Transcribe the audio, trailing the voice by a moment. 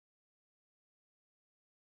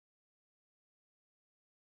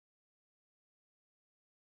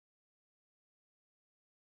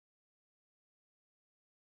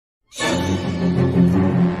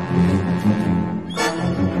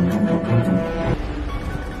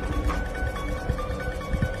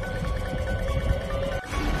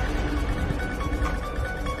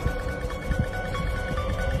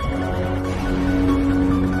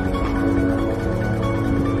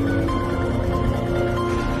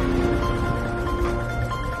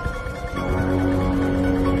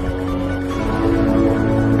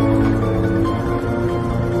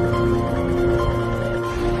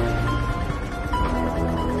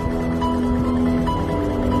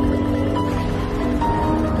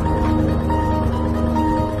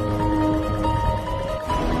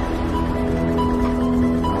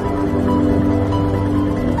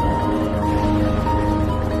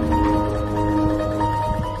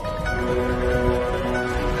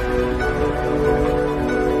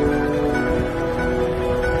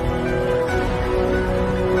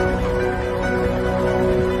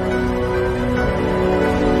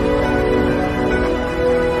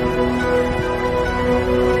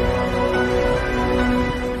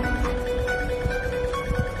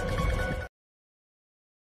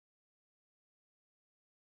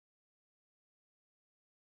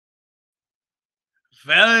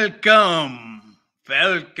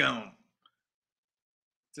Welcome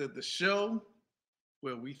to the show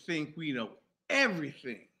where we think we know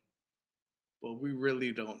everything, but we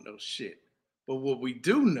really don't know shit. But what we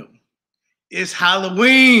do know is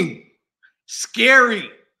Halloween. Scary.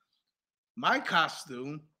 My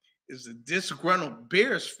costume is a disgruntled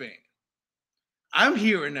Bears fan. I'm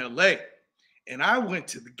here in LA, and I went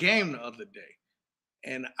to the game the other day,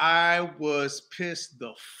 and I was pissed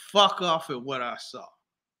the fuck off at what I saw.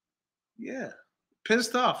 Yeah,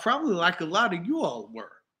 pissed off. Probably like a lot of you all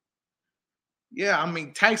were. Yeah, I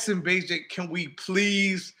mean, Tyson Bagent, can we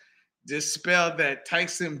please dispel that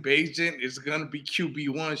Tyson Bagent is going to be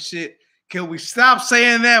QB1 shit? Can we stop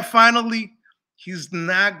saying that finally? He's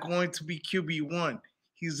not going to be QB1.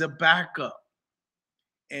 He's a backup.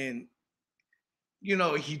 And, you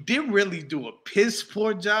know, he did really do a piss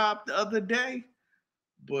poor job the other day,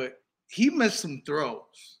 but he missed some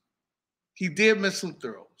throws. He did miss some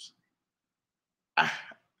throws.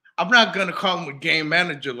 I'm not going to call him a game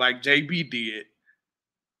manager like JB did,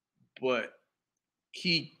 but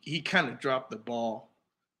he kind of dropped the ball,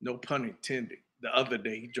 no pun intended. The other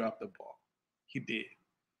day he dropped the ball. He did.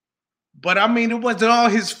 But, I mean, it wasn't all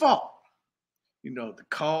his fault. You know, the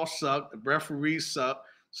call sucked. The referees sucked.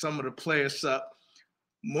 Some of the players sucked.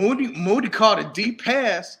 Moody caught a deep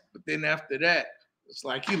pass, but then after that, it's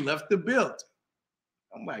like he left the building.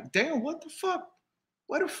 I'm like, damn, what the fuck?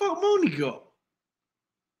 Where the fuck Mooney go?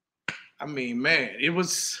 I mean, man, it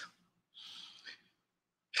wasn't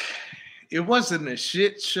a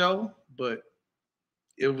shit show, but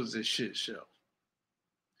it was a shit show.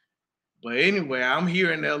 But anyway, I'm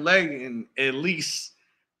here in LA, and at least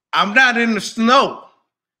I'm not in the snow.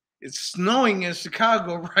 It's snowing in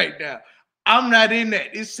Chicago right now. I'm not in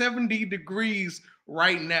that. It's 70 degrees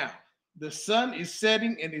right now. The sun is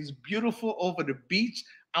setting, and it's beautiful over the beach.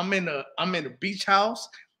 I'm in a beach house,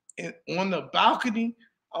 and on the balcony.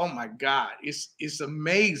 Oh my God, it's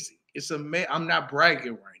amazing. It's amazing. I'm not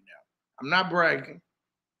bragging right now. I'm not bragging.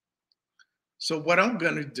 So what I'm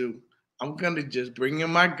gonna do, I'm gonna just bring in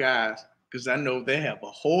my guys because I know they have a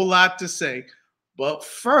whole lot to say. But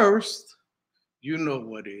first, you know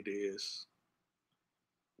what it is.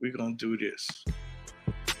 We're gonna do this.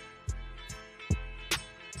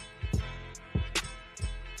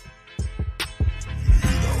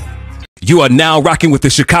 You are now rocking with the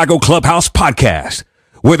Chicago Clubhouse podcast,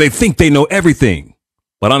 where they think they know everything,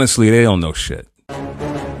 but honestly, they don't know shit.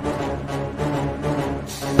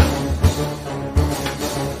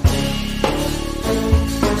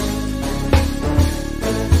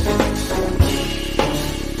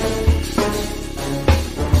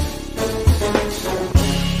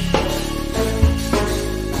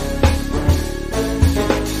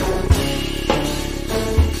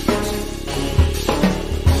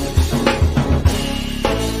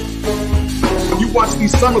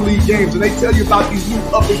 These summer league games and they tell you about these new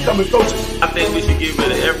up-and-coming coaches. I think we should get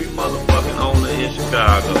rid of every motherfucking owner in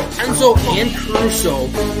Chicago. Enzo and Caruso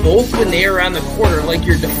both been there on the corner like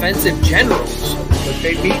your defensive generals. But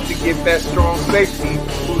they need to get that strong safety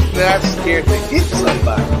who's not scared to hit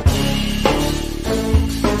somebody.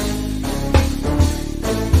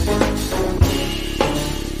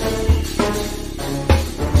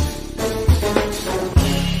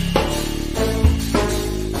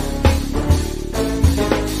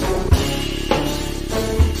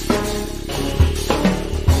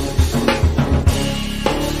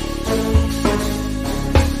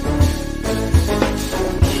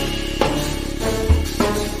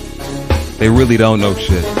 They really don't know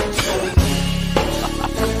shit.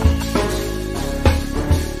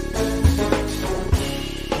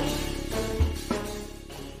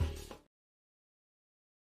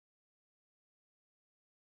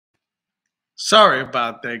 Sorry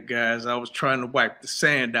about that, guys. I was trying to wipe the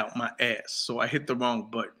sand out my ass, so I hit the wrong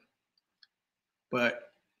button. But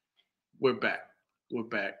we're back. We're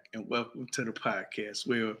back, and welcome to the podcast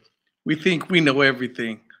where we think we know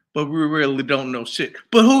everything, but we really don't know shit.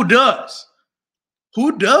 But who does?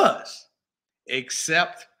 Who does?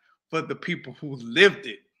 Except for the people who lived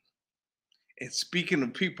it. And speaking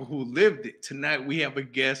of people who lived it, tonight we have a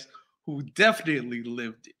guest who definitely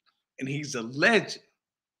lived it, and he's a legend.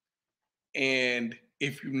 And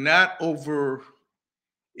if you're not over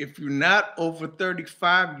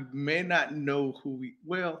 35, you may not know who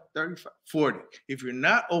 35, 40. If you're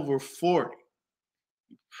not over 40,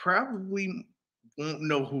 you probably won't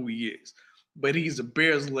know who he is. But he's a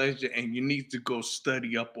Bears legend, and you need to go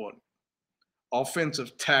study up on him.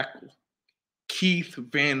 Offensive tackle, Keith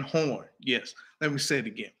Van Horne. Yes, let me say it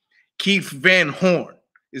again. Keith Van Horne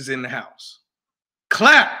is in the house.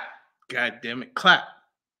 Clap! God damn it, clap.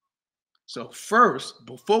 So first,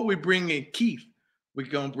 before we bring in Keith, we're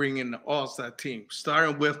going to bring in the all-star team,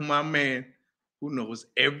 starting with my man who knows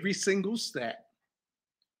every single stat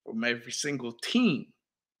from every single team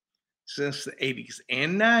since the 80s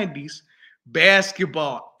and 90s,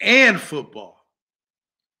 basketball and football.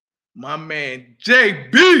 My man,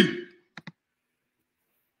 JB.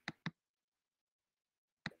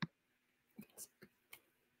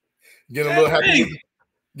 Get a little happy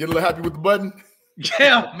with the button.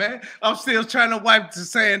 Yeah, man. I'm still trying to wipe the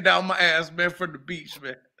sand down my ass, man, from the beach,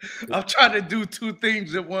 man. I'm trying to do two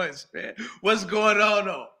things at once, man. What's going on,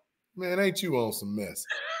 though? Man, ain't you on some mess?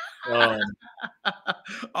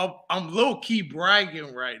 I'm low-key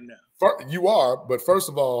bragging right now. You are, but first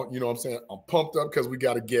of all, you know what I'm saying? I'm pumped up because we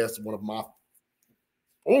got a guest, one of my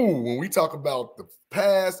when we talk about the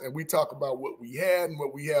past and we talk about what we had and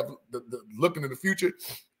what we have the looking in the future,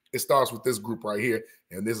 it starts with this group right here.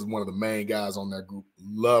 And this is one of the main guys on that group.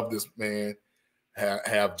 Love this man. I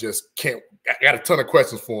got a ton of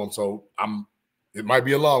questions for him. So it might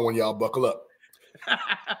be a long one, y'all. Buckle up.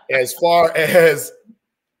 As far as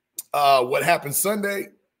what happened Sunday,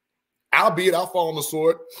 albeit I'll fall on the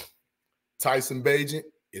sword, Tyson Bagent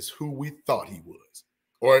is who we thought he was,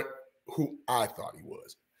 or who I thought he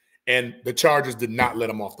was. And the Chargers did not let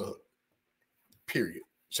him off the hook. Period.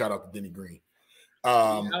 Shout out to Denny Green.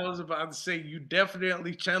 I was about to say you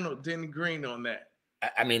definitely channeled Denny Green on that.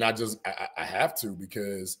 I mean, I have to,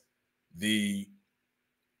 because the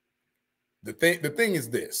thing is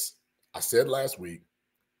this. I said last week,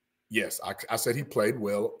 yes, I said he played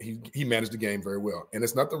well. He managed the game very well, and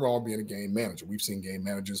it's nothing wrong being a game manager. We've seen game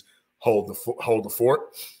managers hold the fort.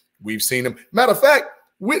 We've seen them. Matter of fact,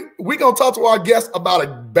 we're gonna talk to our guest about a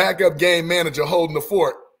backup game manager holding the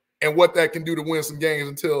fort and what that can do to win some games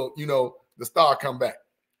until the star come back.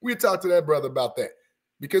 We'll talk to that brother about that.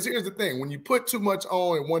 Because here's the thing. When you put too much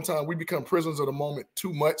on at one time, we become prisoners of the moment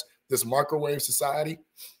too much. This microwave society,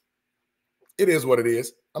 it is what it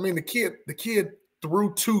is. I mean, the kid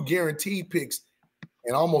threw 2 guaranteed picks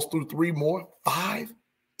and almost threw 3 more, 5,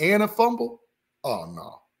 and a fumble. Oh,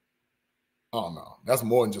 no. That's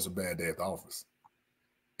more than just a bad day at the office.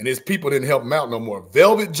 And his people didn't help him out no more.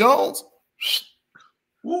 Velvet Jones.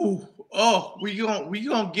 Ooh, oh, we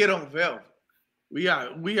gonna get on Velvet. We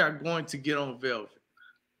are going to get on Velvet.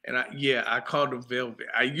 And I called him Velvet.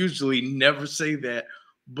 I usually never say that,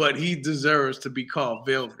 but he deserves to be called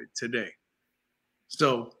Velvet today.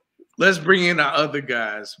 So let's bring in our other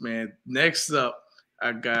guys, man. Next up,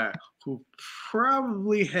 a guy who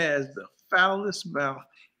probably has the foulest mouth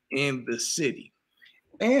in the city.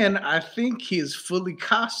 And I think he is fully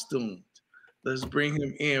costumed. Let's bring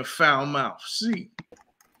him in, Foul Mouth. See.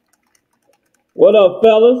 What up,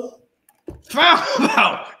 fellas? Foul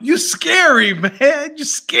Mouth, you scary, man. You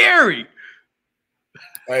scary.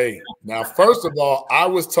 Hey, now, first of all, I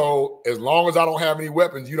was told as long as I don't have any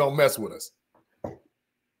weapons, you don't mess with us.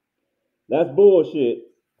 That's bullshit.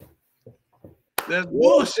 That's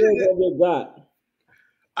bullshit. Got?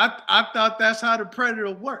 I thought that's how the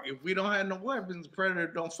predator worked. If we don't have no weapons, the predator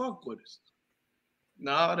don't fuck with us.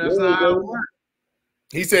 No, that's not how it works.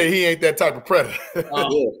 He said he ain't that type of predator. He's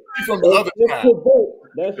from the other side.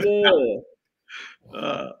 That's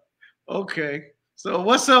okay. So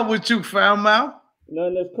what's up with you, Foul Mouth? None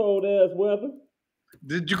of this cold ass weather.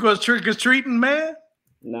 Did you go trick or treating, man?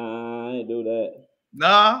 Nah, I ain't do that.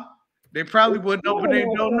 Nah, they probably wouldn't open their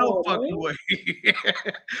door no fucking way.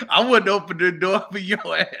 I wouldn't open the door for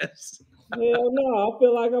your ass. Hell no, I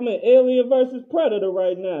feel like I'm an Alien versus Predator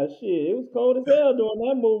right now. Shit, it was cold as hell doing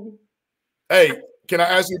that movie. Hey, can I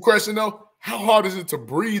ask you a question though? How hard is it to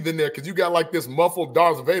breathe in there? Because you got like this muffled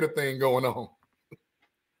Darth Vader thing going on.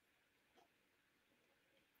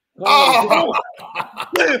 Oh,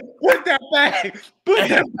 Put that back. Put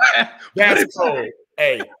that back. That's cold.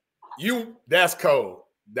 Hey, that's cold.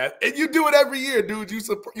 And you do it every year, dude.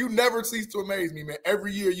 You never cease to amaze me, man.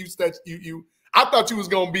 Every year you I thought you was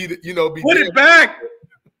gonna be be put it back.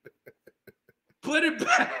 Put it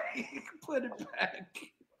back. Put it back.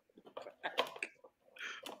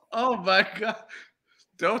 Oh my God.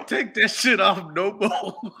 Don't take that shit off no more.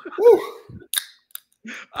 All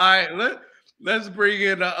right, let's bring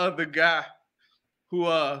in the other guy who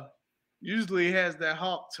usually has that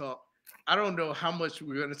Hawk talk. I don't know how much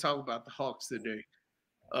we're gonna talk about the Hawks today.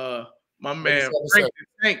 My man Frank the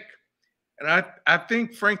Tank. And I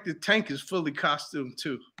think Frank the Tank is fully costumed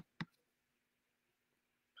too.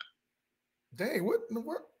 Dang, what's the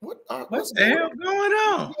hell going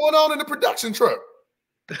on? What's going on in the production truck?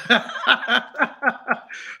 I'm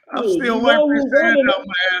still wiping his hand out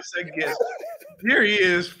my ass, I guess. Here he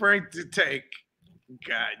is, Frank the Tank.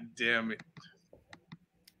 God damn it.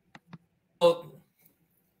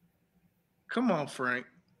 Come on, Frank.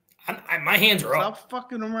 My hands are up. Stop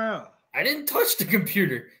fucking around. I didn't touch the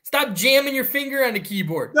computer. Stop jamming your finger on the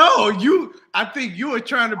keyboard. No, I think you were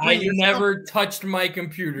trying to bring I never touched my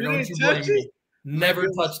computer. Don't you blame me. Never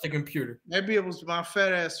touched the computer. Maybe it was my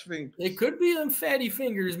fat ass finger. It could be them fatty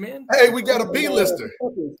fingers, man. Hey, we got a B-lister.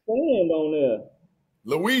 Stand on there.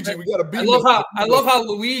 Luigi, we got a B-lister. I love how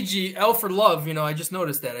Luigi, L for love, I just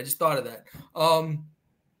noticed that. I just thought of that.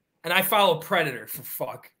 And I follow Predator for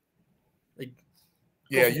fuck.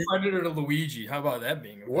 Yeah, Predator to Luigi. How about that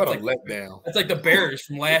being? What a letdown. That's like the Bears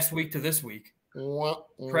from last week to this week.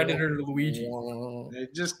 Predator to Luigi.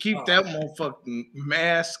 Just keep that motherfucking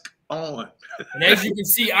mask on. And as you can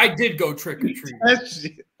see, I did go trick or treat.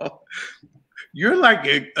 You're like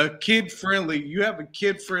a kid-friendly. You have a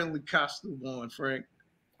kid-friendly costume on, Frank.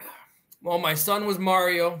 Well, my son was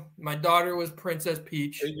Mario. My daughter was Princess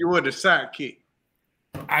Peach. And you were the sidekick.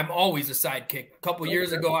 I'm always a sidekick. A couple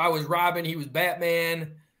years ago, I was Robin. He was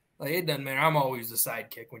Batman. Like, it doesn't matter. I'm always the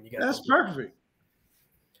sidekick when you get. That's perfect.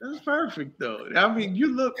 That's perfect, though. I mean,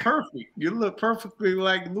 you look perfect. You look perfectly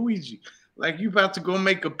like Luigi. Like you about to go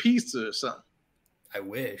make a pizza or something. I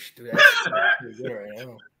wish. Dude,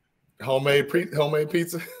 Homemade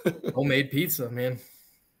pizza? Homemade pizza, man.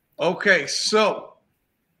 Okay, so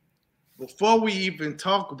before we even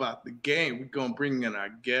talk about the game, we're going to bring in our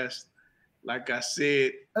guest. Like I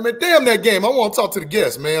said. I mean, damn that game. I want to talk to the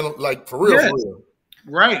guest, man. Like, for real, for real.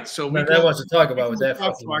 Right. So we want to talk about with that.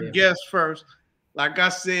 Talk to our guest first. Like I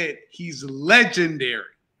said, he's legendary.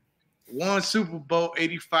 Won Super Bowl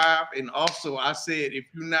 85. And also, I said, if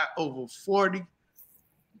you're not over 40,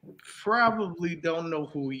 you probably don't know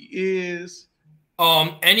who he is.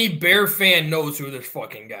 Any Bear fan knows who this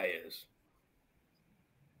fucking guy is.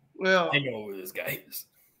 Well, I know who this guy is.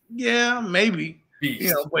 Yeah, maybe.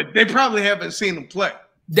 But they probably haven't seen him play.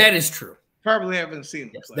 That is true. Probably haven't seen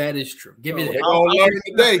him play. That is true. Give me that. They're gonna learn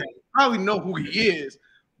today. Probably know who he is,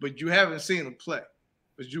 but you haven't seen him play.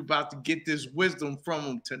 But you're about to get this wisdom from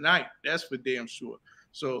him tonight. That's for damn sure.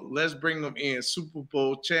 So let's bring him in. Super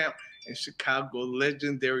Bowl champ and Chicago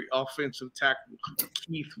legendary offensive tackle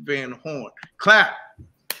Keith Van Horne. Clap.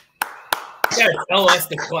 Yeah, tell us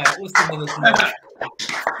to clap. Listen to this.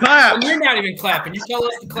 Clap. And you're not even clapping. You tell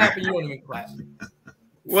us to clap and you don't even clap.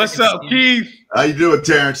 What's up, Keith? How you doing,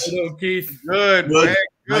 Terrence? Hello, Keith. Good, man.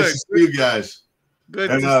 Good. Nice to see you guys.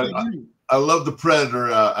 Good and, to see you. I love the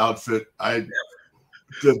Predator outfit.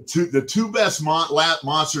 The two best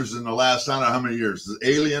monsters in the last, I don't know how many years, the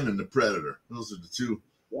Alien and the Predator. Those are the two.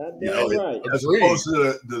 Right. As opposed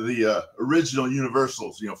to the original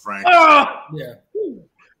Universals, Frank. Oh! Yeah.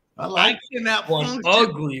 I cannot One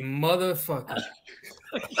ugly motherfucker.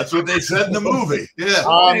 That's what they said in the movie. Yeah.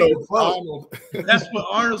 Arnold. That's what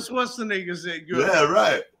Arnold Schwarzenegger said. Yeah,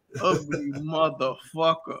 right. Ugly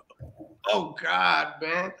motherfucker. Oh, God,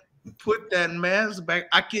 man. Put that mask back.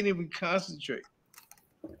 I can't even concentrate.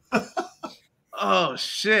 Oh,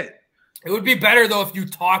 shit. It would be better, though, if you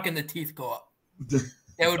talk and the teeth go up.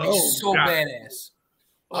 That would be so God. Badass.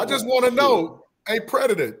 I just want to know, hey,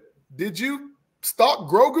 Predator, did you stalk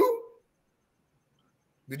Grogu?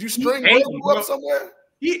 Did you string Grogu up somewhere?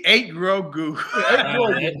 He ate Grogu.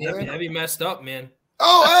 That'd be messed up, man.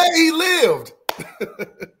 Oh, hey, he lived.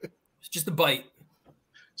 It's just a bite.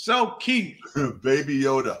 So, Keith. Baby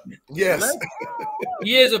Yoda. Yes.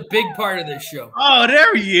 He is a big part of this show. Oh,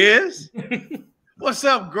 there he is. What's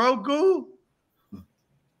up, Grogu?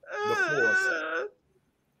 the fourth.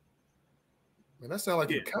 Man, that sounds like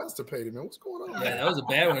you're constipated, man. What's going on? Yeah, that was a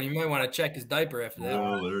bad one. You might want to check his diaper after that.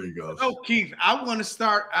 Oh, there you go. So, Keith, I want to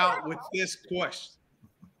start out with this question.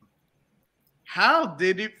 How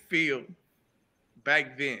did it feel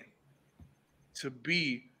back then to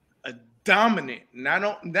be a dominant,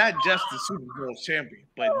 not just the Super Bowl champion,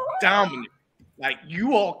 but dominant? Like,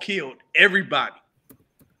 you all killed everybody.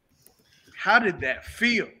 How did that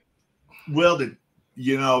feel? Well, the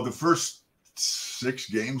first 6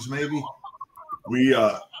 games, maybe,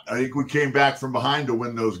 I think we came back from behind to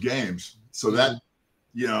win those games. So that,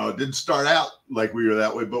 it didn't start out like we were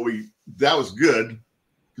that way, but that was good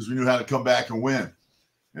because we knew how to come back and win.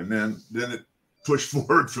 And then it pushed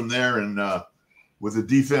forward from there. And with a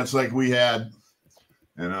defense like we had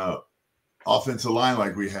and offensive line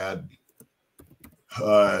like we had, we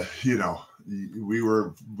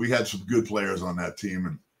had some good players on that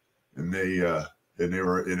team, and they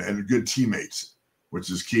were good teammates, which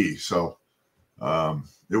is key. So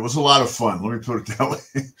it was a lot of fun. Let me put it that way.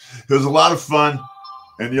 It was a lot of fun,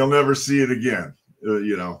 and you'll never see it again.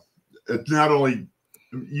 It's not only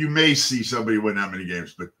you may see somebody win that many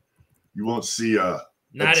games, but you won't see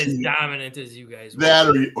not as dominant as you guys were.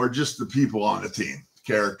 That or just the people on the team,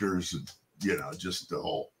 characters, and just the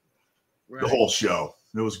whole show.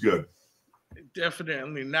 It was good.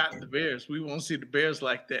 Definitely not the Bears. We won't see the Bears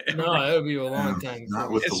like that. No, it'll be a long time.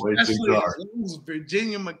 Not with the way things are.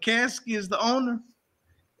 Virginia McCaskey is the owner.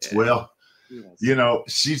 Well,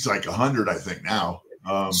 she's like 100, I think now.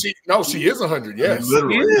 She is 100. Yes, I mean,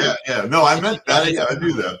 literally. Yeah. No, I meant that. Yeah, I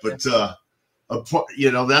knew that. But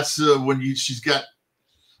that's when she's got.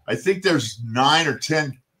 I think there's 9 or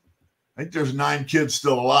 10. I think there's 9 kids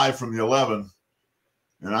still alive from the 11.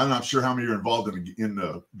 And I'm not sure how many are involved in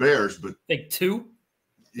the Bears, but I think 2.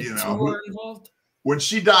 2 are involved. When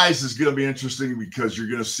she dies, is going to be interesting because you're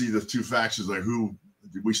going to see the 2 factions. Like, who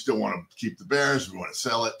do we still want to keep the Bears? We want to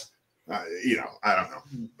sell it. I don't know,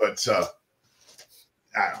 but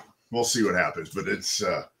I don't know. We'll see what happens. But it's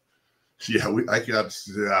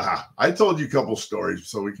I told you a couple stories,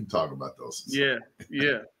 so we can talk about those. Yeah.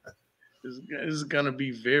 It's going to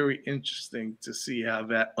be very interesting to see how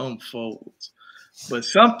that unfolds. But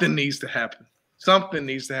something needs to happen. Something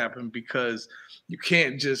needs to happen because you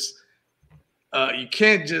can't just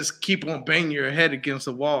keep on banging your head against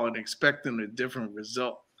the wall and expecting a different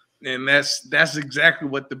result. And that's exactly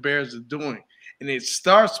what the Bears are doing. And it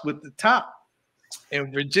starts with the top.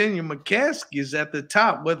 And Virginia McCaskey is at the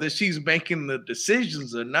top, whether she's making the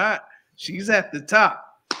decisions or not. She's at the top.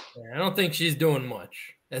 I don't think she's doing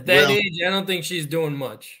much at that age. I don't think she's doing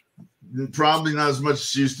much. Probably not as much as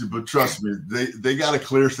she used to, but trust me, they got to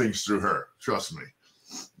clear things through her. Trust me,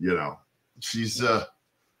 she's the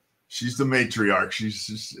matriarch. She's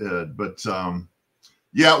just, well,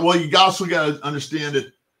 you also got to understand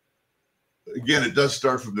it. Again, it does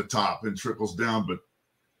start from the top and trickles down, but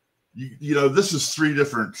this is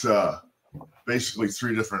basically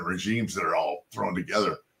 3 different regimes that are all thrown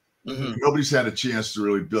together. Mm-hmm. Nobody's had a chance to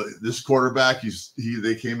really build this quarterback.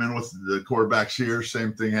 They came in with the quarterbacks here.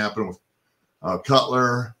 Same thing happened with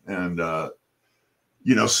Cutler, and so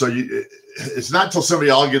it's not until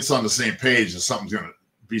somebody all gets on the same page that something's going to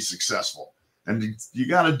be successful. And you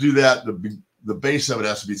got to do that. The base of it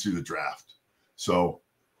has to be through the draft. So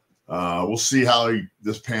we'll see how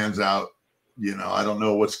this pans out. I don't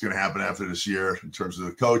know what's going to happen after this year in terms of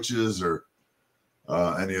the coaches or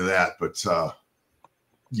any of that, but.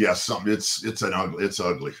 Yes, it's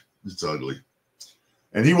ugly. It's ugly.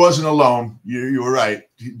 And he wasn't alone. You were right,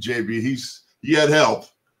 JB. He had help,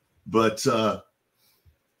 but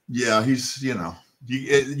he's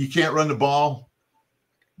you can't run the ball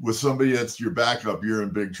with somebody that's your backup. You're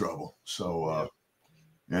in big trouble. So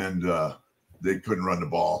they couldn't run the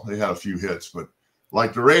ball. They had a few hits, but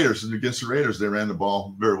like the Raiders, and against the Raiders, they ran the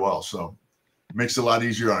ball very well. So it makes it a lot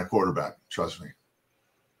easier on a quarterback. Trust me.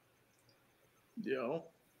 Yeah.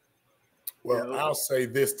 Well, I'll say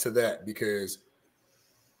this to that because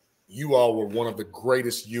you all were one of the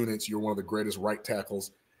greatest units. You're one of the greatest right tackles,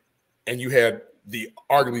 and you had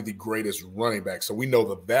arguably the greatest running back. So we know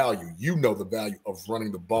the value. You know the value of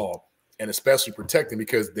running the ball and especially protecting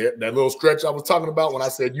because that little stretch I was talking about when I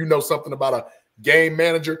said something about a game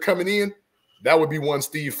manager coming in, that would be one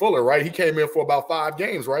Steve Fuller, right? He came in for about 5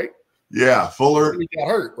 games, right? Yeah, Fuller. He got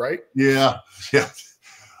hurt, right? Yeah.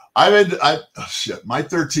 My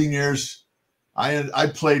 13 years. I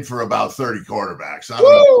played for about 30 quarterbacks.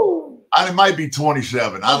 I might be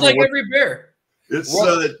 27. Sounds like every Bear. It's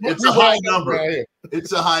a high number.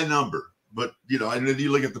 It's a high number. But and then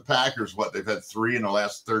you look at the Packers. They've had 3 in the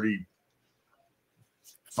last 30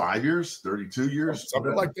 5 years, 32 years,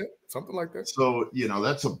 something like that. Something like that. So, you know,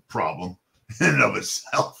 that's a problem in and of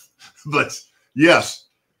itself. But yes,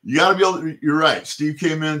 you got to be able to, you're right. Steve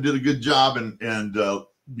came in, did a good job. And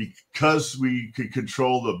because we could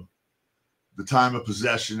control the time of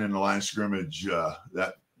possession and the line of scrimmage,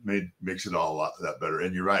 that makes it all a lot that better.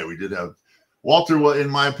 And you're right. We did have Walter, in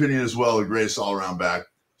my opinion, as well, the greatest all-around back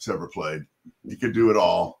that's ever played. He could do it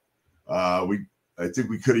all. I think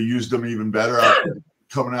we could have used him even better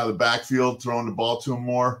coming out of the backfield, throwing the ball to him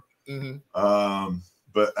more. Mm-hmm.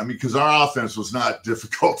 But I mean, because our offense was not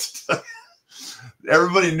difficult.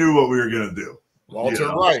 Everybody knew what we were going to do. Walter,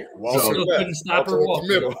 right? Walter couldn't stop her walk.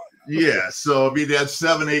 Middle. Yeah. So I mean, they had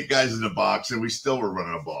 7, 8 guys in the box, and we still were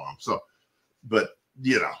running a ball. So, but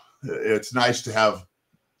you know, it's nice to have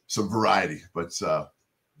some variety. But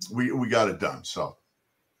we got it done. So.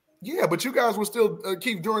 Yeah, but you guys were still,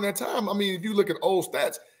 Keith, during that time. I mean, if you look at old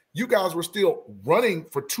stats, you guys were still running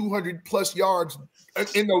for 200 plus yards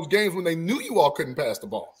in those games when they knew you all couldn't pass the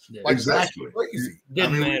ball. Yeah. Like, exactly. Crazy.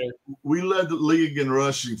 Didn't matter. We led the league in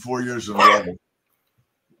rushing 4 years in a row,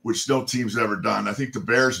 which no team's ever done. I think the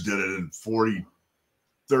Bears did it in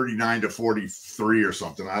 39 to 43 or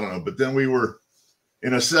something. I don't know. But then we were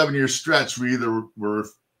in a 7-year stretch. We either were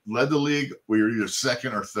led the league, we were either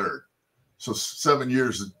second or third. So 7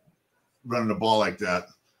 years running the ball like that,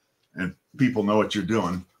 and people know what you're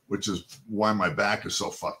doing, which is why my back is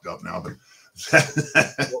so fucked up now. But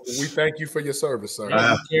well, we thank you for your service, sir.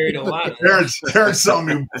 Carried a lot. Terrence saw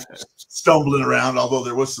me stumbling around, although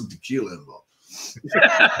there was some tequila involved.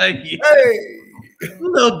 Hey,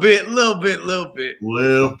 little bit.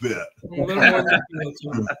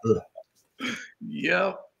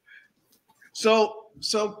 Yep.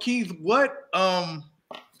 So Keith,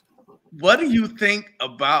 what do you think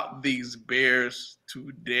about these Bears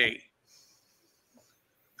today?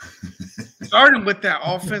 Starting with that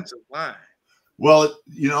offensive line. Well,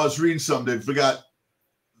 you know, I was reading something. We got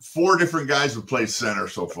 4 different guys who played center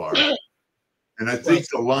so far. And I think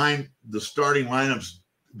the starting lineup's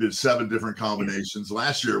been 7 different combinations.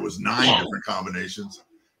 Last year it was 9 different combinations.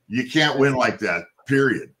 You can't win like that,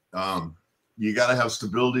 period. You got to have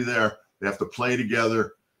stability there. They have to play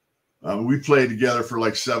together. We played together for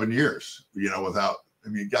like 7 years, you know, I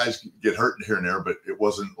mean, guys get hurt here and there, but it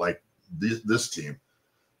wasn't like this team.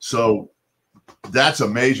 So that's a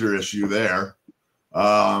major issue there.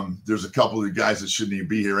 There's a couple of the guys that shouldn't even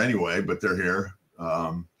be here anyway, but they're here.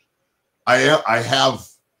 I have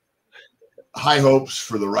high hopes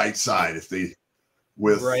for the right side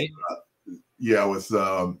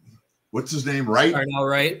what's his name? Wright? Darnell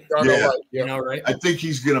Wright. Right. I think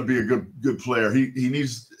he's going to be a good player.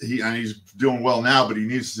 He's doing well now, but he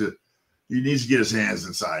needs to get his hands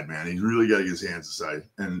inside, man. He's really got to get his hands inside,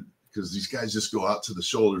 and because these guys just go out to the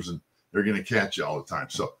shoulders and they're going to catch you all the time.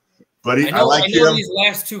 So, but I like him. These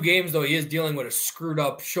last 2 games though, he is dealing with a screwed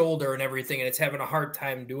up shoulder and everything, and it's having a hard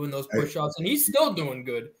time doing those push-ups, and he's still doing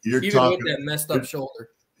good even with that messed up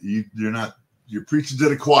shoulder. You're preaching to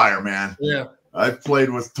the choir, man. Yeah. I've played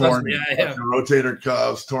with torn rotator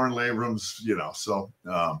cuffs, torn labrums, you know, so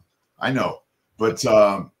I know. But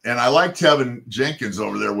and I like Tevin Jenkins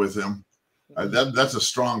over there with him. That's a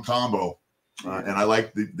strong combo. And I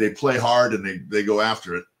like they play hard and they go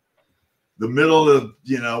after it. The middle of,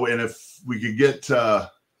 you know, and if we could get our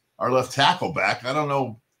left tackle back, I don't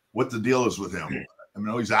know what the deal is with him. I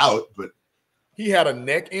mean, he's out, but he had a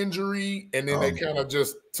neck injury, and then they kind of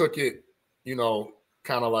just took it, you know,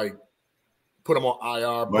 kind of like put him on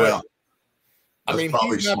IR. But I mean,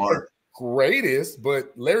 he's not the greatest,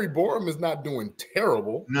 but Larry Borum is not doing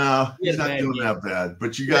terrible. No, he's not doing that bad.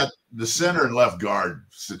 But you got the center and left guard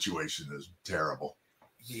situation is terrible.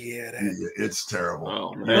 Yeah, it's terrible.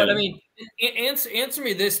 Oh, but I mean, answer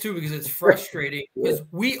me this too, because it's frustrating. Because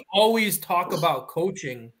we always talk about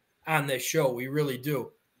coaching on this show. We really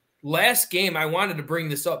do. Last game, I wanted to bring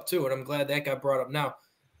this up too, and I'm glad that got brought up now.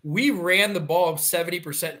 We ran the ball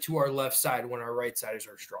 70% to our left side when our right side is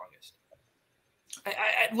our strongest.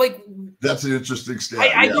 That's an interesting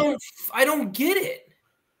stat. I don't get it.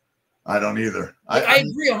 I don't either. I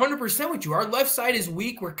agree 100% with you. Our left side is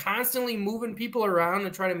weak. We're constantly moving people around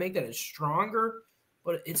and trying to make that as stronger,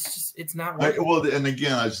 but it's not right. Well, and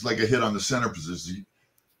again, it's like a hit on the center position.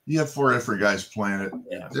 You have 4 different guys playing it.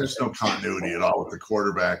 Yeah. There's no continuity at all with the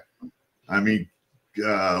quarterback. I mean,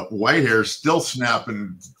 Whitehair's still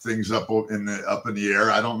snapping things up in the air.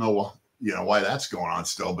 I don't know, why that's going on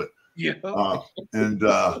still, but and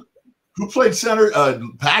who played center?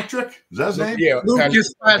 Patrick? Is that his name? Yeah,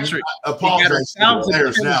 Lucas Patrick. I apologize to the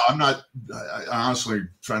players now. I'm honestly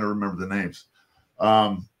trying to remember the names.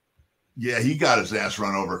 Yeah, he got his ass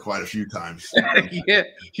run over quite a few times. Yeah,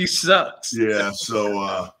 he sucks. Yeah,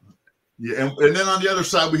 so yeah, and then on the other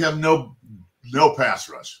side we have no pass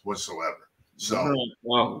rush whatsoever. So,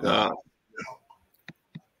 oh God.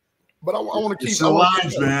 But I want to keep the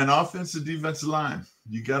lines, man. Offensive, defensive line.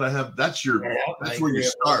 You gotta have that's where you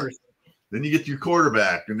start. Then you get your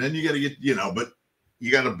quarterback, and then you got to get but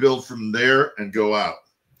you got to build from there and go out.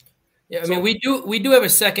 Yeah, I mean we do have a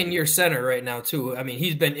second-year center right now too. I mean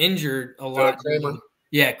he's been injured a lot. Kramer.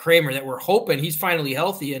 Yeah, Kramer. That we're hoping he's finally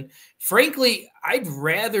healthy, and frankly, I'd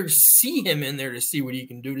rather see him in there to see what he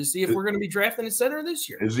can do to see if we're going to be drafting a center this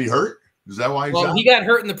year. Is he hurt? Is that why he's out? He got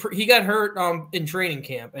hurt in training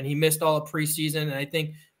camp, and he missed all of preseason. And I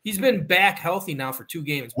think he's been back healthy now for 2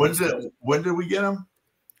 games. When did we get him?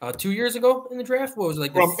 2 years ago in the draft. What was it,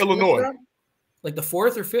 like from Illinois? Round? Like the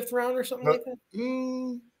 4th or 5th round or something like that.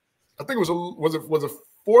 I think it was it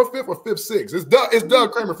 4th, 5th, or 5th, 6th. It's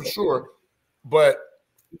Doug Kramer for sure. But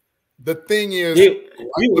the thing is, he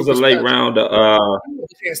was a late rounder.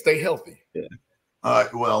 He can't stay healthy. Yeah.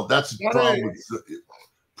 Well, that's the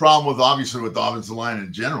problem with obviously with the offensive line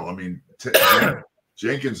in general. I mean,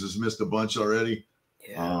 Jenkins has missed a bunch already.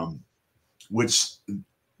 Yeah. Which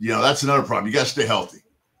that's another problem. You got to stay healthy,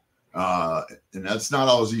 and that's not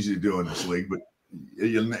always easy to do in this league. But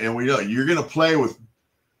and we know you're going to play with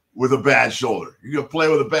a bad shoulder. You're going to play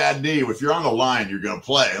with a bad knee. If you're on the line, you're going to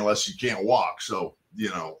play unless you can't walk. So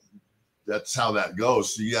that's how that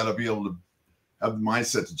goes. So you got to be able to have the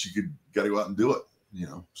mindset that you got to go out and do it.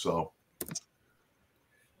 So.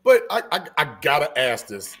 But I gotta ask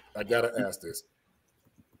this.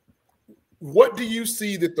 What do you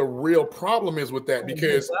see that the real problem is with that?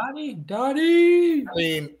 Because Dottie. I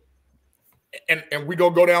mean, and we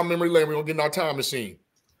gonna go down memory lane. We're gonna get in our time machine.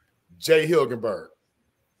 Jay Hilgenberg.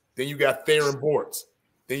 Then you got Theron Bortz.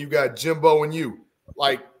 Then you got Jimbo and you.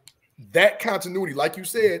 Like that continuity, like you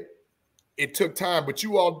said, it took time, but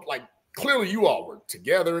you all clearly you all were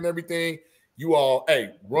together and everything. You all,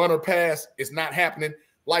 run or pass, it's not happening.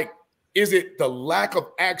 Like, is it the lack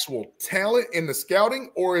of actual talent in the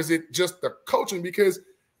scouting, or is it just the coaching? Because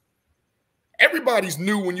everybody's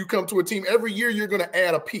new when you come to a team. Every year you're going to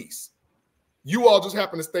add a piece. You all just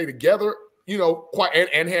happen to stay together,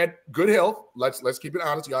 and had good health. Let's keep it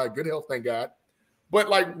honest. You all had good health, thank God.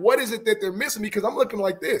 But what is it that they're missing? Because I'm looking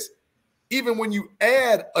like this. Even when you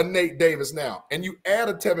add a Nate Davis now and you add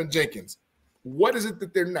a Tevin Jenkins, what is it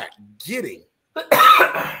that they're not getting?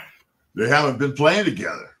 They haven't been playing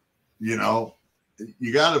together. You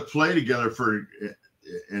got to play together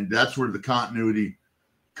and that's where the continuity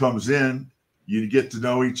comes in. You get to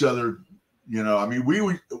know each other. I mean,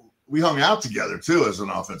 we hung out together too as an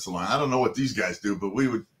offensive line. I don't know what these guys do, but we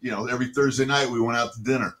would, every Thursday night we went out to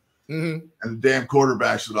dinner, and the damn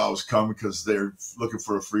quarterbacks would always come because they're looking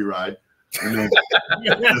for a free ride. And then,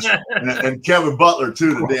 and Kevin Butler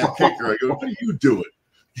too, the damn kicker. I go, what are you doing?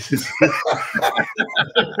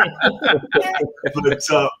 But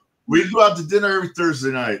we'd go out to dinner every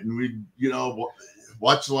Thursday night, and we'd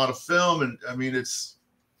watch a lot of film, and I mean it's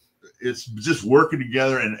just working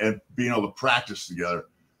together and being able to practice together.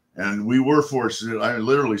 And we were fortunate. I mean,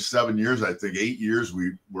 literally 7 years, I think 8 years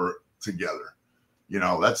we were together.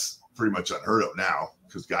 That's pretty much unheard of now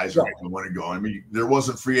because guys are making money going. I mean, there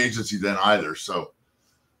wasn't free agency then either, so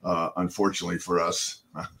unfortunately for us.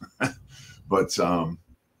 But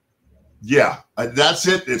yeah, that's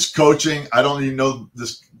it. It's coaching. I don't even know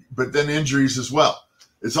this, but then injuries as well.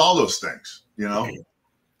 It's all those things,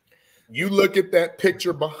 You look at that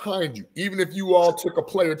picture behind you, even if you all took a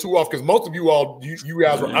play or two off, because most of you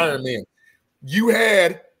guys were Iron Man. You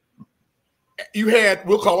had,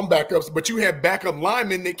 we'll call them backups, but you had backup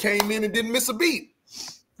linemen that came in and didn't miss a beat.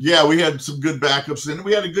 Yeah, we had some good backups, and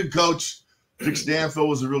we had a good coach. Dick Stanfield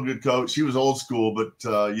was a real good coach. He was old school, but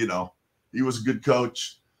he was a good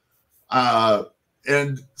coach.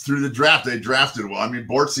 And through the draft, they drafted well. I mean,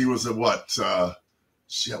 Bortzy was a what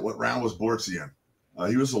round was Bortzy in?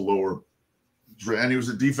 He was a lower, and he was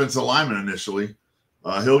a defensive lineman initially.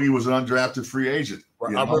 Hilge was an undrafted free agent. I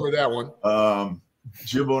remember that one.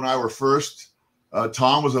 Jimbo and I were first.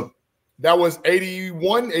 Tom was that was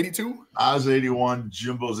 81, 82? I was 81.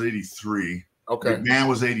 Jimbo's 83. Okay. McMahon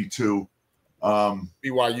was 82.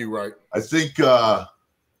 BYU, right? I think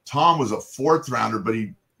Tom was a 4th rounder, but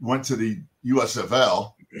he went to the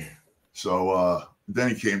USFL. So then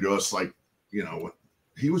he came to us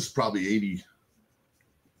he was probably 80.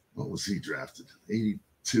 What was he drafted?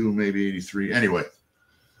 82, maybe 83. Anyway,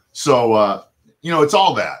 so, it's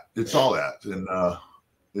all that. It's all that. And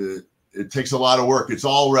it takes a lot of work. It's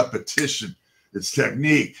all repetition. It's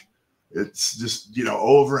technique. it's just, you know,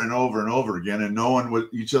 over and over and over again, and knowing what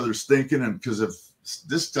each other's thinking. And because if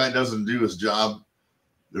this guy doesn't do his job,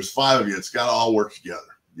 there's 5 of you. It's got to all work together,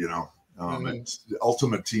 you know. It's the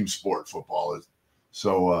ultimate team sport, football is.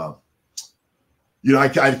 So, you know, I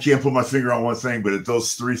can't put my finger on one thing, but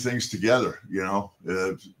those 3 things together, you know,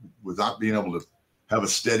 without being able to have a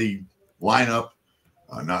steady lineup,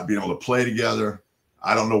 not being able to play together.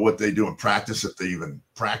 I don't know what they do in practice, if they even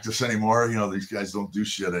practice anymore. You know, these guys don't do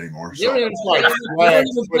shit anymore. They don't even play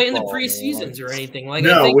in the preseasons or anything. Like,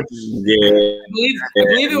 no, I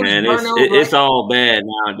believe it was man, it's all bad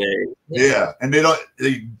nowadays. Yeah, and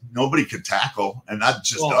nobody can tackle, and not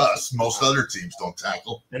just us. Most other teams don't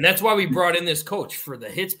tackle, and that's why we brought in this coach for the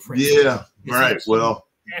hits principle. Yeah, right. Well,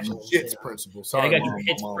 hits principle. Sorry, I got your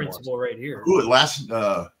hits principle right here. Who was it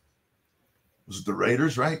the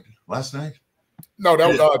Raiders? Right, last night. No, that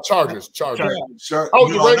was Chargers. Oh, the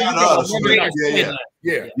Raiders.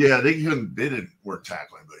 Yeah. They weren't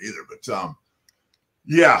tackling, but either. But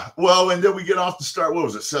yeah. Well, and then we get off the start. What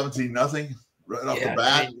was it? 17-0 right off the bat.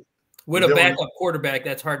 I mean, with a backup quarterback,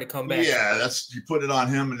 that's hard to come back. Yeah, you put it on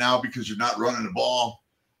him, and now because you're not running the ball,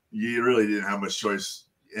 you really didn't have much choice.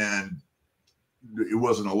 And it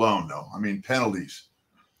wasn't alone, though. I mean, penalties.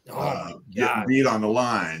 Getting beat on the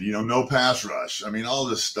line, you know, no pass rush. I mean, all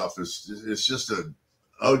this stuff it's just an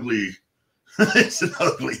ugly it's an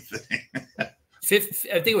ugly thing. I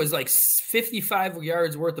think it was like 55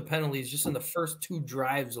 yards worth of penalties just in the first 2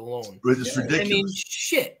 drives alone. It's ridiculous. I mean,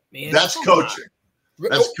 shit, man. That's coaching.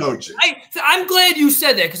 That's coaching. I'm glad you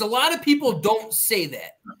said that, because a lot of people don't say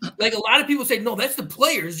that. Like, a lot of people say, no, that's the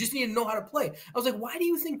players. Just need to know how to play. I was like, why do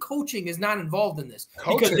you think coaching is not involved in this?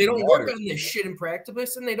 Because they don't work on this shit in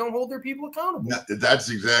practice, and they don't hold their people accountable. That's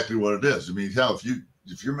exactly what it is. I mean, hell, if you're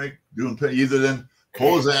doing either then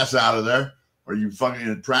pull his ass out of there, or you fucking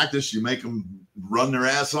in practice, you make them run their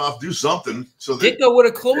ass off, do something. So Dicko would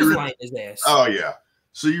have clotheslined his ass. Oh yeah.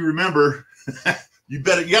 So you remember. You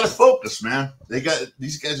got to focus, man.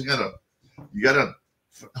 These guys you got to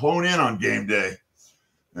hone in on game day,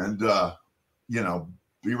 and you know,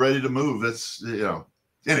 be ready to move. That's, you know.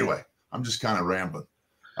 Anyway, I'm just kind of rambling.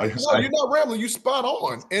 No, you're not rambling. You spot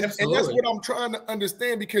on, and that's what I'm trying to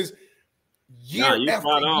understand, because year after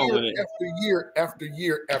year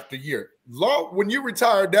after year. When you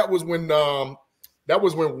retired, that was when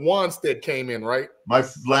Wanstead came in, right? My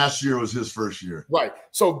last year was his first year. Right.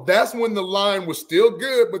 So that's when the line was still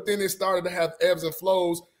good, but then it started to have ebbs and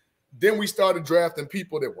flows. Then we started drafting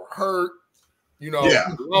people that were hurt. You know,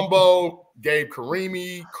 Lumbo, Gabe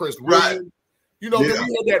Karimi, Chris Williams. You know, then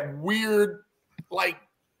we had that weird, like,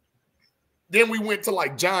 then we went to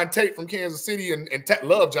like John Tate from Kansas City and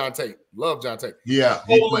love John Tate. Love John Tate. Yeah.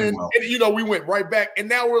 And, you know, we went right back. And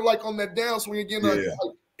now we're like on that downswing again. Like,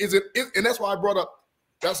 and that's why I brought up,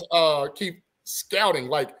 that's Keith, scouting.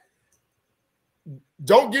 Like,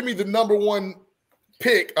 don't give me the #1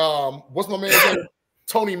 pick. What's my man's name?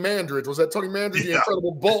 Tony Mandridge. Was that Tony Mandridge, the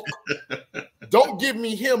incredible bulk? Don't give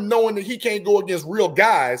me him knowing that he can't go against real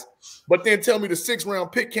guys, but then tell me the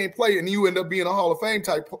 6th-round pick can't play and you end up being a Hall of Fame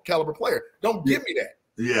type caliber player. Don't give me that.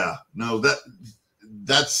 Yeah. No,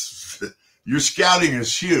 that's your scouting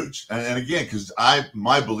is huge. And again, because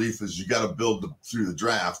my belief is you got to build through the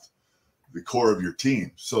draft the core of your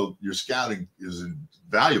team. So your scouting is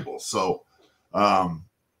invaluable. So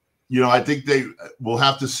you know, I think we'll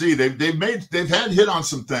have to see. They've had hit on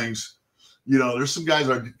some things. You know, there's some guys,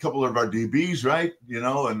 a couple of our DBs, right? You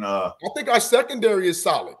know, and I think our secondary is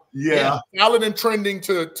solid. Yeah. Solid and trending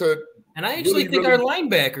to. And I actually think our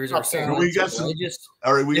linebackers are solid. We got some.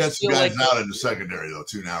 We got some guys out in the secondary though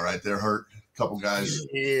too now, right? They're hurt. A couple guys.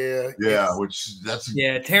 Yeah. Which that's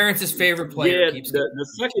Terrence's favorite player. Yeah, the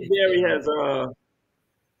secondary has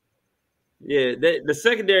the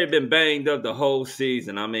secondary been banged up the whole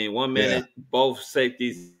season. I mean, 1 minute both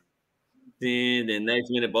safeties in, and next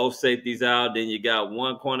minute both safeties out. Then you got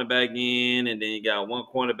 1 cornerback in, and then you got 1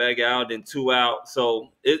 cornerback out, and 2 out. So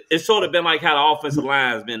it's sort of been like how the offensive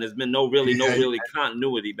line has been. There's been no really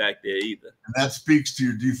continuity back there either. And that speaks to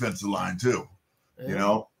your defensive line too. Yeah. You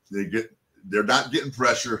know, they're not getting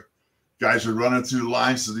pressure. Guys are running through the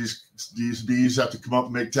line, so these Bs have to come up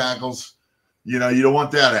and make tackles. You know, you don't want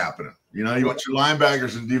that happening. You know, you want your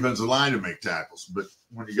linebackers and defensive line to make tackles. But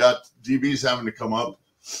when you got DBs having to come up,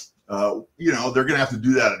 you know, they're going to have to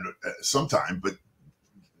do that sometime, but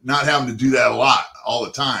not having to do that a lot all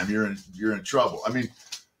the time, you're in trouble. I mean,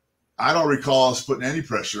 I don't recall us putting any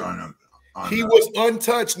pressure on him. He was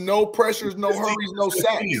untouched, no pressures, no hurries, no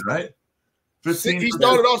sacks. Right? 15. He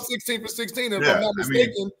started off 16 for 16, if I'm not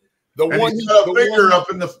mistaken. The one he got a finger up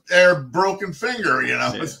in the air, broken finger, you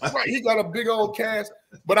know. Right, he got a big old cast.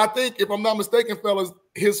 But I think, if I'm not mistaken, fellas,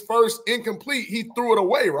 his first incomplete, he threw it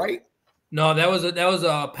away, right? No, that was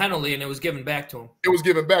a penalty, and it was given back to him. It was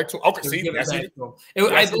given back to him. Okay, see,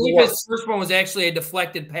 I believe his first one was actually a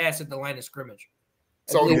deflected pass at the line of scrimmage.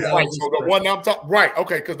 So the one I'm talking, right?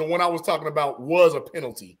 Okay, because the one I was talking about was a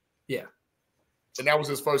penalty. Yeah, and that was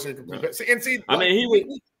his first incomplete. I mean,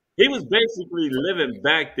 he was basically living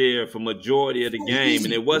back there for majority of the game,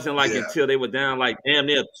 and it wasn't like until they were down like damn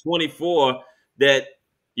near 24 that,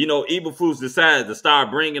 you know, Eberflus decided to start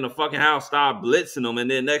bringing the fucking house, start blitzing them, and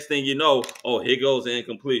then next thing you know, oh, here goes the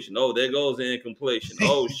incompletion. Oh, there goes the incompletion.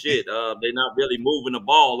 Oh shit, they're not really moving the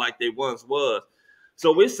ball like they once was.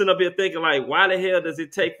 So we're sitting up here thinking, like, why the hell does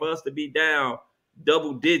it take for us to be down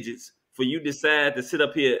double digits for you to decide to sit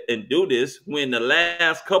up here and do this when the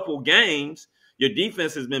last couple games your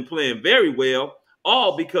defense has been playing very well,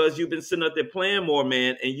 all because you've been sitting up there playing more,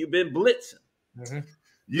 man, and you've been blitzing. Mm-hmm.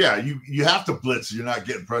 Yeah, you have to blitz. You're not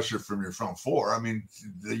getting pressure from your front four. I mean,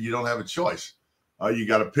 you don't have a choice. You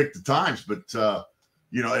got to pick the times, but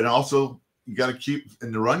you know, and also you got to keep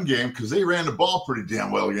in the run game because they ran the ball pretty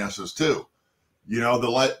damn well against us too. You know,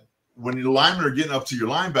 when the linemen are getting up to your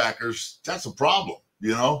linebackers, that's a problem.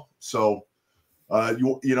 You know, so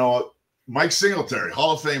you know, Mike Singletary,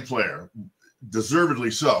 Hall of Fame player,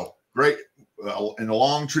 deservedly so. Great in a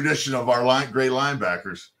long tradition of our great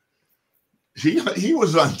linebackers. He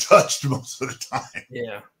was untouched most of the time.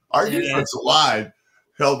 Yeah. Our defensive line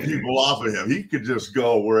held people off of him. He could just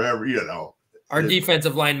go wherever, you know. Our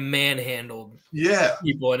defensive line manhandled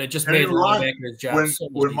people, and it just made the linebacker's job.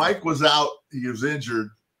 When Mike was out, he was injured,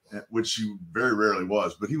 which he very rarely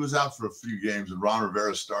was, but he was out for a few games, and Ron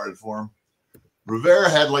Rivera started for him. Rivera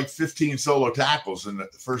had like 15 solo tackles in the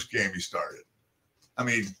first game he started. I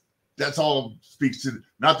mean, that's all speaks to,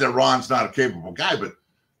 not that Ron's not a capable guy, but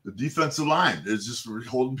the defensive line is just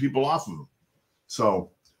holding people off of him. So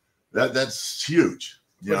that's huge.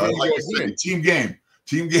 You know, like I said, team game,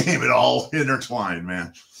 it all intertwined,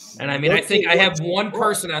 man. And I mean, I think I have one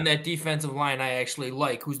person on that defensive line I actually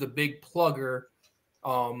like, who's the big plugger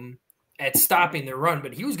at stopping the run,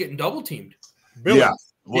 but he was getting double teamed. Billy. Yeah.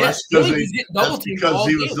 Well, that's because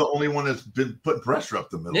he was the only one that's been putting pressure up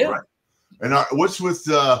the middle, right? And what's with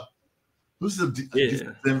who's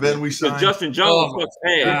the then we signed? Justin Jones.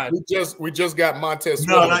 We just got Montez.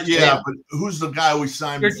 No, not yet. But who's the guy we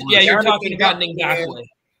signed? You're talking about Ngakwe.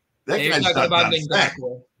 That guy's talking about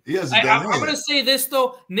Ngakwe. I'm going to say this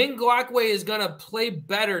though: Ngakwe is going to play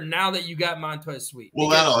better now that you got Montez Sweet. Well,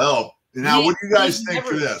 that'll help. Now, what do you guys think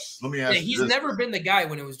for this? Let me ask you. He's never been the guy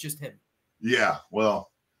when it was just him. Yeah. Well,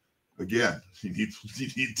 again, you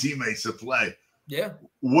need teammates to play. Yeah.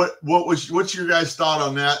 What's your guys' thought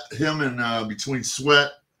on that? Him and between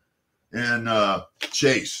Sweat and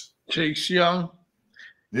Chase Young.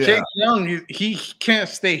 Yeah. Chase Young, he can't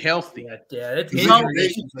stay healthy. Yeah, he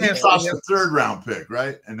lost a third-round pick,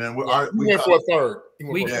 right? And then we went for a third.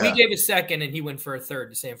 We gave a second, and he went for a third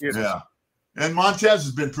to San Francisco. Yeah. And Montez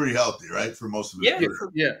has been pretty healthy, right, for most of his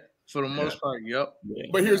career. Yeah. For the most part, yep. Yeah.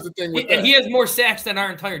 But here's the thing with that. And he has more sacks than our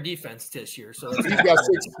entire defense this year. So he's got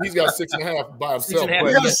 6.5 by himself.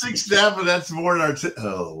 We got 6.5, but that's more than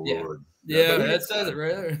our Lord. Yeah, that says it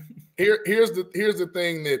right there. Here's the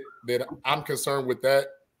thing that I'm concerned with that,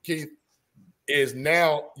 Keith, is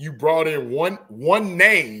now you brought in one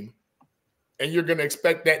name and you're gonna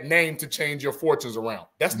expect that name to change your fortunes around.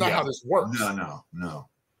 That's not how this works. No.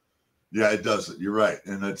 Yeah, it doesn't. You're right.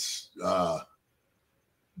 And it's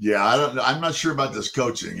I'm not sure about this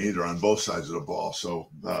coaching either on both sides of the ball. So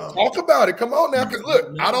talk about it. Come on now, because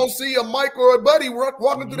look, I don't see a Mike or a Buddy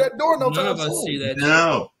walking through that door. None of us see that.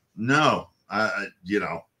 No.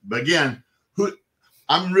 But again,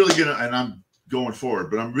 I'm really gonna, and I'm going forward,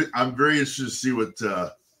 but I'm very interested to see what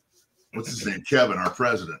what's his name, Kevin, our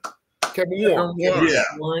president, Kevin Warren.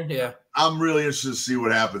 Yeah. I'm really interested to see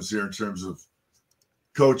what happens here in terms of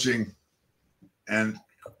coaching and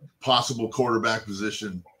possible quarterback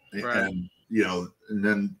position, and and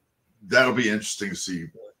then that'll be interesting to see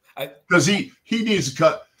because he needs to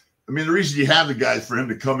cut. I mean, the reason you have the guys for him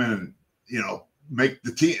to come in and make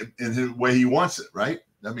the team in the way he wants it, right?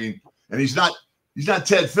 I mean, and he's not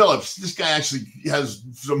Ted Phillips. This guy actually has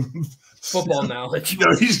some football knowledge.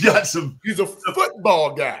 He's got some. He's a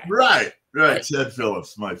football guy, right? Ted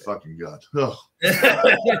Phillips, my fucking God. Oh.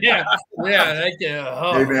 Yeah.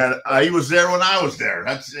 Hey man, he was there when I was there.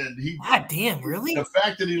 That's it. God damn, really? The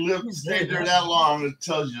fact that he stayed there that long, it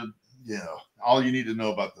tells you, all you need to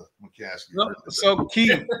know about the McCaskey. So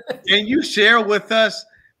Keith, can you share with us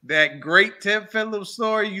that great Ted Phillips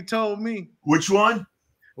story you told me? Which one?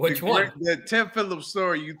 The Ted Phillips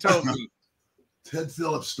story you told me. Ted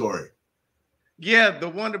Phillips story. Yeah, the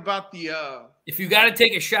one about the If you got to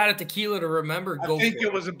take a shot at tequila to remember, go I think for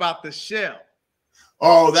it was about the shell.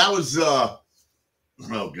 Oh, that was oh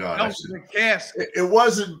God. That was the casket. It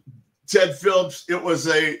wasn't Ted Phillips. It was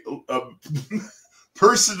a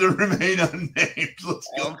person to remain unnamed. Let's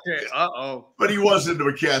go. Okay. But he was in the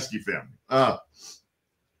McCaskey family.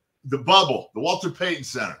 The Bubble, the Walter Payton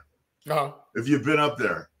Center. If you've been up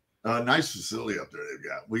there, nice facility up there they've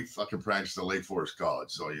got. We fucking practiced at Lake Forest College,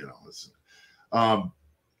 so you know, listen.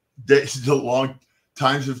 The long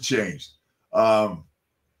times have changed. Our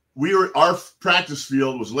practice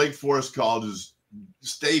field was Lake Forest College's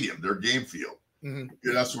stadium, their game field.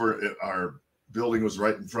 Mm-hmm. That's where our building was,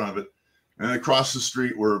 right in front of it. And across the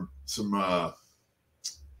street were some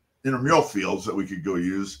intramural fields that we could go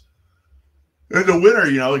use. In the winter,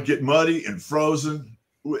 you know, it'd get muddy and frozen.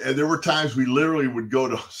 And there were times we literally would go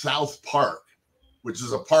to South Park, which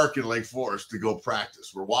is a park in Lake Forest, to go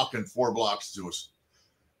practice. We're walking 4 blocks to us.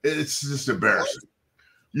 It's just embarrassing.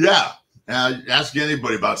 Yeah. Ask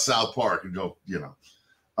anybody about South Park and go, you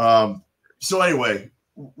know. So anyway,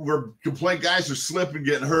 we're complaining. Guys are slipping,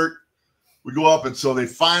 getting hurt. We go up, and so they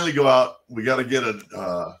finally go out. We got to get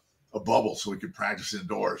a bubble so we can practice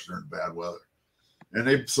indoors during bad weather. And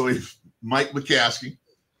Mike McCaskey,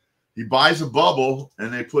 he buys a bubble,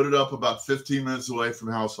 and they put it up about 15 minutes away from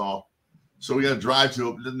House Hall. So we got to drive to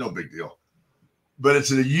it. No big deal. But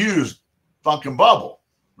it's a used fucking bubble,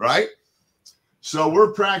 right? So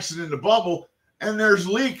we're practicing in the bubble, and there's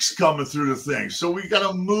leaks coming through the thing. So we got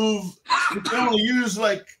to move. We can only use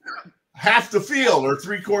like half the field or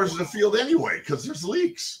 3/4 of the field anyway because there's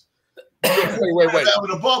leaks. Wait.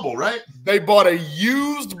 Having a bubble, right? They bought a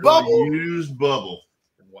used bubble? Used bubble.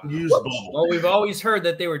 Wow. Used bubble. Well, we've always heard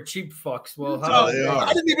that they were cheap fucks. Well, they are.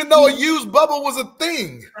 I didn't even know a used bubble was a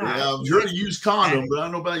thing. Yeah, I'm sure a used condom, but I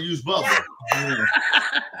don't know about a used bubble.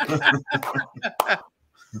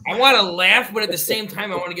 I want to laugh, but at the same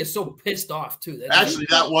time, I want to get so pissed off too. That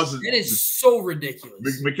is so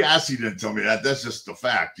ridiculous. McCaskey didn't tell me that. That's just the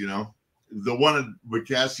fact, you know. The one at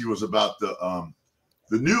McCaskey was about the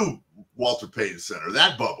new Walter Payton Center,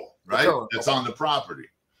 that bubble, right? That's on the property.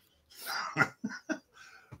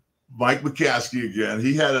 Mike McCaskey again.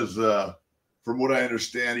 He had his, from what I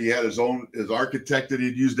understand, he had his architect that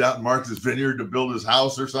he'd used out in Martha's Vineyard to build his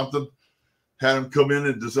house or something. Had him come in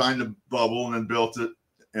and design the bubble and then built it.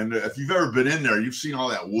 And if you've ever been in there, you've seen all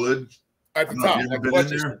that wood at the top. Like been in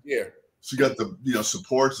there? Yeah. So you got the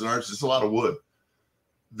supports and arches. It's a lot of wood.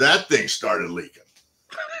 That thing started leaking.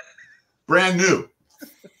 Brand new.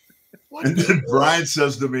 And then Brian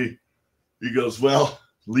says to me, he goes, "Well,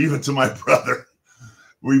 leave it to my brother.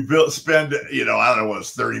 We spend, I don't know what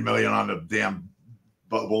it's 30 million on the damn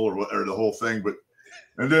bubble or the whole thing,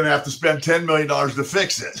 and then have to spend $10 million to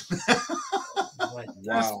fix it."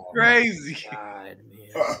 That's crazy. God,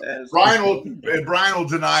 Brian will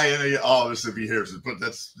deny any all this if he hears it, but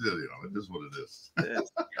that's it is what it is.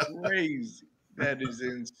 That's crazy. That is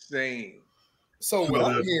insane. So what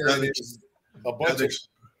I'm hearing is a bunch of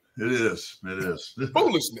it is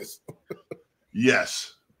foolishness.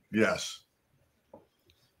 Yes.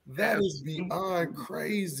 That is beyond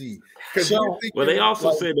crazy. Well, they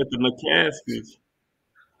also say that the McCaskies.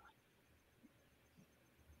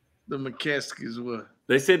 The McCaskies what?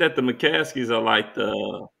 They say that the McCaskies are like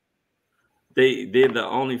they're the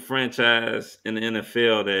only franchise in the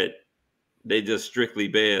NFL that they just strictly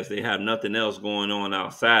bears. They have nothing else going on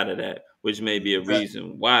outside of that, which may be a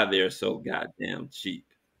reason why they're so goddamn cheap.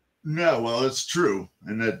 No, well, it's true,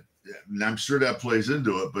 and I'm sure that plays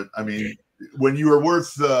into it. But I mean, when you were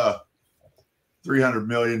worth $300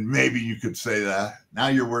 million, maybe you could say that. Now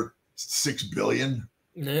you're worth $6 billion.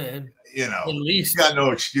 Man, at least you got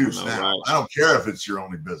no excuse now. Right. I don't care if it's your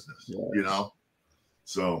only business,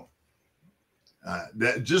 So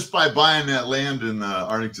that just by buying that land in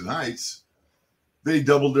Arlington Heights, they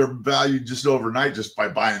doubled their value just overnight just by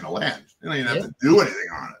buying the land. They don't even have to do anything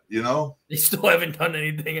on it, They still haven't done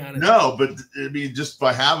anything on it. No, but I mean, just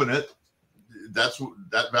by having it, that's what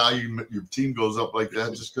that value. Your team goes up like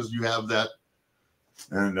that just because you have that.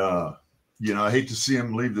 And I hate to see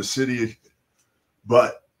him leave the city,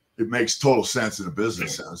 but it makes total sense in a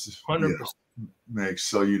business sense. 100%. Makes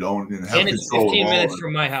so you don't have and it's control 15 minutes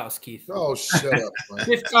from my house, Keith. Oh, shut up, man.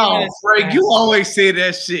 15 Oh, minutes. Frank, you always say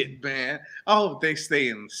that shit, man. I hope they stay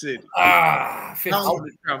in the city. 15 I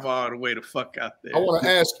want to travel all the way the fuck out there. I want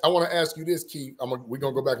to ask you this, Keith. We're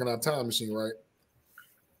gonna go back in our time machine, right?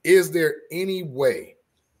 Is there any way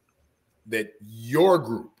that your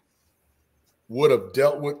group would have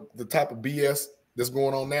dealt with the type of BS that's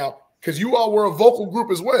going on now? Because you all were a vocal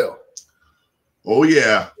group as well. Oh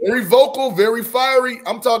yeah, very vocal, very fiery.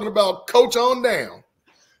 I'm talking about coach on down.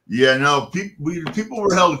 Yeah, no, people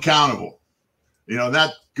were held accountable. You know,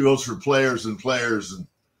 that goes for players and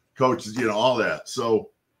coaches, you know, all that. So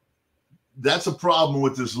that's a problem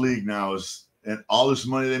with this league now is, and all this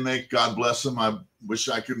money they make, God bless them. I wish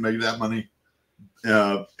I could make that money.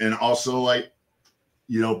 And also, like,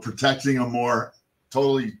 you know, protecting them more,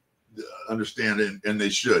 totally understand it, and they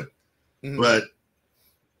should. Mm-hmm. But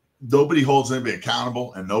nobody holds anybody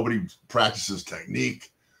accountable, and nobody practices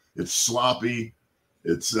technique. It's sloppy.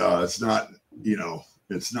 It's not, you know,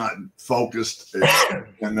 it's not focused.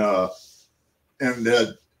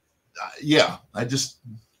 Yeah,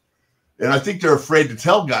 I think they're afraid to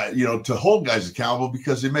tell guys, you know, to hold guys accountable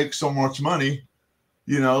because they make so much money,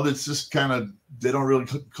 you know, that's just kind of, they don't really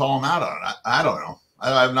call them out on it. I don't know.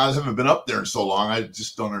 I haven't been up there in so long. I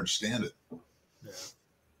just don't understand it. Yeah.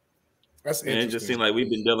 That's interesting. And it just seemed like we've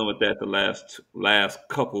been dealing with that the last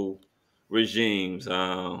couple regimes.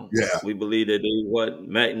 We believe that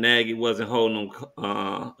Matt Nagy wasn't holding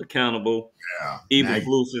them accountable. Yeah, even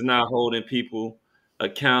Flus is not holding people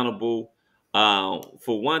accountable.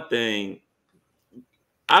 For one thing,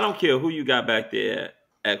 I don't care who you got back there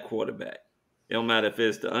at quarterback. It don't matter if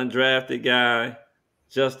it's the undrafted guy,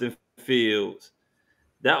 Justin Fields.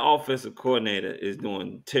 That offensive coordinator is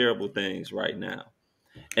doing terrible things right now.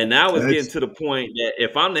 And now it's getting to the point that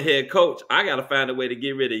if I'm the head coach, I got to find a way to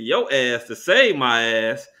get rid of your ass to save my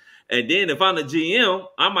ass. And then if I'm the GM,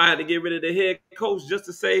 I might have to get rid of the head coach just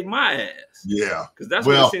to save my ass. Yeah. Because that's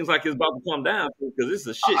what it seems like it's about to come down to, because it's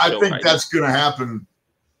a shit show. I think that's going to happen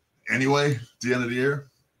anyway at the end of the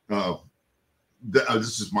year.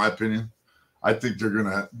 This is my opinion. I think they're going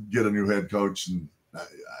to get a new head coach. And I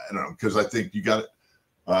don't know, because I think you got it.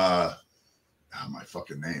 My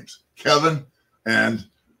fucking names. Kevin and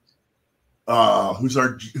who's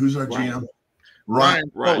our GM?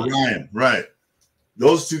 Ryan. Right.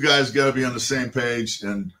 Those two guys got to be on the same page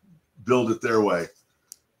and build it their way.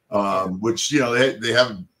 Which, you know, they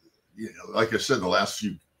haven't, you know, like I said, the last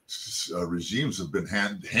few regimes have been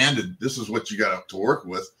handed. This is what you got to work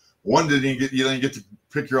with. One you didn't get to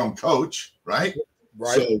pick your own coach, right?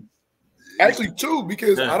 Right. So, actually, two,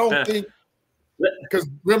 because I don't think, because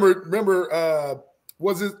remember,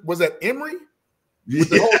 was that Emory? With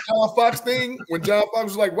the whole John Fox thing, when John Fox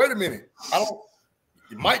was like, wait a minute,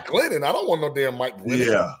 Mike Glennon, I don't want no damn Mike Glennon.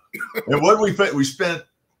 Yeah. And what did we pay? We spent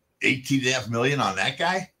 $18.5 million on that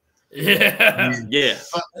guy? Yeah. I mean, yeah.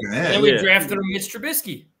 And we drafted him Mitch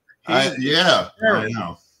Trubisky. I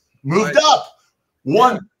know. Moved up.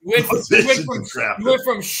 One went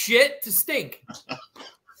from shit to stink.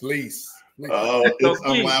 Please. Oh,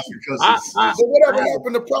 I'm laughing because whatever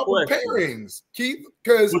happened to proper pairings, Keith?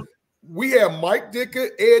 Because we have Mike Dicker,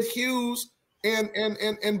 Ed Hughes,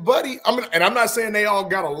 and Buddy. I mean, and I'm not saying they all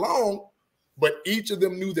got along, but each of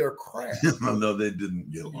them knew their craft. No, they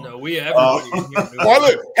didn't get along. No, we everybody. Well,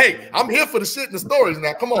 look, hey, I'm here for the shit and the stories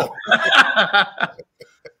now. Come on.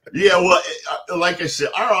 Yeah, well, like I said,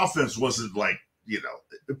 our offense wasn't like, you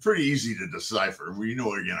know, pretty easy to decipher. We knew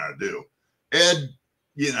what we were gonna do. Ed,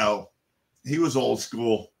 you know, he was old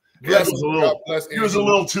school. He was a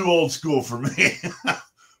little too old school for me.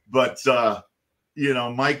 But you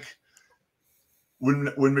know, Mike, when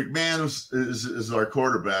McMahon is our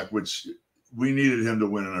quarterback, which we needed him to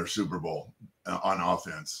win in our Super Bowl on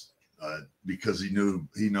offense because he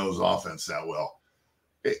knows offense that well.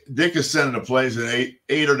 Dick is sending the plays, and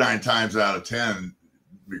eight or 9 times out of 10,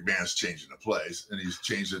 McMahon's changing the plays, and he's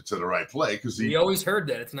changed it to the right play because he always heard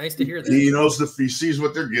that. It's nice to hear that. He knows he sees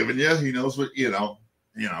what they're giving you. He knows what you know.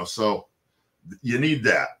 So you need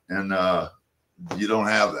that, and you don't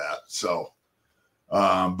have that. So,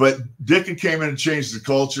 but Dick came in and changed the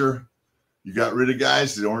culture. You got rid of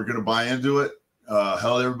guys that weren't going to buy into it.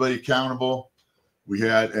 Held everybody accountable. We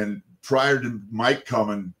had, and prior to Mike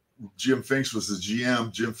coming, Jim Finks was the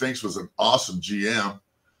GM. Jim Finks was an awesome GM.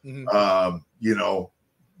 Mm-hmm. You know,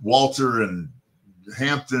 Walter and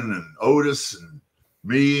Hampton and Otis and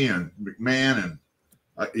me and McMahon and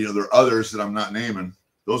you know, there are others that I'm not naming.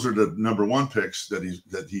 Those are the number 1 picks that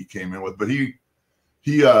he came in with. But he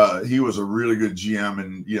was a really good GM,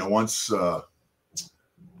 and you know, once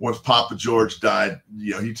Papa George died,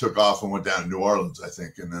 you know, he took off and went down to New Orleans, I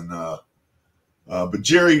think, and then. But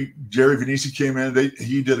Jerry Venisi came in.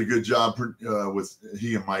 He did a good job with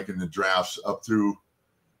he and Mike in the drafts up through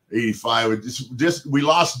 85. We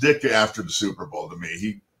lost Dick after the Super Bowl. To me,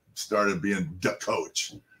 he started being the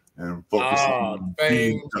coach and focusing on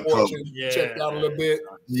being the coach. Checked out a little bit.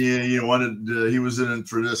 Yeah, he wanted. He was in it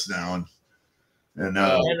for this now, and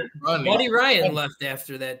Buddy Ryan left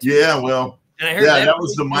after that too. Yeah, well, And I heard that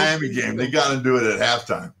was the Miami game. They got to do it at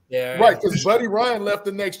halftime. Yeah, right. Because Buddy Ryan left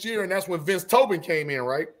the next year, and that's when Vince Tobin came in,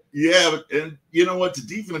 right? Yeah, and you know what? The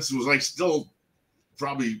defense was like still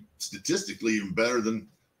probably statistically even better than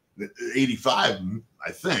the 85,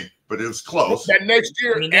 I think, but it was close. That next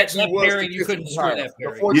year, that pairing, you couldn't score that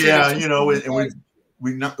pairing. Yeah, you know, and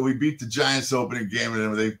we beat the Giants opening game, and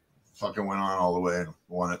then they fucking went on all the way and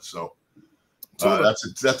won it. So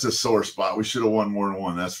that's a sore spot. We should have won more than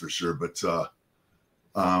one, that's for sure. But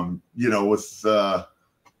you know, with I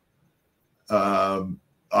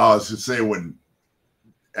was gonna say when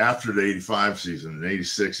after the 85 season in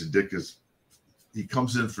 86, and he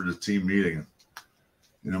comes in for the team meeting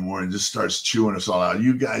in the morning, just starts chewing us all out.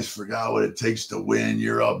 You guys forgot what it takes to win.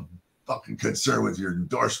 You're all fucking concerned with your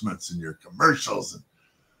endorsements and your commercials and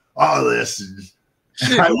all this. And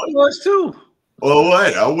shit, I was too. Well,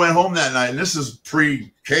 what? I went home that night, and this is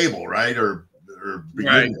pre-cable, right? Or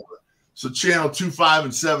beginning. Right. So channel 2, 5,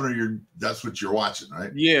 and 7 that's what you're watching,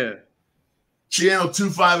 right? Yeah. Channel 2,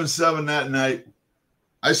 5, and 7 that night.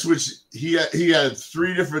 I switched. He had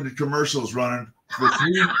 3 different commercials running for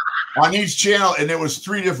 3 on each channel, and it was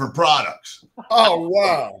 3 different products. Oh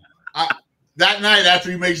wow! That night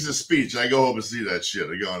after he makes the speech, I go home and see that shit.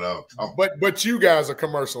 I go, oh. But you guys are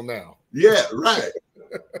commercial now. Yeah, right.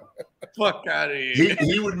 Fuck out of here.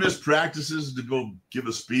 He would miss practices to go give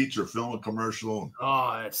a speech or film a commercial.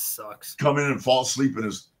 Oh, that sucks. Come in and fall asleep in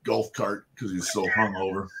his golf cart because he's so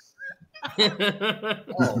hungover.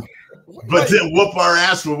 But then whoop our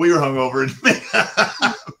ass when we were hungover and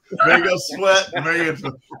make us sweat and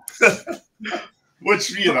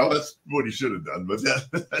which, you know, that's what he should have done, but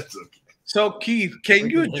that's okay. So Keith, can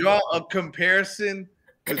you draw a comparison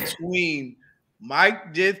between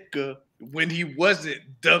Mike Ditka when he wasn't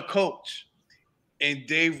the coach and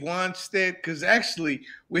Dave Wanstead? Because actually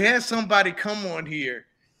we had somebody come on here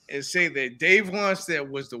and say that Dave Wanstead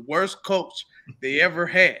was the worst coach they ever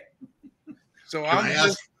had. So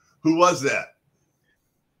who was that?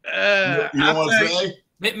 You don't want to say?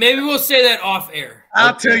 Maybe we'll say that off air.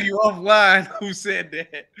 I'll tell you offline who said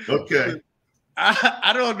that. Okay.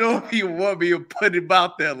 I don't know if you want me to put him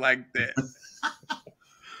out there like that.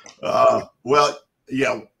 Well,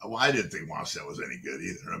 yeah. Well, I didn't think Wanstead was any good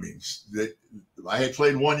either. I mean, I had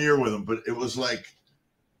played 1 year with him, but it was like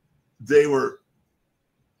they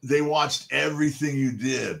watched everything you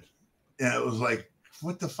did, and it was like,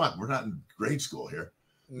 what the fuck? We're not in grade school here.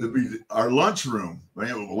 Our lunchroom,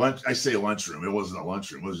 I say lunchroom. It wasn't a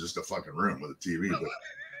lunchroom. It was just a fucking room with a TV. But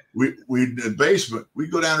we in the basement,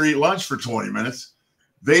 we'd go down and eat lunch for 20 minutes.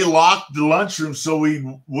 They locked the lunchroom so we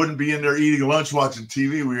wouldn't be in there eating lunch, watching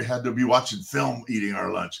TV. We had to be watching film, eating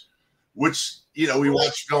our lunch, which, you know, we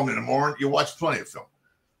watch film in the morning. You watch plenty of film.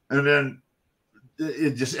 And then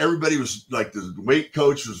it just, everybody was like, the weight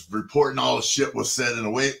coach was reporting all the shit was said in the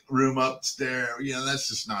weight room upstairs. You know, that's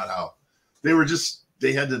just not how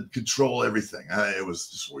they had to control everything. It was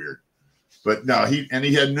just weird. But no, he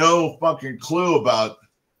had no fucking clue about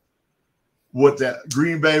what that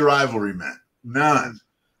Green Bay rivalry meant. None.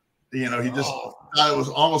 You know, he just thought it was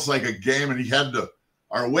almost like a game, and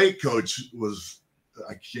our weight coach was,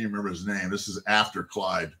 I can't remember his name. This is after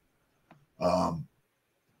Clyde.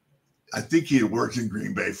 I think he had worked in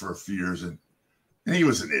Green Bay for a few years, and he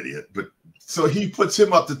was an idiot. But so he puts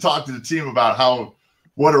him up to talk to the team about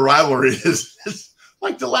what a rivalry is. It's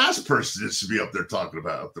like the last person that should be up there talking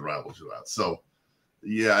about the rivalry. So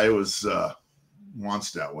yeah, it was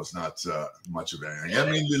Wanstead was not much of anything. I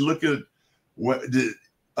mean, look at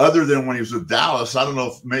other than when he was with Dallas. I don't know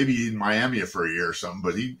if maybe in Miami for a year or something,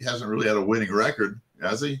 but he hasn't really had a winning record,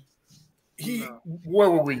 has he? Where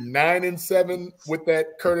were we? 9-7 with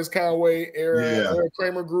that Curtis Conway era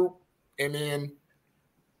Kramer group, and then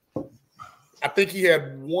I think he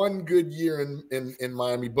had one good year in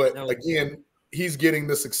Miami. But again, he's getting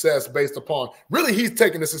the success based upon he's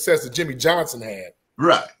taking the success that Jimmy Johnson had,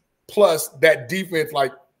 right? Plus that defense,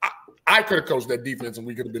 like I could have coached that defense, and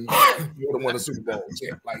we could have been would have won the Super Bowl.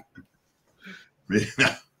 Like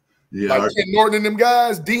Ken Norton and them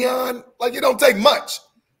guys, Dion, like it don't take much.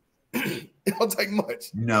 It don't take much.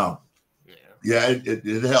 No. Yeah,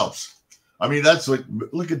 it helps. I mean, that's like,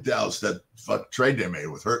 look at Dallas, that fuck trade they made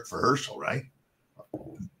with for Herschel, right?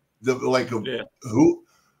 The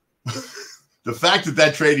fact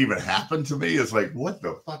that trade even happened to me is like, what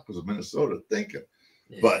the fuck was Minnesota thinking?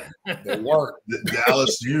 But they weren't.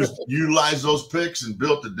 Dallas utilized those picks and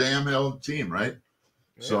built the damn hell team, right?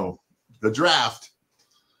 Yeah. So the draft.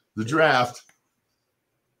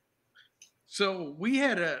 So we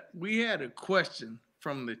had a question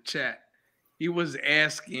from the chat. He was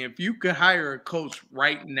asking if you could hire a coach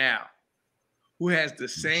right now, who has the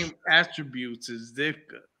same attributes as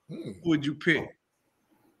Ditka, who would you pick?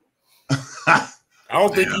 I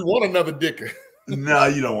don't think you want another Ditka. No,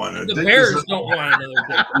 you don't want The Bears don't want another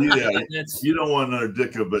Ditka. Yeah, you don't want another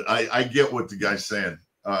Ditka, but I get what the guy's saying.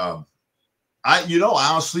 I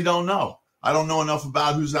honestly don't know. I don't know enough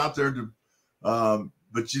about who's out there to,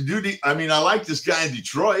 but you do. I mean, I like this guy in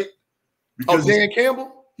Detroit because Dan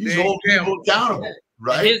Campbell. He's holding people accountable,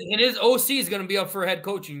 right? And his OC is going to be up for a head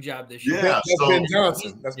coaching job this year. Yeah, that's Ben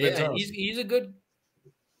Johnson. That's Ben Johnson. He's a good.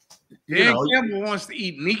 Dan Campbell wants to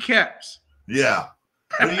eat kneecaps. Yeah,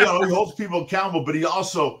 but he holds people accountable. But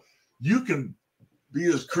you can be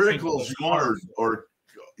as critical as you want, or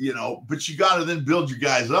but you got to then build your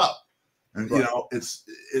guys up. And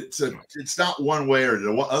it's not one way or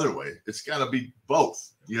the other way. It's got to be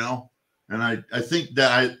both, And I think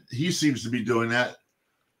that he seems to be doing that.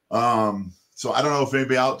 So I don't know if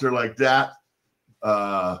anybody out there like that.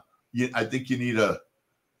 I think you need a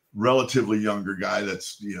relatively younger guy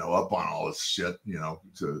that's up on all this shit,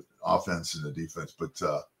 to offense and the defense. But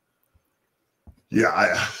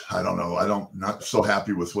I don't know. Not so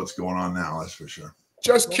happy with what's going on now. That's for sure.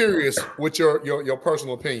 Just curious, with your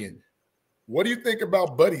personal opinion. What do you think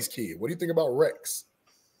about Buddy's kid? What do you think about Rex?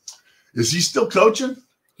 Is he still coaching?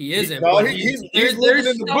 He isn't. No, he's living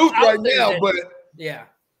in the booth right now. But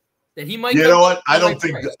that he might. You know what? I don't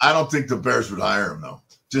think the Bears would hire him though,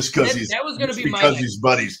 just because he's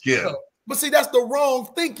Buddy's kid. But see, that's the wrong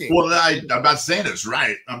thinking. Well, I'm not saying it's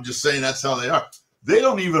right. I'm just saying that's how they are. They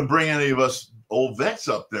don't even bring any of us old vets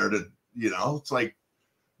up there to, it's like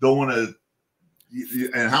don't want to.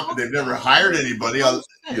 And they've never hired anybody else,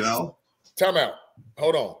 Time out.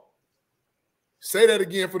 Hold on. Say that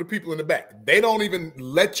again for the people in the back. They don't even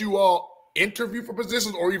let you all interview for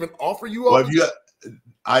positions or even offer you all.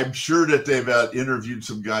 I'm sure that they've interviewed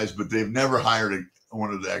some guys, but they've never hired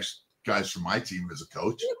one of the guys from my team as a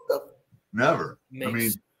coach. Never. I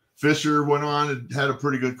mean, Fisher went on and had a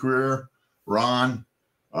pretty good career. Ron.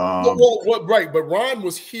 Right. But Ron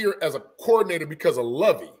was here as a coordinator because of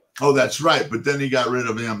Lovey. Oh, that's right. But then he got rid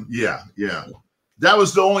of him. Yeah. That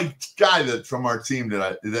was the only guy that from our team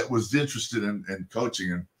that was interested in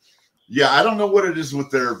coaching. And I don't know what it is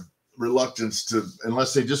with their reluctance to,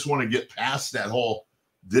 unless they just want to get past that whole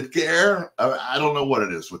Ditka era. I don't know what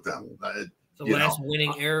it is with them. The last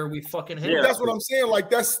winning era we fucking had. Yeah, that's what I'm saying.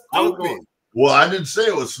 Like, that's stupid. Well, I didn't say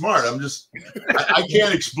it was smart. I'm just, I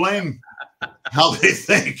can't explain how they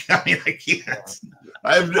think. I mean, I can't.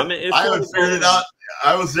 I haven't figured it out.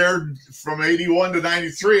 I was there from 81 to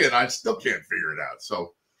 93, and I still can't figure it out.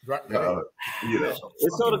 So,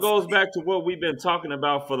 it sort of goes back to what we've been talking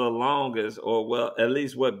about for the longest, or at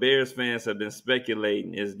least what Bears fans have been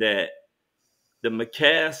speculating, is that the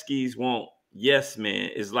McCaskies want yes men.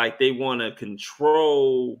 It's like they want to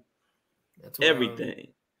control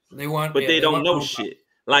everything. They want, but they don't know shit.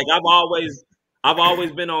 Like I've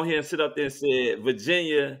always been on here and sit up there and said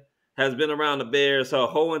Virginia has been around the Bears her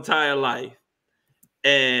whole entire life.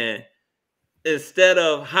 And instead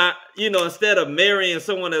of marrying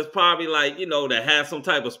someone that's probably like, that has some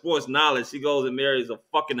type of sports knowledge, she goes and marries a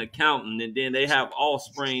fucking accountant, and then they have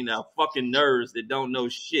offspring that are fucking nerds that don't know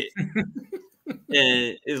shit.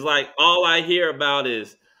 And it's like all I hear about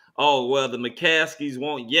is, oh, well, the McCaskies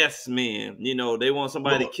want yes men. They want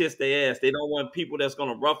somebody to kiss their ass. They don't want people that's going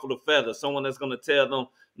to ruffle the feathers, someone that's going to tell them,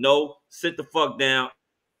 no, sit the fuck down.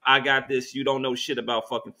 I got this. You don't know shit about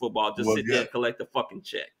fucking football. Just sit there and collect the fucking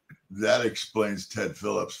check. That explains Ted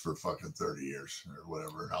Phillips for fucking 30 years or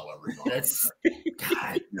whatever, however long. That's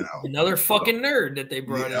God, another fucking nerd that they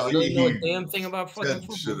brought in. He doesn't know a damn thing about fucking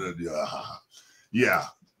football.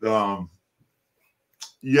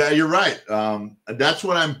 Yeah, you're right. That's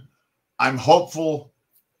what I'm hopeful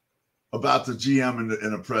about the GM and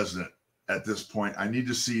the president at this point. I need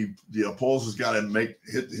to see Poles has got to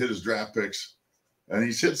hit his draft picks. And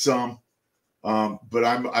he's hit some, but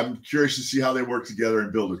I'm curious to see how they work together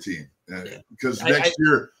and build a team. Because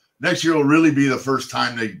next year will really be the first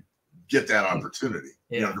time they get that opportunity,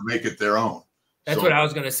 to make it their own. That's what I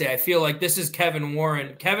was going to say. I feel like this is Kevin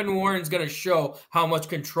Warren. Kevin Warren's going to show how much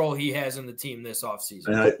control he has in the team this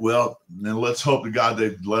offseason. Then let's hope to God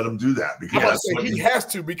they let him do that, because he has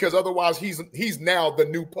to, because otherwise he's now the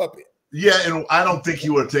new puppet. Yeah, and I don't think he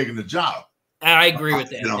would have taken the job. I agree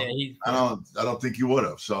with that. I don't think you would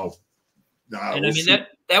have. So, that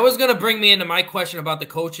was going to bring me into my question about the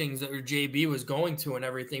coachings that JB was going to and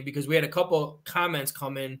everything, because we had a couple comments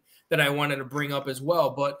come in that I wanted to bring up as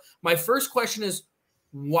well. But my first question is,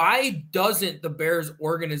 why doesn't the Bears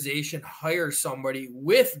organization hire somebody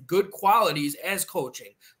with good qualities as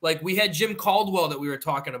coaching? Like we had Jim Caldwell that we were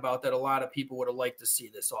talking about that a lot of people would have liked to see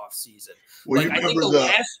this offseason. Well, like I think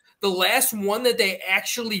the last one that they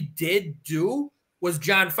actually did do was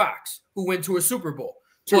John Fox, who went to a Super Bowl.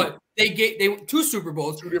 But they two Super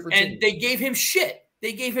Bowls, and teams. They gave him shit.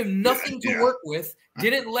 They gave him nothing to work with.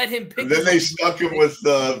 Didn't let him pick. And then they stuck him with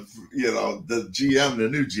the GM, the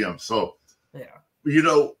new GM. So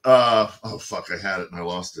oh fuck, I had it and I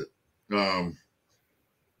lost it.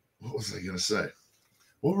 What was I gonna say?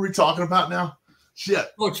 What were we talking about now?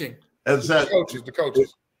 Shit, coaching. The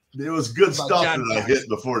coaches. It was good stuff that I hit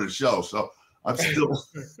before the show. So I'm still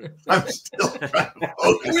trying to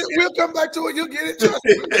focus. We'll come back to it. You'll get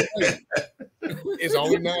it. It's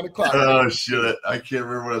only 9 o'clock. Oh shit! I can't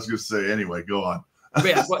remember what I was going to say. Anyway, go on.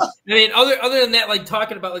 Yeah, but, I mean, other than that, like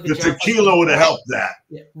talking about like the tequila would have helped that.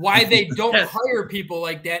 Why they don't hire people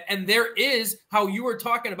like that, and there is how you were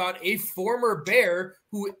talking about a former Bear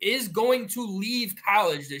who is going to leave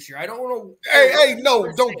college this year. I don't know. Hey, no,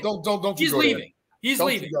 don't. He's leaving. He's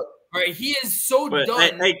leaving. All right, he is so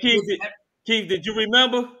done. Hey, Keith, did you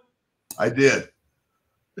remember? I did.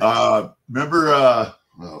 Remember?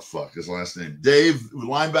 Oh fuck, his last name. Dave,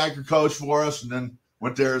 linebacker coach for us, and then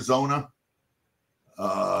went to Arizona.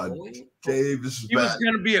 Dave, this is he was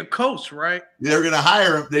going to be a coach, right? They were going to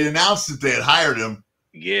hire him. They announced that they had hired him.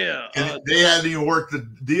 Yeah. And they hadn't even worked the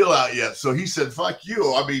deal out yet. So he said, fuck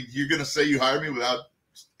you. I mean, you're going to say you hired me without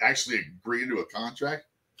actually agreeing to a contract?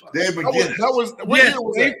 Dave McGinnis.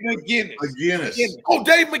 Dave McGinnis. Oh,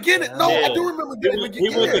 Dave McGinnis. No, I do remember Dave McGinnis. He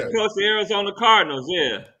was the coach of the Arizona Cardinals,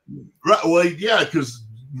 yeah. Right. Well, yeah, because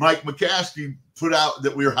Mike McCaskey put out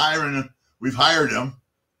that we were hiring him. We've hired him.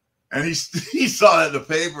 And he saw that in the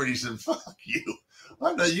paper and he said, fuck you.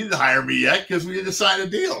 You didn't hire me yet because we didn't sign a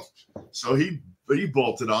deal. So he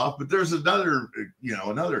bolted off. But there's another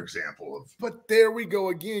example of. But there we go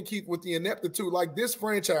again, Keith, with the ineptitude. Like this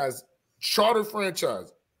franchise, charter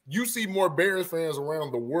franchise, you see more Bears fans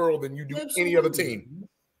around the world than you do any other team.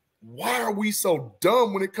 Why are we so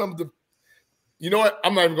dumb when it comes to, you know what?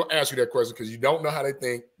 I'm not even going to ask you that question because you don't know how they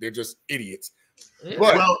think. They're just idiots. Yeah.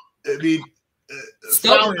 But, well, I mean,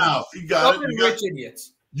 stubborn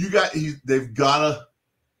idiots. They've got to,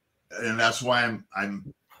 and that's why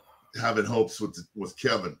I'm having hopes with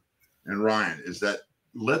Kevin and Ryan, is that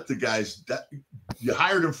let the guys that you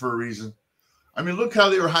hired them for a reason. I mean, look how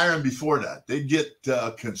they were hiring before that. They get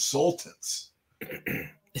consultants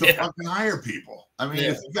to fucking hire people. I mean,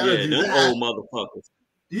 if you gotta do that, old motherfuckers.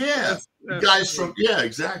 Yeah, that's guys from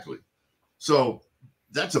exactly. So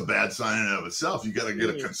that's a bad sign in and of itself. You got to get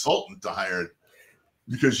a consultant to hire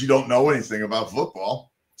because you don't know anything about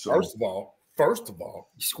football. So first of all,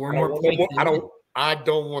 you score more points. I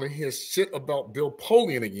don't want to hear shit about Bill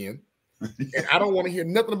Polian again. And I don't want to hear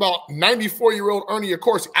nothing about 94-year-old Ernie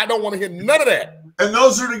Accorsi. I don't want to hear none of that. And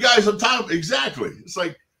those are the guys on top. Exactly. It's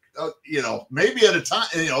like, maybe at a time,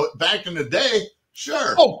 back in the day,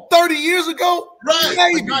 sure. Oh, 30 years ago? Right.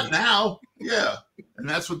 Maybe. Not now. Yeah. And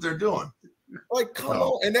that's what they're doing. Like, come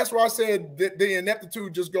on. And that's why I said that the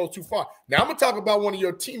ineptitude just goes too far. Now, I'm going to talk about one of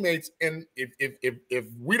your teammates. And if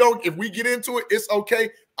we get into it, it's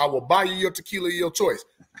okay. I will buy you your tequila, your choice.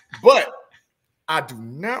 But I do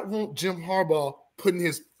not want Jim Harbaugh putting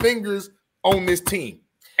his fingers on this team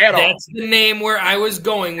at all. That's the name where I was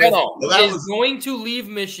going with. Well, is going to leave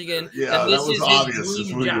Michigan. Yeah, and this that was is obvious. His Is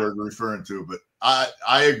dream who job. you were referring to. But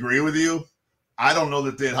I agree with you. I don't know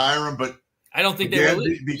that they'd hire him, but I don't think they will.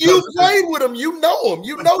 You played with him. You know him.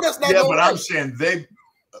 You know that's not. Yeah, but I'm saying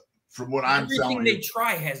from what I'm telling Everything they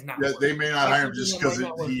try has not. Yeah, they may not hire him just because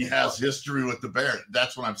he has history with the Bears.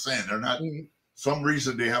 That's what I'm saying. They're not. Mm-hmm. Some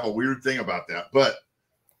reason they have a weird thing about that. But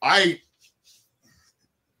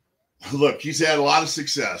look, he's had a lot of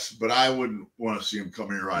success, but I wouldn't want to see him come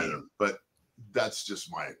here either. But that's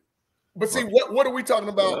just my. But see, what are we talking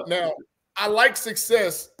about now? I like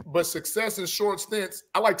success, but success in short stints.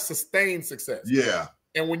 I like sustained success. Yeah.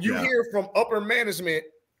 And when you hear from upper management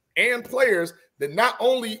and players that not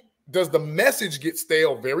only does the message get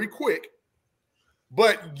stale very quick,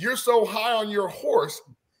 but you're so high on your horse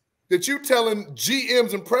that you telling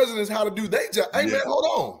GMs and presidents how to do their job. Hey, man, hold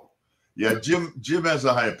on. Yeah, Jim has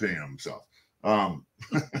a high opinion of himself.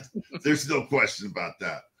 There's no question about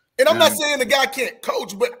that. And I'm not saying the guy can't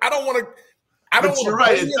coach, but I don't want to. But you're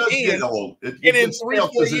right. It does get old. It gets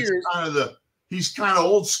 3-4 years. He's kind of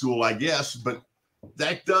old school, I guess. But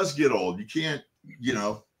that does get old. You can't,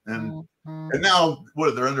 and And now,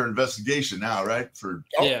 they're under investigation now, right? For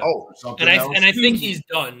something else. And I think he's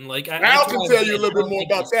done. Like Al can tell you a little bit more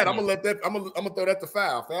about that. I'm gonna throw that to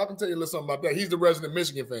Foul. Foul can tell you a little something about that. He's the resident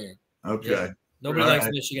Michigan fan. Okay. Yeah. Nobody likes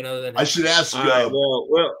Michigan other than him. I should ask. I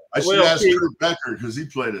should ask Kurt Becker because he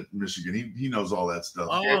played at Michigan. He knows all that stuff.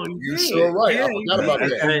 Oh, you're sure right. I forgot about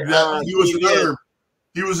that.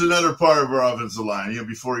 He was another part of our offensive line.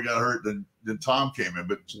 Before he got hurt, then Tom came in.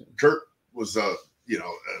 But Kurt was a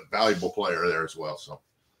valuable player there as well. So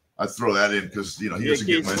I throw that in because he doesn't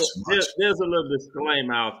get mentioned much. There's a little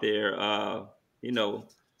disclaimer out there.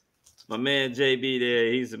 My man JB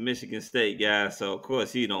there, he's a Michigan State guy, so of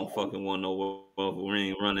course he don't fucking want no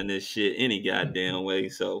Wolverine running this shit any goddamn way.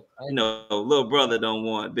 So little brother don't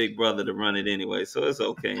want big brother to run it anyway, so it's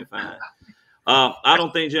okay and fine. I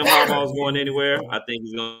don't think Jim Harbaugh is going anywhere. I think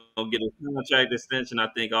he's going to get a contract extension. I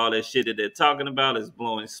think all that shit that they're talking about is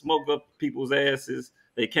blowing smoke up people's asses.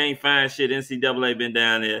 They can't find shit. NCAA been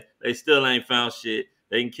down there. They still ain't found shit.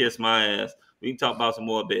 They can kiss my ass. We can talk about some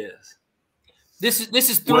more Bears. This is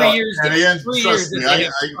 3 years. The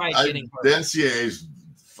NCAA's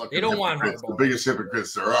fucking. They don't want the biggest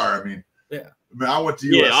hypocrites there are. I mean, I went to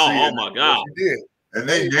USC. Yeah. Oh my God. And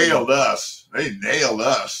they nailed us. And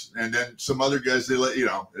then some other guys they let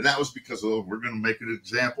and that was because we're going to make an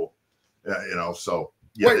example. So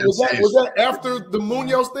yeah. Wait, was that after the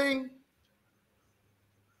Munoz thing?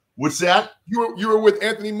 What's that? You were with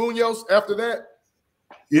Anthony Munoz after that?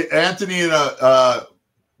 Yeah, Anthony and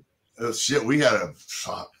we had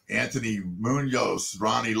Anthony Munoz,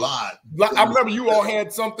 Ronnie Lott. I remember you all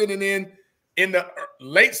had something, and then in the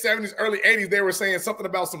late 70s, early 80s, they were saying something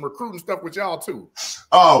about some recruiting stuff with y'all too.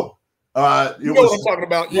 Oh, what I'm talking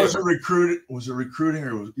about? Was it recruiting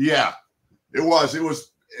or it was? It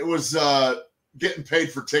was getting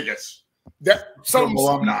paid for tickets. That some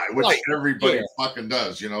alumni, which everybody fucking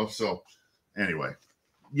does, So anyway,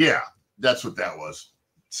 that's what that was.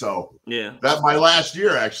 So that my last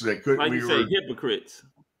year actually. I couldn't. Like you say, hypocrites.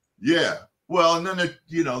 Yeah. Well, and then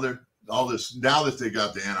they're all this now that they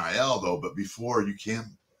got the NIL though, but before you can't.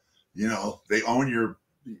 They own your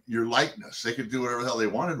likeness. They could do whatever the hell they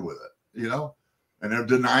wanted with it. And they're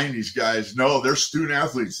denying these guys. No, they're student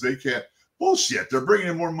athletes. They can't. Bullshit. They're bringing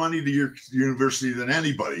in more money to your university than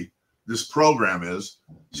anybody. This program is.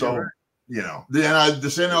 So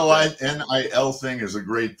this NIL thing is a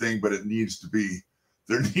great thing, but it needs to be.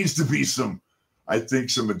 There needs to be some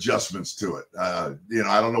adjustments to it. I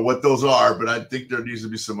don't know what those are, but I think there needs to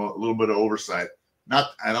be a little bit of oversight. I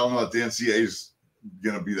don't know if the NCAA is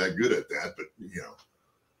going to be that good at that, but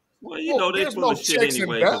Well, they full of shit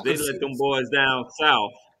anyway because they let them boys down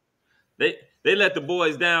south. They let the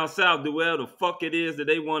boys down south do whatever the fuck it is that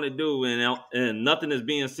they want to do, and nothing is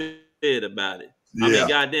being said about it. I mean,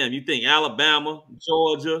 goddamn, you think Alabama,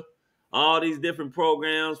 Georgia, all these different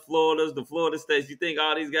programs, the Florida states, you think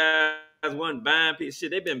all these guys weren't buying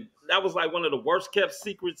shit? That was like one of the worst kept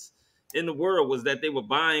secrets in the world was that they were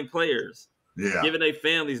buying players, giving their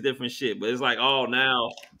families different shit. But it's like,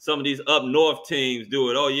 now some of these up north teams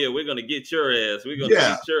do it. Oh yeah, we're gonna get your ass. We're gonna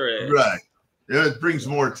get your ass. Right. Yeah, it brings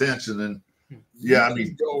more attention than. Yeah, I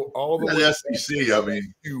mean, go all the way to SEC. I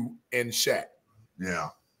mean, you and Shaq. Yeah.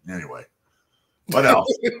 Anyway, what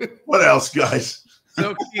else? What else, guys?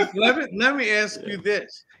 So Keith, let me ask you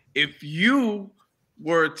this: if you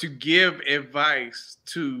were to give advice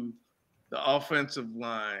to the offensive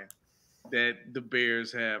line that the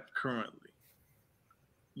Bears have currently,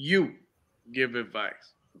 you give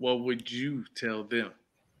advice, what would you tell them?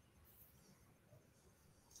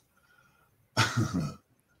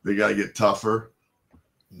 They got to get tougher.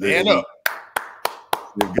 They've got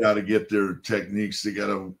to get their techniques. They got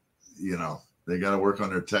to, they got to work on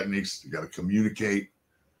their techniques. They got to communicate.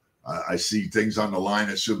 I see things on the line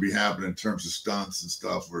that should be happening in terms of stunts and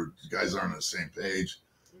stuff where guys aren't on the same page.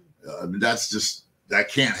 I mean, that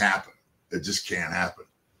can't happen. It just can't happen.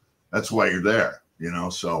 That's why you're there,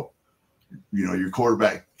 So, your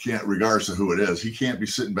quarterback can't, regardless of who it is, he can't be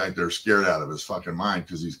sitting back there scared out of his fucking mind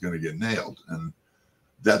because he's going to get nailed. And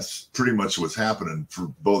that's pretty much what's happening for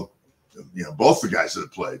both the guys that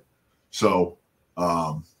have played. So,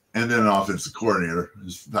 and then an offensive coordinator,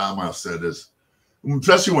 as Miles said,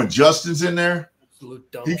 especially when Justin's in there,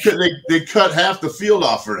 they cut half the field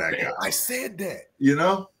off for that guy. I said that.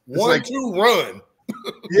 1-2 run.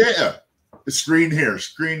 Yeah. Screen here,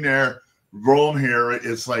 screen there, roll him here.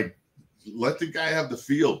 It's like, let the guy have the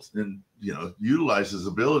field and, utilize his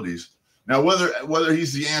abilities. Now, whether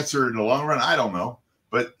he's the answer in the long run, I don't know.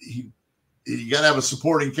 But you got to have a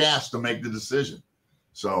supporting cast to make the decision.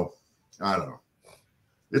 So, I don't know.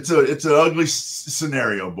 It's an ugly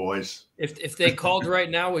scenario, boys. If they called right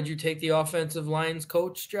now, would you take the offensive line's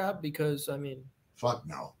coach job? Because I mean, fuck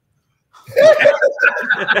no.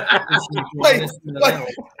 Wait,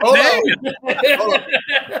 hold on.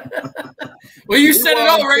 Well, you said it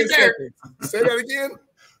all right there. Say that again.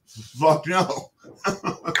 Fuck no.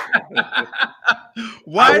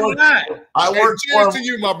 Why not? I worked for him. To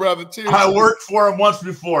you, my brother. Cheers. I worked for him once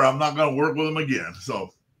before. I'm not going to work with him again. So,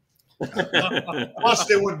 plus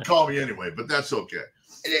they wouldn't call me anyway, but that's okay.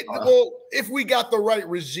 Well, if we got the right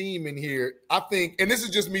regime in here, I think, and this is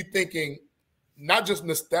just me thinking, not just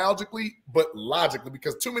nostalgically, but logically,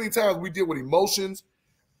 because too many times we deal with emotions,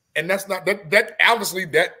 and that's not that obviously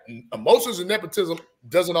that emotions and nepotism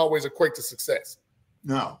doesn't always equate to success.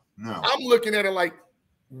 No. I'm looking at it like,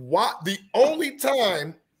 why the only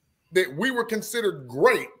time that we were considered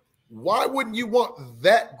great, why wouldn't you want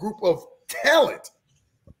that group of talent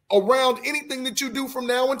around anything that you do from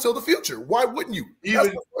now until the future? Why wouldn't you?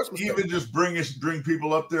 Even just bring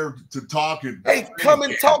people up there to talk and come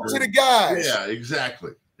and talk to the guys. Yeah,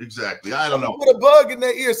 exactly. I don't know. Put a bug in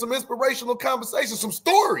their ear, some inspirational conversations, some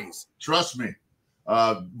stories. Trust me.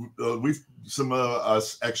 Some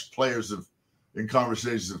us ex-players in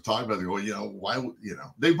conversations have talked about it. Well, why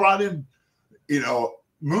they brought in,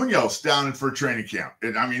 Munoz down in for training camp.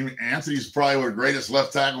 And I mean, Anthony's probably one of the greatest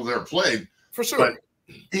left tackles ever played. For sure. But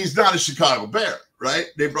he's not a Chicago Bear, right?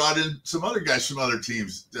 They brought in some other guys from other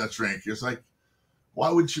teams that training camp. It's like, why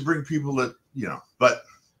wouldn't you bring people that, but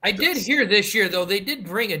I did hear this year, though, they did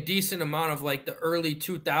bring a decent amount of like the early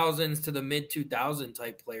 2000s to the mid 2000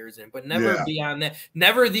 type players in, but never beyond that.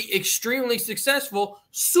 Never the extremely successful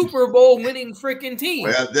Super Bowl winning freaking team.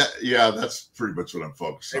 Well, that's pretty much what I'm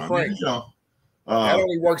focused on. Frank, that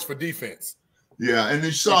only works for defense. Yeah, and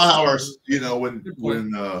you saw how our,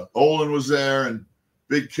 when Olin was there and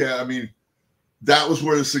Big Cat, I mean, that was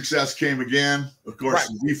where the success came again. Of course,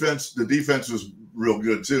 the defense was real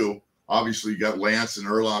good too. Obviously, you got Lance and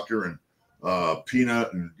Urlacher and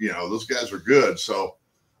Peanut, and those guys were good. So,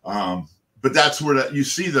 but that's where you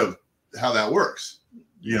see how that works,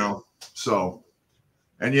 So,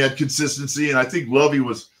 and you had consistency, and I think Lovey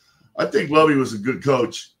was a good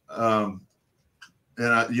coach. And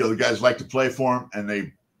the guys liked to play for him, and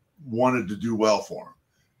they wanted to do well for him.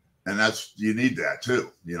 And you need that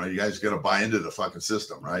too. You guys got to buy into the fucking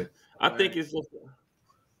system, right? I think it's just.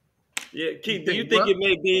 Yeah, Keith, do you think it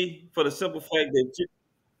may be for the simple fact that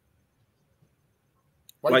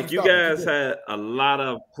you guys had a lot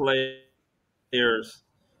of players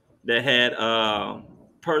that had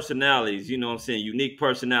personalities, unique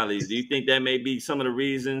personalities. Do you think that may be some of the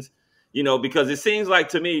reasons? Because it seems like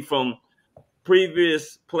to me from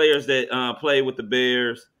previous players that play with the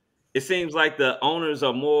Bears, it seems like the owners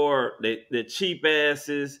are more the cheap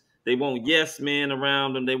asses. They want yes men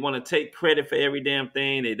around them. They want to take credit for every damn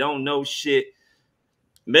thing. They don't know shit.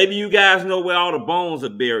 Maybe you guys know where all the bones are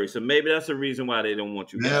buried, so maybe that's the reason why they don't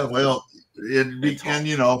want you. Yeah, well, and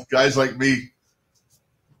guys like me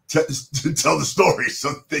tell the story,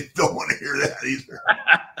 so they don't want to hear that either.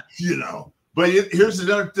 But here's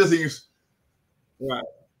another thing: right?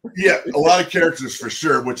 Yeah, a lot of characters for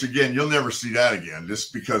sure. Which again, you'll never see that again,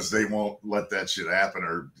 just because they won't let that shit happen,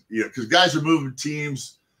 or because guys are moving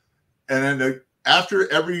teams. And then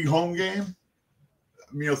after every home game,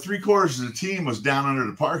 3/4 of the team was down under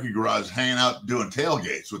the parking garage hanging out doing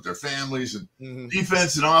tailgates with their families and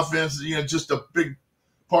defense and offense, just a big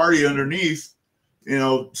party underneath,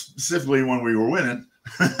 specifically when we were winning.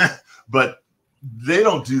 But they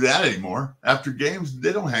don't do that anymore. After games,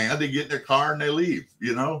 they don't hang out. They get in their car and they leave,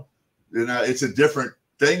 it's a different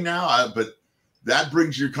thing now, but that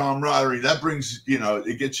brings your camaraderie. That brings,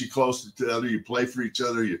 it gets you close to other. You play for each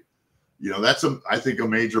other. That's I think a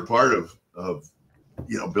major part of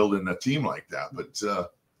building a team like that. But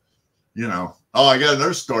I got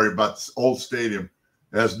another story about this old stadium.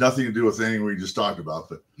 It has nothing to do with anything we just talked about.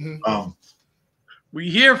 But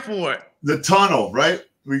we here for it. The tunnel, right?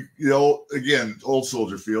 We again, old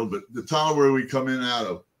Soldier Field, but the tunnel where we come in out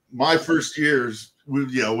of. My first years, we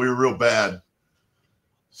were real bad.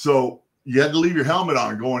 So you had to leave your helmet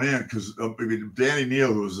on going in because Danny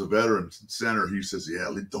Neal, who was a veteran center, he says,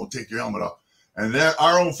 don't take your helmet off. And then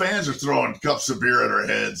our own fans are throwing cups of beer at our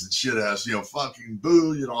heads and shit ass, fucking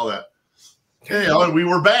boo, all that. And we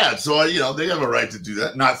were bad. So, they have a right to do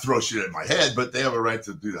that. Not throw shit at my head, but they have a right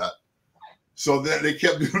to do that. So then they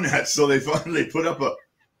kept doing that. So they finally put up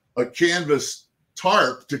a canvas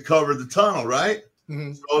tarp to cover the tunnel, right?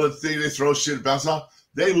 Mm-hmm. So the thing, they throw shit and bounce off.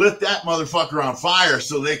 They lit that motherfucker on fire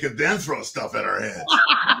so they could then throw stuff at our heads.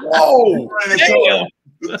 Whoa!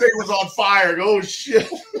 The thing was on fire. Oh,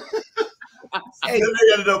 shit. then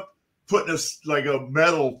they ended up putting us like a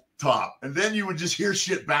metal top, and then you would just hear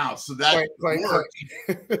shit bounce. So that worked.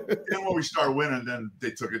 Then when we started winning, then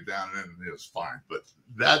they took it down, and it was fine. But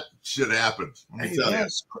that shit happened. Let me tell you.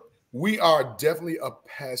 We are definitely a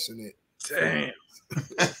passionate. Damn.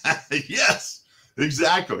 Yes,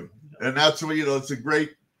 exactly. And that's what, it's a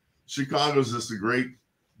great, Chicago's just a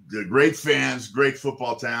great fans, great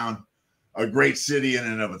football town, a great city in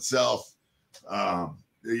and of itself.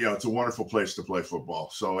 It's a wonderful place to play football.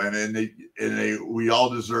 So, we all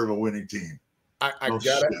deserve a winning team. I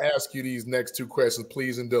gotta ask you these next two questions.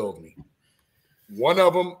 Please indulge me. One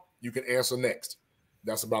of them you can answer next.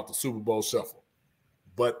 That's about the Super Bowl shuffle.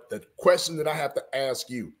 But the question that I have to ask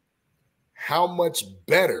you, how much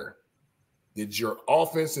better did your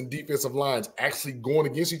offense and defensive lines actually going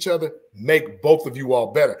against each other make both of you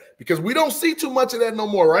all better? Because we don't see too much of that no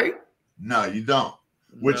more, right? No, you don't.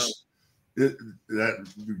 That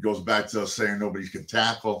goes back to us saying nobody can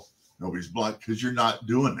tackle, nobody's blunt, because you're not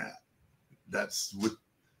doing that. That's what,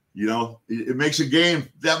 it makes a game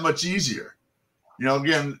that much easier.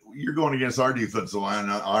 Again, you're going against our defensive line,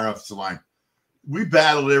 our offensive line. We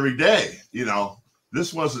battled every day.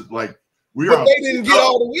 This wasn't like they didn't get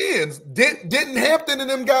all the wins. Didn't Hampton and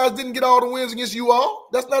them guys didn't get all the wins against you all?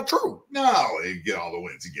 That's not true. No, they didn't get all the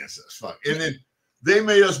wins against us. Fuck. And then they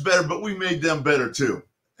made us better, but we made them better too.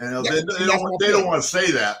 And they don't want to say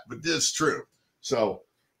that, but it's true. So,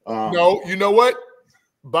 no, you know what?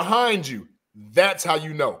 Behind you, that's how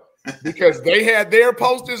you know. Because they had their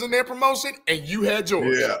posters and their promotion, and you had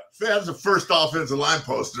yours. Yeah, that's the first offensive line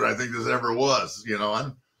poster I think there ever was.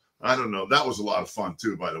 I don't know. That was a lot of fun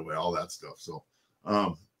too, by the way, all that stuff. So,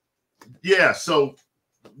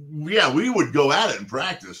 we would go at it in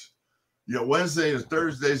practice. Wednesdays and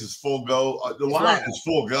Thursdays is full go. The line is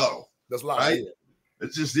full go. That's live. Right?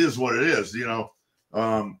 It just is what it is.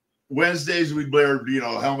 Wednesdays we'd wear,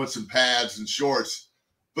 helmets and pads and shorts,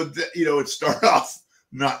 but it'd start off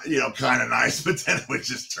not, kind of nice, but then it would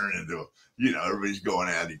just turn into, everybody's going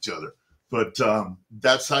at each other. But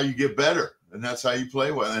that's how you get better, and that's how you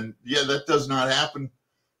play well. And that does not happen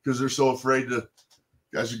because they're so afraid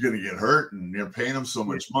guys are going to get hurt, and they're paying them so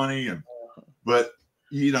much money. But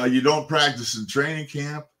you don't practice in training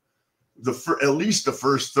camp. At least the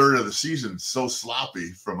first third of the season is so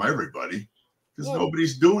sloppy from everybody because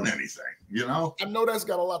nobody's doing anything. I know that's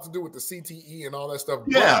got a lot to do with the CTE and all that stuff.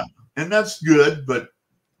 Yeah, and that's good, but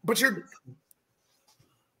you're,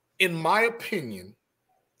 in my opinion,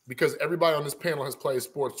 because everybody on this panel has played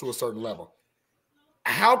sports to a certain level,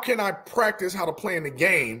 how can I practice how to play in the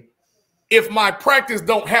game if my practice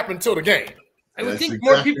don't happen till the game? I would think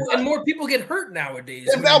more people get hurt nowadays.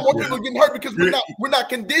 And now more people are getting hurt because we're not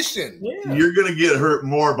conditioned. Yeah. You're going to get hurt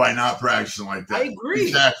more by not practicing like that. I agree.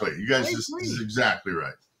 Exactly. You guys, this is exactly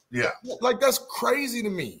right. Yeah. Like, that's crazy to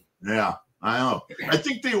me. Yeah, I know. I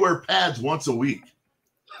think they wear pads once a week.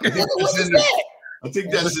 What is that? I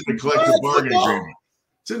think that's in the collective bargaining agreement.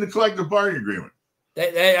 It's in the collective bargaining agreement.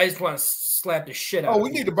 I just want to slap the shit out. Oh, we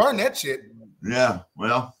need to burn that shit. Yeah,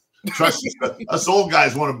 well, trust me, us old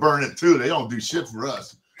guys want to burn it too. They don't do shit for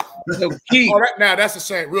us. So Keith, that's a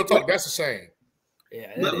shame. Real talk, that's a shame.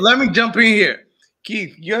 Yeah. Let me jump in here.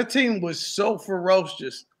 Keith, your team was so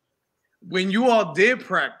ferocious. When you all did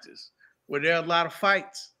practice, were there a lot of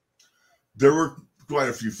fights? There were quite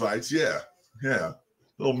a few fights, yeah.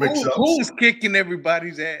 Little mix-ups. Who was kicking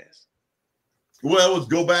everybody's ass? Well, let's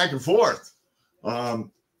go back and forth.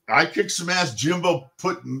 I kicked some ass. Jimbo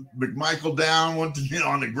put McMichael down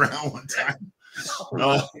on the ground one time.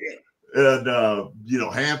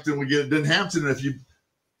 Hampton would get it. Then Hampton, if you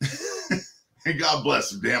and God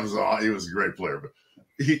bless him, he was a great player, but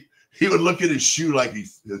he would look at his shoe like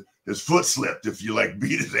his foot slipped if you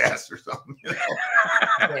beat his ass or something.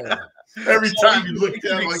 Every time you look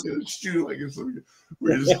down like his shoe,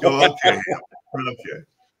 we just go, okay.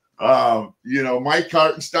 Mike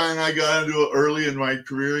Hartenstein, I got into it early in my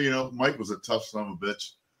career. Mike was a tough son of a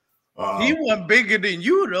bitch. He wasn't bigger than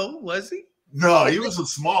you, though, was he? No, he was a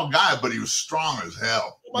small guy, but he was strong as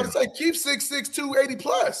hell. I was about to say, keep 6'6", 280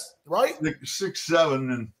 plus, right?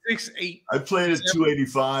 6'7" and 6'8". I played at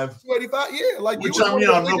 285. 285, yeah. Which I'm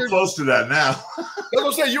real close to that now. That's what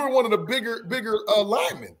I'm saying. You were one of the bigger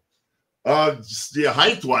linemen.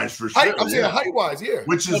 Height-wise for sure. I'm saying height-wise, yeah.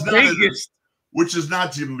 Which is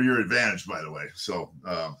not to your advantage, by the way. So,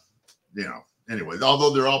 anyway,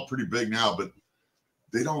 although they're all pretty big now, but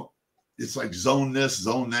they don't. It's like zone this,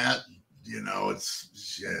 zone that.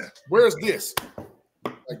 Where's this?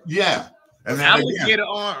 And alligator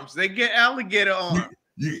arms. They get alligator arms.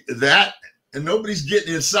 And nobody's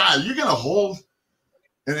getting inside. You're gonna hold,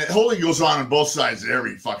 and holding goes on both sides of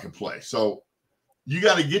every fucking play. So you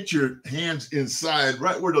got to get your hands inside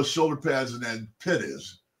right where those shoulder pads and that pit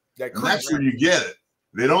is. And that's where you get it.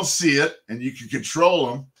 They don't see it, and you can control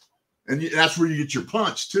them. And that's where you get your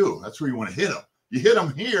punch, too. That's where you want to hit them. You hit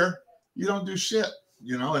them here, you don't do shit,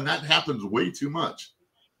 you know, and that happens way too much.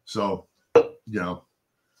 So, you know.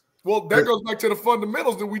 Well, that goes back to the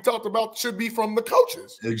fundamentals that we talked about should be from the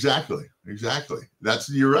coaches. Exactly.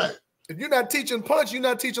 You're right. If you're not teaching punch, you're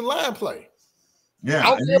not teaching line play. Yeah.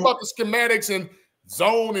 I don't care about the schematics and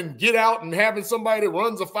zone and get out and having somebody that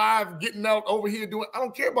runs a 5 getting out over here doing. I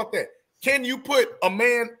don't care about that. Can you put a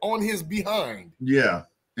man on his behind? Yeah.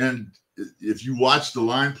 And if you watch the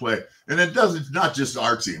line play, and it's not just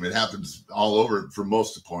our team, it happens all over for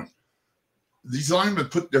most of the point. These linemen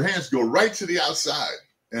put their hands go right to the outside.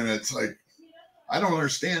 And it's like, I don't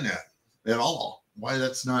understand that at all. Why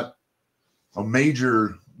that's not a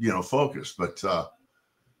major, focus. But,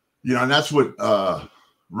 and that's what,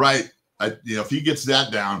 if he gets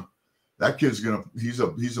that down, that kid's he's a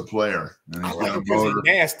player. And he's got a motor.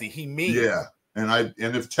 He's nasty. He mean. Yeah. And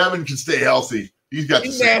if Tevin can stay healthy, he's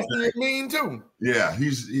nasty and mean too. Yeah.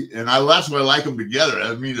 That's why I like them together.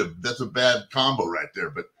 I mean, that's a bad combo right there.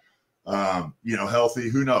 But, healthy,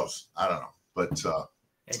 who knows? I don't know. But,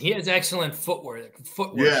 and he has excellent footwork.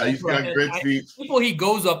 Yeah, he's got great feet. People he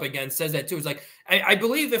goes up against says that too. It's like I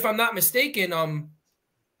believe, if I'm not mistaken,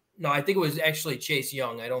 no, I think it was actually Chase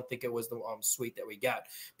Young. I don't think it was the suite that we got.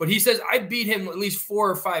 But he says I beat him at least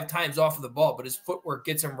 4 or 5 times off of the ball, but his footwork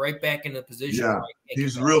gets him right back into position. Yeah,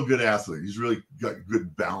 he's a real good athlete. He's really got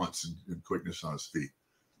good balance and quickness on his feet,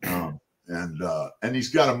 and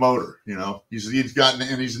he's got a motor.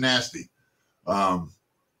 He's nasty.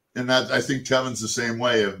 And that, I think Tevin's the same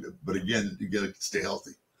way, but again, you got to stay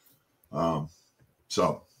healthy.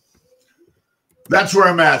 So that's where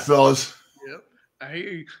I'm at, fellas. Yep, I hear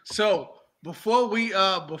you. So before we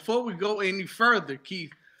go any further,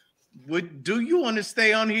 Keith, do you want to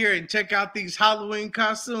stay on here and check out these Halloween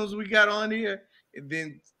costumes we got on here? And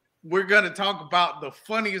then we're gonna talk about the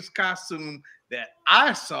funniest costume that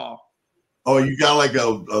I saw. Oh, you got like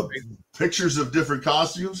a pictures of different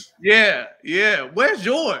costumes? Yeah. Where's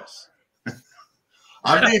yours?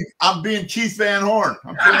 I'm being Keith Van Horne.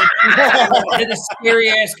 I'm playing a scary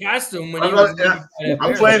ass costume.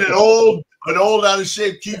 I'm playing an old out of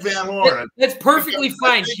shape Keith Van Horne. That's perfectly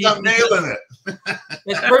fine. Keith, I'm nailing it.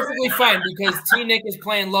 That's perfectly fine because T. Nick is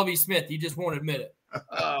playing Lovey Smith. He just won't admit it.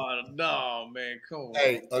 Oh no, man! Come on.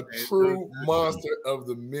 Hey, a true monster of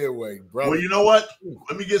the Midway, brother. Well, you know what?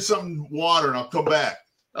 Let me get some water and I'll come back.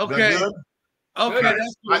 Okay. Okay.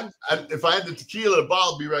 That's cool. If I had the tequila, the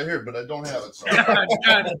bottle would be right here, but I don't have it. So.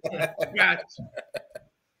 Gotcha.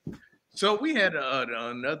 So we had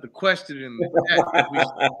another question in the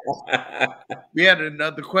chat. We had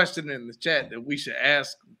another question in the chat that we should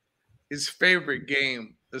ask his favorite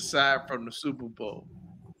game aside from the Super Bowl.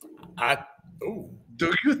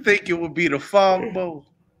 Do you think it would be the Fog Bowl?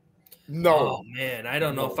 No. Oh man, I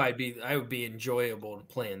don't know if I would be enjoyable to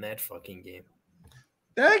play in that fucking game.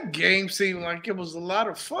 That game seemed like it was a lot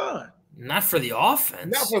of fun. Not for the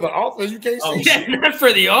offense. Not for the offense. You can't see. Yeah, not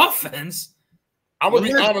for the offense. I'm gonna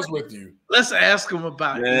be honest with you. Let's ask him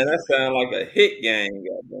about it. Man, that sounds like a hit game.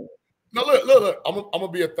 Goddamn. No, look. I'm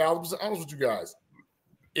gonna be 1,000% honest with you guys.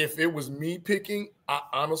 If it was me picking, I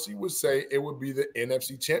honestly would say it would be the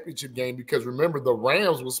NFC Championship game because remember the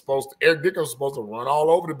Rams was Eric Dickens was supposed to run all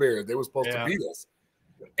over the Bears. They were supposed to beat us,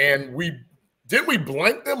 and we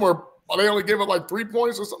blank them or they only gave up like 3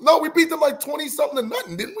 points or something. No, we beat them like 20-something to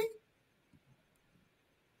nothing, didn't we?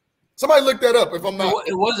 Somebody look that up. If I'm not,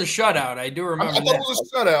 it was a shutout. I do remember. I thought it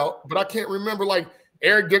was a shutout, but I can't remember. Like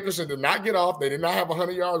Eric Dickerson did not get off. They did not have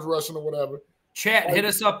 100 yards rushing or whatever. Chat, hit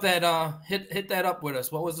us up that hit that up with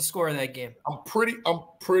us. What was the score of that game?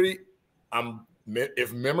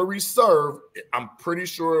 If memory serve, I'm pretty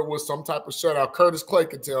sure it was some type of shutout. Curtis Clay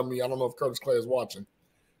can tell me. I don't know if Curtis Clay is watching,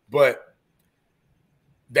 but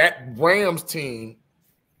that Rams team,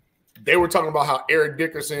 they were talking about how Eric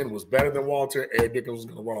Dickerson was better than Walter. Eric Dickerson was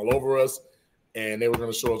going to run all over us, and they were going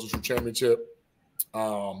to show us a true championship.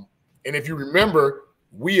 And if you remember,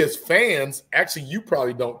 we as fans, actually, you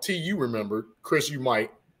probably don't. T, you remember. Chris, you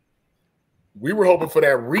might. We were hoping for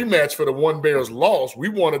that rematch for the one Bears loss. We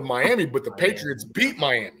wanted Miami, but the Patriots beat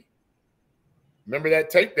Miami. Remember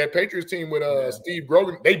that Patriots team with Steve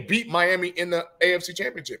Grogan? They beat Miami in the AFC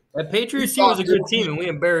Championship. That Patriots team was a good team, and we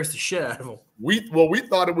embarrassed the shit out of them. We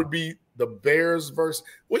thought it would be the Bears versus.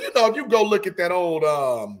 Well, if you go look at that old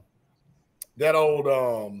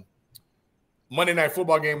Monday Night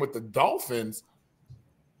Football game with the Dolphins,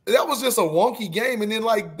 that was just a wonky game. And then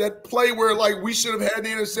like that play where like we should have had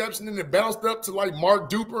the interception and it bounced up to like Mark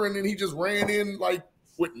Duper and then he just ran in like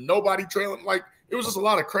with nobody trailing. Like it was just a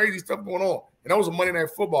lot of crazy stuff going on. And that was a Monday Night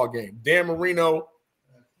Football game. Dan Marino,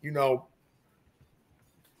 you know,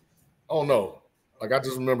 oh no. Like I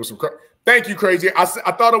just remember some thank you, Crazy. I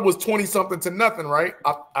thought it was 20-something to nothing, right?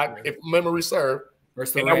 If memory served.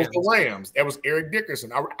 And that was the Rams. That was Eric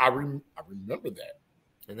Dickerson. I remember that.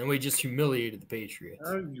 And then we just humiliated the Patriots.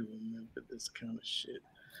 How do you remember this kind of shit?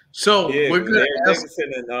 So we're gonna ask.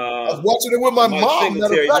 And, I was watching it with my mom.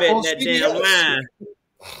 That damn line.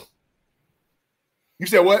 You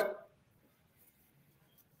said what?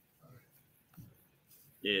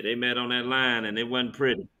 Yeah, they met on that line and it wasn't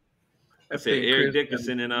pretty. I said Eric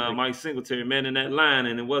Dickerson and Mike Singletary met in that line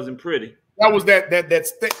and it wasn't pretty. That was that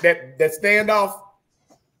standoff.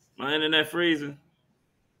 My internet freezing.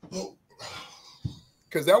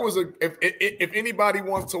 Because that was if anybody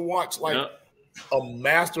wants to watch like a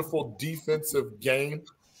masterful defensive game,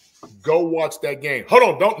 go watch that game. Hold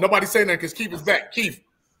on, don't nobody say that because Keith is back. Keith,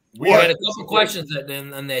 we had a couple questions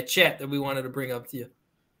in that chat that we wanted to bring up to you.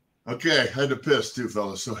 Okay, I had to piss too,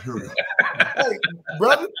 fellas. So here we go. Hey,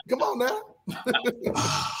 brother, come on now.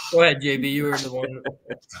 Go ahead, JB. You were the one.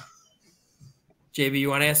 JB, you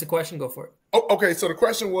want to ask the question? Go for it. Oh, okay. So the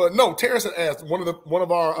question was Terrence had asked one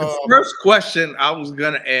of our the first question I was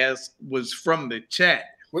gonna ask was from the chat.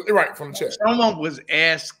 Right, from the chat. Someone was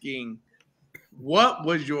asking, what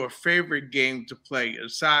was your favorite game to play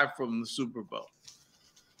aside from the Super Bowl?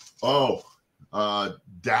 Oh,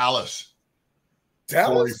 Dallas.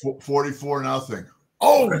 44-0.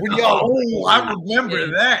 Oh, I remember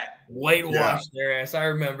that. Whitewashed their ass. I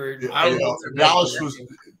remember. Dallas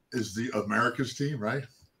is the America's team, right?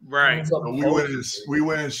 Right. So we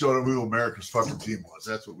went and showed them who America's fucking team was.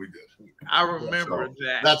 That's what we did. I remember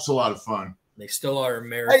that. That's a lot of fun. They still are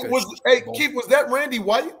America. Hey, Keith, was that Randy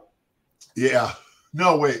White? Yeah.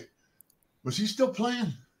 No, wait. Was he still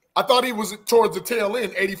playing? I thought he was towards the tail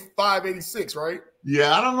end, 85, 86, right?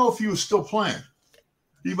 Yeah, I don't know if he was still playing.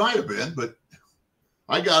 He might have been, but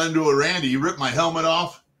I got into a Randy. He ripped my helmet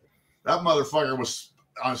off. That motherfucker was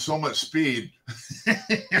on so much speed.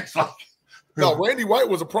 It's like, no, Randy White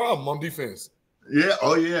was a problem on defense. Yeah.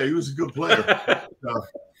 Oh, yeah. He was a good player.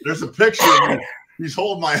 There's a picture of me. He's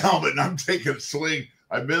holding my helmet, and I'm taking a swing.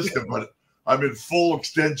 I missed him, but I'm in full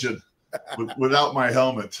extension without my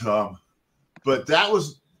helmet. But that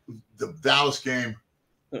was the Dallas game.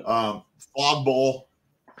 Fog Bowl.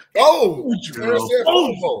 Oh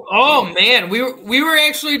man, we were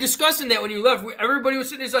actually discussing that when you left. Everybody was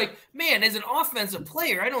sitting there like, man, as an offensive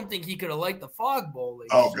player, I don't think he could have liked the Fog Bowl.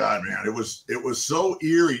 Oh God, man, it was so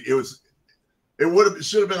eerie. It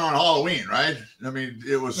should have been on Halloween, right? I mean,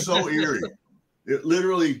 it was so eerie. It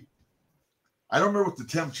literally, I don't remember what the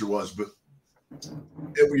temperature was, but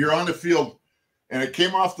you're on the field, and it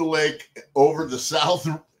came off the lake over the south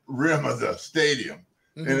rim of the stadium.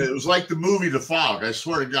 And it was like the movie The Fog. I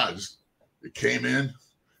swear to God, it came in,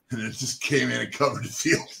 and it just came in and covered the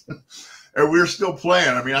field. And we were still playing.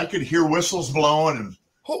 I mean, I could hear whistles blowing, and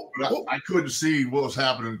I couldn't see what was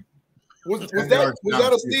happening. Was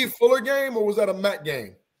that a Steve Fuller game, or was that a Matt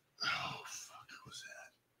game? Oh, fuck, what was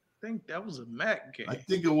that? I think that was a Matt game. I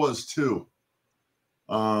think it was too.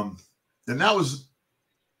 And that was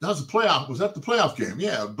a playoff. Was that the playoff game?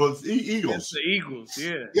 Yeah, both Eagles. It's the Eagles,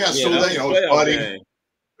 yeah. Yeah, so then, it was Buddy. Game.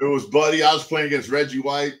 It was Buddy. I was playing against Reggie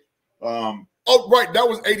White. Oh, right. That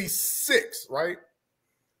was 86, right?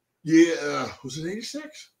 Yeah. Was it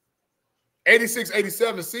 86? 86,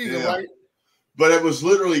 87 season, right? But it was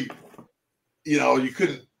literally,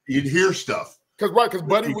 you'd hear stuff. Because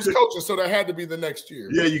Buddy was coaching, so that had to be the next year.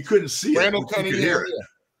 Yeah, you couldn't see Randall it. Randall Cunningham.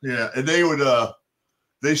 Yeah, and they would,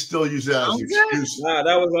 they still use that as an excuse. Nah,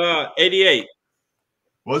 that was 88.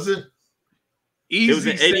 Was it? Easy. It was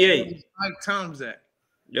in 88. Mike Tomczak.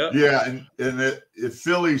 Yep. Yeah, and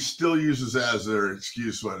Philly still uses that as their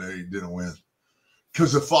excuse when they didn't win.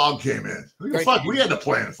 Because the fog came in. We had to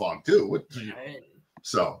play in the fog too.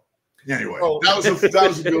 So anyway, that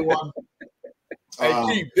was a good one. Hey,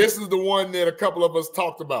 Keith, this is the one that a couple of us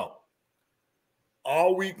talked about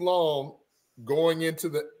all week long going into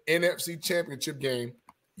the NFC Championship game.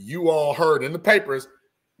 You all heard in the papers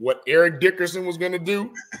what Eric Dickerson was going to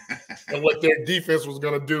do and what their defense was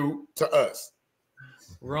going to do to us.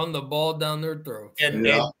 Run the ball down their throat. And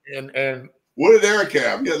what did Eric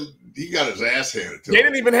have? He got his ass handed to him. They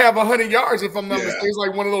didn't even have 100 yards, if I'm not mistaken. It's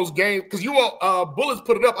like one of those games because you all Bullets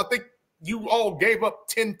put it up. I think you all gave up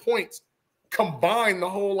 10 points combined the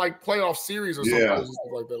whole playoff series or something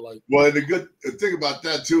like that. Well, the good thing about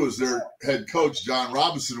that too is their head coach John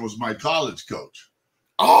Robinson was my college coach.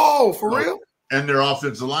 Oh, for real? And their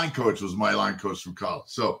offensive line coach was my line coach from college.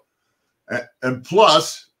 So, and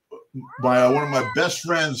plus, one of my best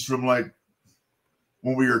friends from like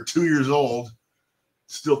when we were 2 years old,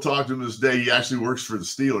 still talk to him to this day. He actually works for the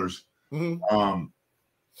Steelers. Mm-hmm.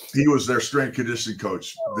 He was their strength conditioning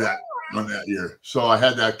coach on that year. So I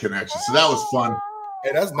had that connection. So that was fun.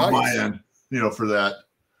 Hey, that's nice. On my end, for that.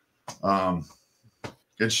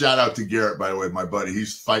 And shout out to Garrett, by the way, my buddy.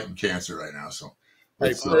 He's fighting cancer right now. So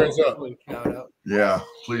hey, prayers up. Yeah,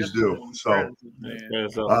 please do. So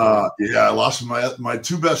I lost my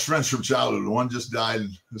two best friends from childhood. One just died, and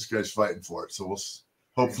this guy's fighting for it. So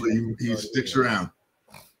hopefully he sticks around.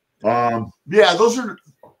 Those are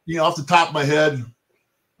off the top of my head.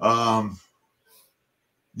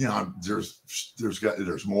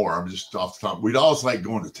 There's more. I'm just off the top. We'd always like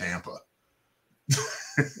going to Tampa.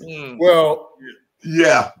 Well,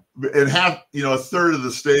 yeah, and a third of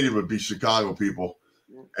the stadium would be Chicago people.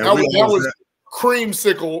 And that was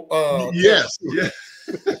creamsicle. Yes, yeah.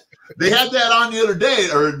 They had that on the other day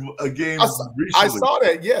or a game. I saw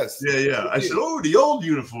that. Yes. Yeah. I said, "Oh, the old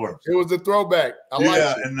uniforms." It was a throwback. I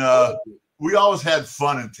like it. And we always had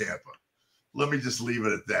fun in Tampa. Let me just leave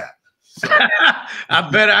it at that. So. I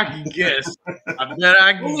bet I can guess.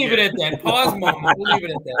 We'll leave it at that. Pause moment. We'll leave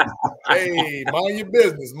it at that. Hey, mind your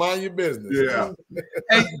business. Mind your business. Yeah.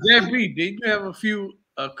 Hey, JB, did you have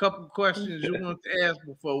a couple questions you want to ask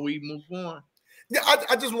before we move on? Yeah,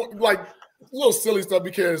 I just want like little silly stuff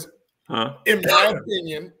because, in my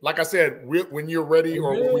opinion, like I said, when you're ready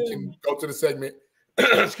or when we can go to the segment,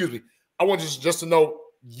 excuse me, I want you just to know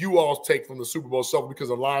you all's take from the Super Bowl stuff because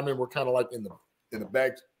the linemen were kind of like in the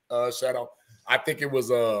back. Shout out. I think it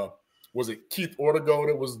was it Keith Ortego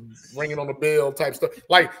that was ringing on the bell type stuff.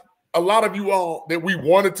 Like a lot of you all that we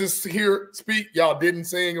wanted to hear speak, y'all didn't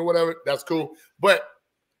sing or whatever. That's cool. But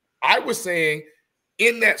I was saying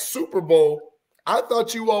in that Super Bowl, I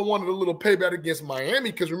thought you all wanted a little payback against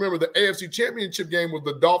Miami because remember the AFC Championship game was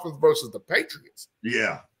the Dolphins versus the Patriots.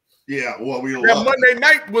 Yeah. Well, we that Monday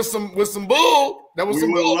night was some bull. That was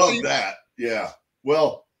some bull. We love that. Yeah.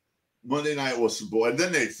 Well. Monday night was some boy, and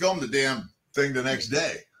then they filmed the damn thing the next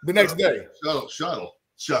day.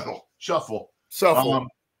 Shuffle.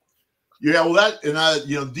 Yeah, well, that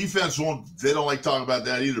and defense they don't like talking about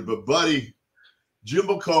that either. But buddy,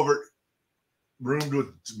 Jimbo Covert roomed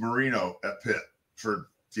with Marino at Pitt for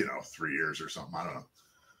 3 years or something. I don't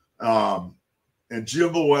know. And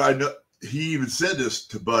Jimbo, he even said this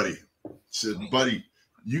to Buddy. He said, "Buddy,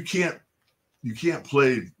 you can't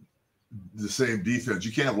play the same defense.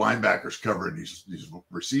 You can't have linebackers covering these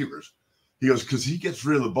receivers." He goes, because he gets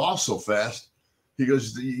rid of the ball so fast. He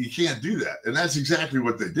goes, you can't do that. And that's exactly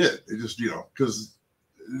what they did. They just, because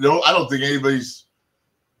I don't think anybody's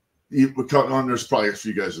come on. There's probably a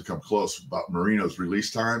few guys that come close about Marino's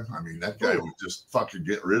release time. I mean, that guy would just fucking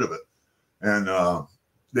get rid of it. And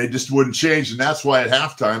they just wouldn't change. And that's why at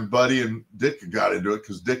halftime, Buddy and Dick got into it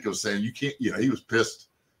because Dick was saying, you can't, he was pissed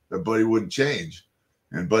that Buddy wouldn't change.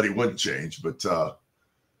 And Buddy wouldn't change, but I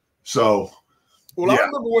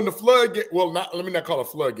remember when the floodgate. Well, let me not call it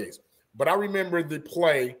floodgates, but I remember the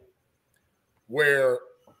play where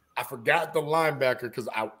I forgot the linebacker because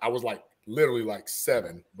I was like literally like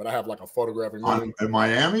 7, but I have like a photographic in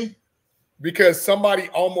Miami because somebody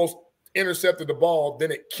almost intercepted the ball,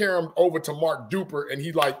 then it carried over to Mark Duper, and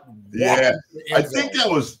he like I think that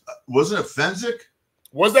wasn't it Fenwick?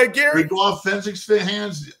 Was that Gary? Did go off Fenwick's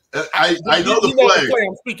hands? I know the play.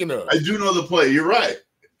 I'm speaking of. I do know the play. You're right.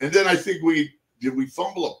 And then I think we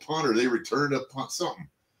fumble a punt or they returned a punt, something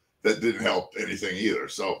that didn't help anything either.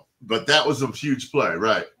 So, but that was a huge play,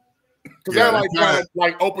 right? Because that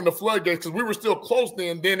like opened the floodgates because we were still close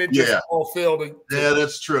then. Then it just all failed. Yeah,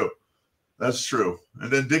 that's true. That's true.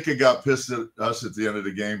 And then Dicka got pissed at us at the end of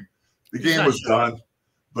the game. The game was done,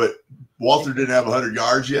 but Walter didn't have 100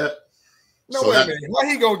 yards yet. No, wait a minute. Why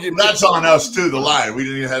he gonna get? That's on us too. The line. We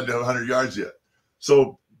didn't even have to have 100 yards yet.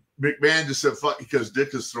 So McMahon just said, "Fuck," because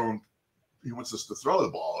Dick has thrown. He wants us to throw the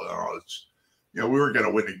ball. We were going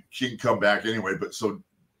to win. He can come back anyway. But so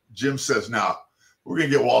Jim says, "Now we're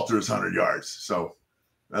going to get Walter his 100 yards." So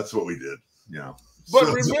that's what we did.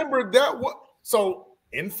 But remember that what? So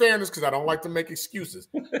in fairness, because I don't like to make excuses,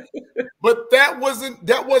 but that wasn't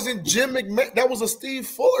Jim McMahon. That was a Steve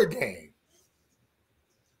Fuller game.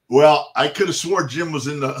 Well, I could have swore Jim was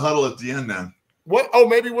in the huddle at the end then. What? Oh,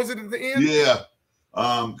 maybe was it at the end? Yeah.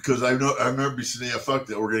 Because I remember saying, "Yeah, fuck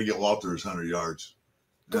that. We're gonna get Walter his 100 yards."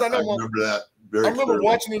 Because I remember that very. I remember clearly.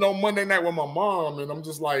 watching it on Monday night with my mom, and I'm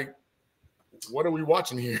just like, "What are we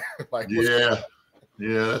watching here?"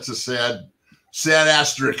 That's a sad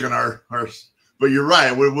asterisk in our. But you're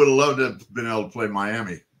right. We would have loved to have been able to play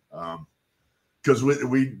Miami. Because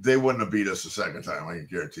they wouldn't have beat us the second time. I can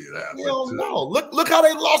guarantee you that. Hell no. Look how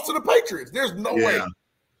they lost to the Patriots. There's no way.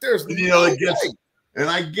 There's no way. And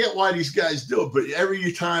I get why these guys do it, but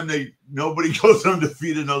every time nobody goes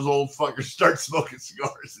undefeated, those old fuckers start smoking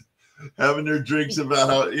cigars, having their drinks about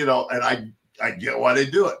how, and I get why they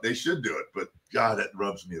do it. They should do it, but God, that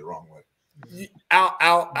rubs me the wrong way.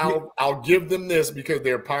 I'll give them this because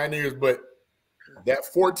they're pioneers, but that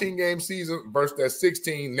 14-game season versus that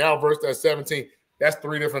 16, now versus that 17, that's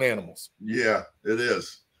 3 different animals. Yeah, it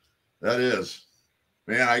is. That is.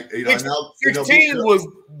 Man, 16 was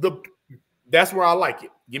that's where I like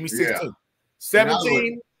it. Give me 16. Yeah.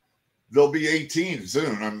 17. They'll be 18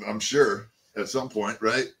 soon, I'm sure, at some point,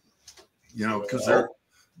 right? Because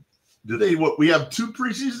we have 2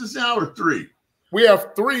 preseasons now or 3? We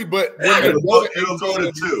have 3, but it'll go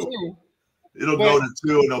to 2. It'll go to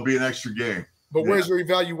 2 and there'll be an extra game. But where's your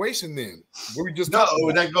evaluation then? What we just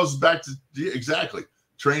that goes back to exactly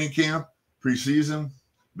training camp, preseason.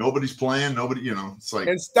 Nobody's playing. Nobody, it's like,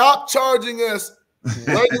 and stop charging us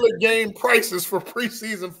regular game prices for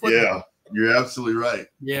preseason football. Yeah, you're absolutely right.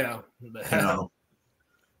 Yeah,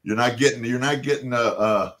 you're not getting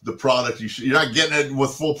the product you should. You're not getting it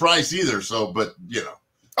with full price either. So, but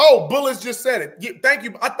Oh, Bullets just said it. Thank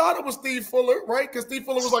you. I thought it was Steve Fuller, right? Because Steve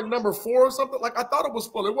Fuller was like number 4 or something. Like I thought it was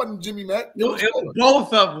Fuller. It wasn't Jimmy Mack. It was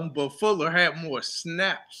both of them, but Fuller had more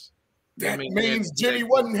snaps. That means Jimmy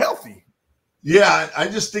wasn't healthy. Yeah, I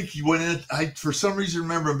just think he went in. I for some reason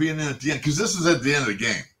remember him being in at the end because this was at the end of the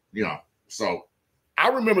game. So I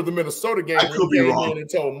remember the Minnesota game. I could be wrong. And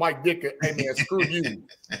told Mike Dicker, "Hey man, screw you.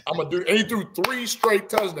 I'm gonna do." And he threw 3 straight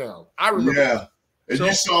touchdowns. I remember. Yeah. And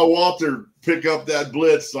you saw Walter pick up that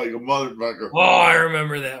blitz like a motherfucker. Oh, I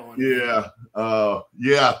remember that one. Yeah.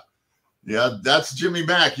 Yeah. That's Jimmy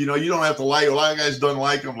Mack. You don't have to like. A lot of guys don't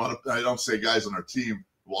like him. I don't say guys on our team,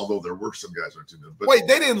 although there were some guys on our team. But wait,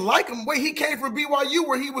 they didn't like him. Wait, he came from BYU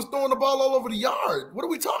where he was throwing the ball all over the yard. What are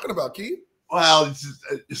we talking about, Keith? Well,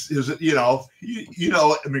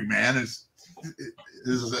 McMahon is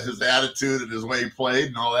his attitude and his way he played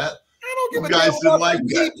and all that. I don't give a damn about like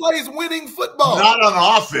he plays winning football. Not on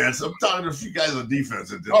offense. I'm talking to a few guys on defense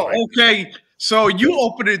that didn't like okay. That. So you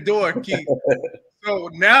open the door, Keith. So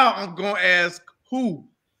now I'm going to ask who?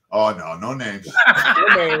 Oh, no names.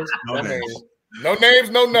 No names. No names,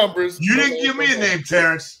 no numbers. You didn't give me a name,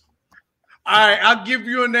 Terrence. All right, I'll give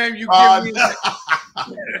you a name. You give me a name.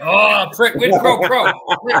 Oh, prick, with pro.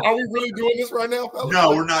 Are we really doing this right now, fellas? No,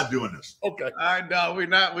 we're not doing this. Okay. All right, no, we're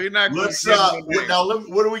not. Let's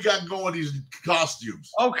what do we got going with these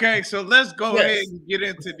costumes? Okay, so let's go ahead and get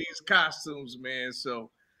into these costumes, man. So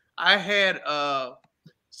I had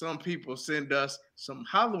some people send us some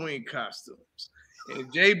Halloween costumes.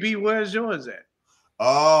 And JB, where's yours at?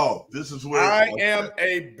 Oh, this is where I am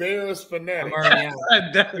a Bears fanatic.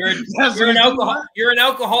 You're an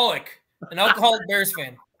alcoholic. An alcoholic Bears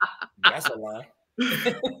fan. That's a lie.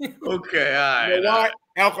 Okay, all right. You know why?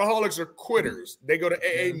 Alcoholics are quitters. They go to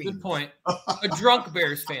AA meetings. Good point. A drunk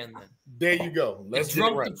Bears fan, then. There you go. A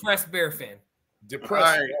drunk, depressed Bear fan.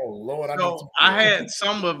 Depressed. Right. Oh Lord, I had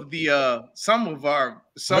some of the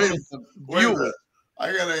viewers.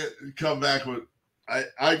 I gotta come back with.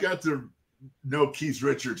 I got to know Keith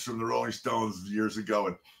Richards from the Rolling Stones years ago,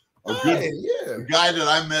 and a guy that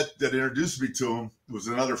I met that introduced me to him was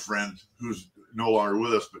another friend who's no longer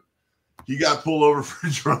with us, but he got pulled over for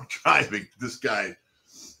drunk driving. This guy,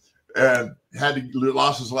 and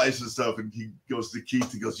lost his license and stuff. And he goes to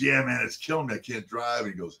Keith. He goes, "Yeah, man, it's killing me. I can't drive."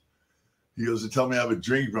 He goes, "They tell me I have a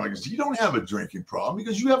drinking problem." He goes, "You don't have a drinking problem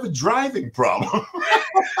because you have a driving problem."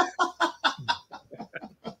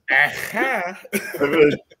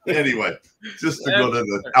 Anyway, just to go to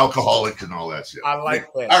the alcoholic and all that shit. I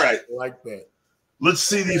like that. All right. I like that. Let's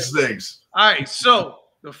see these things. All right. So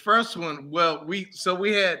the first one, we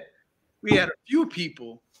had a few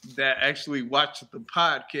people that actually watched the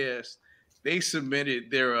podcast. They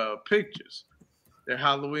submitted their pictures, their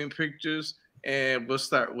Halloween pictures, and we'll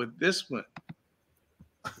start with this one.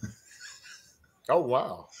 Oh,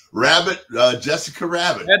 wow. Rabbit, Jessica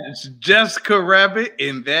Rabbit. That is Jessica Rabbit,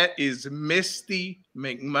 and that is Misty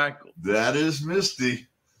McMichael. That is Misty.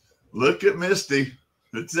 Look at Misty.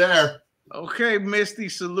 It's there. Okay, Misty,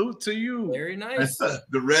 salute to you. Very nice.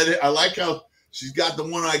 The red hair. I like how she's got the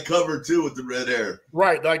one eye covered, too, with the red hair.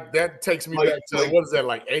 Right. Like, that takes me back to, what is that,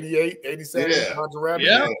 like 88, 87? Yeah. Rabbit?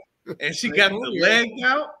 Yeah. And she got the leg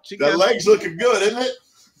out. The leg's looking good, isn't it?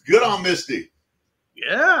 Good on Misty.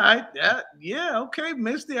 Yeah, okay,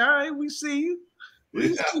 Misty. All right, we see you.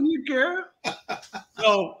 We see you, girl.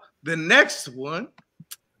 So the next one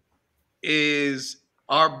is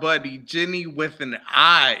our buddy Jenny with an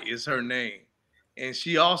I is her name. And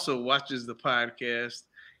she also watches the podcast.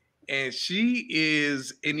 And she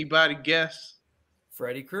is, anybody guess?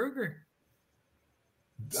 Freddy Krueger.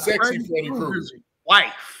 Sexy Freddy Krueger.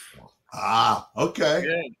 Wife. Ah, okay.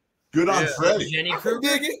 Yeah. Good on Freddy. Jenny I can Krueger.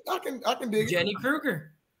 dig it. I can dig it. Jenny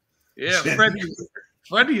Krueger. Yeah,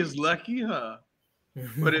 Freddy is lucky, huh?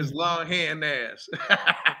 With his long hair and ass.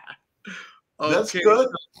 Okay. That's good.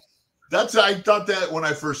 That's I thought that when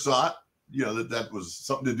I first saw it, you know, that was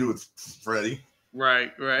something to do with Freddy.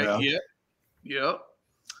 Right. Yeah. Yep.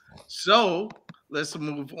 So let's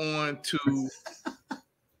move on to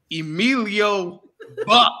Emilio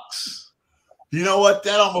Bucks. You know what?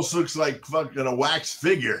 That almost looks like fucking a wax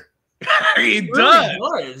figure. It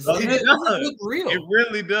does. It doesn't look real. It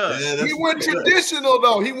really does. Yeah, He went traditional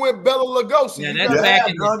though. He went Bela Lugosi. Yeah, that's back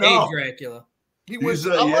in the day, Dracula. He went.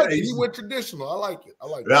 He went traditional. I like it.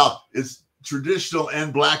 Well, it's traditional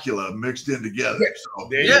and Blackula mixed in together. So,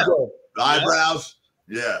 There you go. The eyebrows.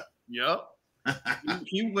 Yeah. Yep.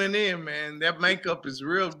 He went in, man. That makeup is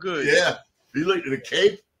real good. Yeah. He looked at a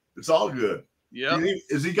cape. It's all good. Yep.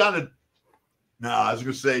 Is he got a? No, I was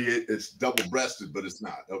gonna say it's double breasted, but it's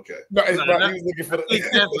not. Okay. No, it's not. He was looking for the.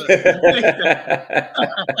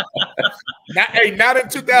 Not in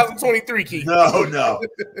 2023, Keith. No.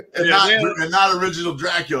 And not original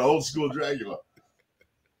Dracula, old school Dracula.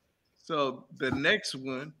 So the next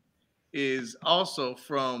one is also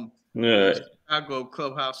from Chicago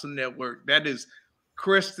Clubhouse Network. That is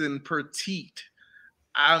Kristen Petite.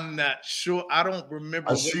 I'm not sure. I don't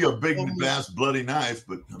remember. I see a big ass bloody knife,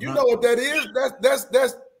 but you know what that is?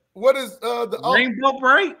 That's what is the Rainbow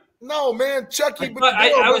Bright? No, man, Chucky.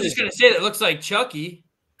 I was just gonna say that looks like Chucky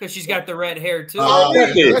because she's got the red hair too.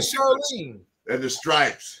 That's Charlene. And the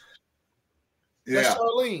stripes. Yeah. That's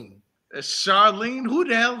Charlene. That's Charlene? Who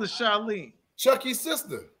the hell is Charlene? Chucky's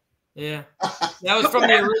sister. Yeah. That was from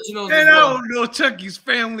the originals. Man, I don't know Chucky's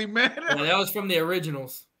family, man. Yeah, that was from the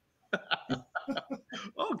originals.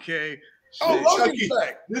 Okay. Chucky.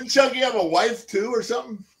 Didn't Chucky have a wife too or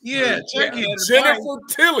something? Yeah, Chucky. Jennifer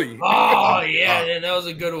Tilly. Oh, yeah, that was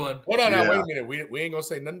a good one. Hold on now, wait a minute. We ain't gonna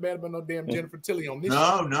say nothing bad about no damn Jennifer Tilly on this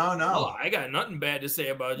show. No. Oh, I got nothing bad to say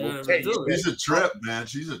about Jennifer Tilly. She's a trip, man.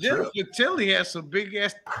 She's a trip. Jennifer Tilly has some big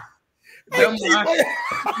ass.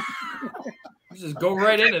 Just go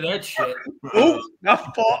right into that shit. Ooh,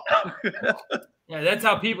 not fault. Yeah, that's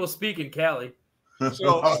how people speak in Cali.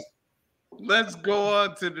 So let's go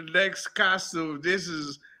on to the next costume. This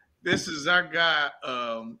is our guy.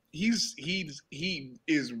 He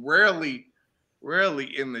is rarely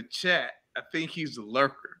in the chat. I think he's a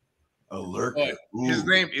lurker. A lurker. His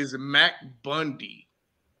name is Mac Bundy.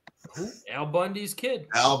 Who? Al Bundy's kid.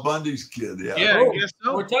 Al Bundy's kid. Yeah. Yeah, I guess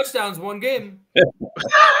so. 4 touchdowns, 1 game.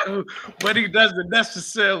 But he doesn't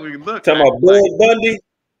necessarily look. Talking about Bull Bundy.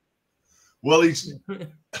 Well, is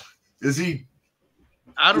he?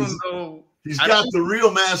 I don't know. He's got the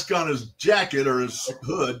real mask on his jacket or his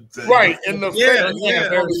hood thing. Right, in the Yeah.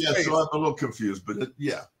 So I'm a little confused, but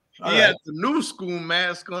yeah. He has the new school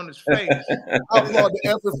mask on his face. I applaud the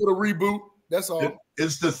effort for the reboot. That's all.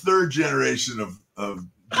 It's the 3rd generation of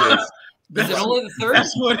Jason. Is it only the 3rd?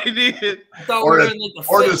 That's what it is. I thought Or we were the, in like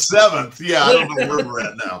the or the 5th. 7th. Yeah, I don't know where we're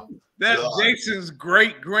at now. That's Jason's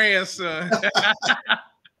great grandson.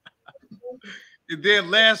 And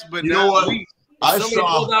then last but You know not what? least, I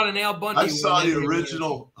pulled out an Al Bundy. I saw one the every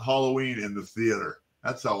original Halloween in the theater.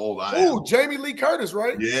 That's how old I am. Ooh, Jamie Lee Curtis,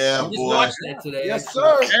 right? Yeah, I just boy. watched that today. Yes,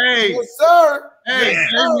 actually. sir. Hey. Yes, sir. hey, Yes,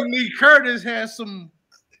 sir. Jamie Lee Curtis has some.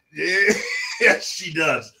 Yeah, yes, she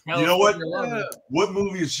does. You know what? What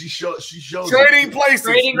movie is she show? She shows Trading Places.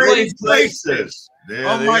 Trading Trading Places.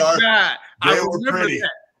 Yeah, Oh they my are. God! They I were remember pretty.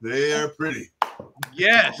 that. They are pretty.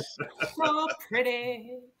 Yes, So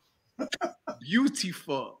pretty.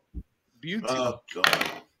 beautiful. Oh God.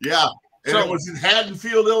 Yeah, and So- it was in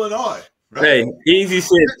Haddonfield, Illinois. Right? Hey, Easy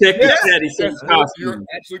said, check the chat. He said, You're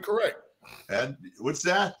absolutely correct. And what's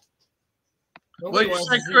that? What you wants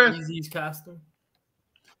say, to see Chris? Easy's costume.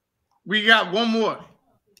 We got one more.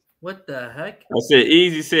 What the heck? I said,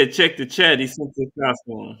 Easy said, check the chat. He sent the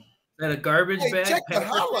costume. Is that a garbage Hey, bag? check the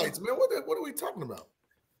highlights, man. What are we talking about?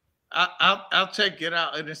 I'll check it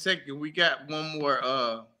out in a second. We got one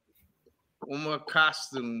more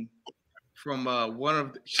costume from one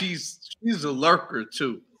of she's a lurker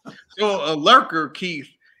too. So a lurker, Keith,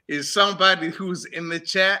 is somebody who's in the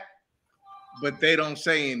chat, but they don't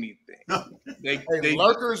say anything. They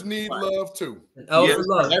lurkers need love too. Oh, yes,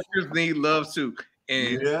 love. lurkers need love too,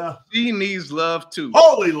 and Yeah. she needs love too.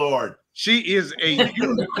 Holy Lord. She is a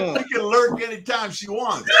unicorn. She can lurk anytime she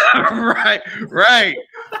wants. right.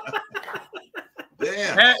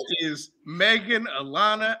 Damn. That is Megan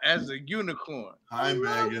Alana as a unicorn. Hi,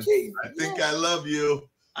 Megan. I think I love you.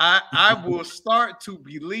 I will start to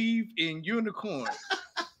believe in unicorns.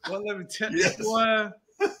 Well, let me tell you, boy.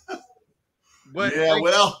 But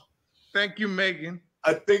yeah, thank you, Megan.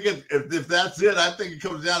 I think if that's it, I think it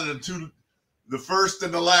comes down to the first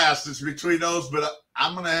and the last. It's between those, but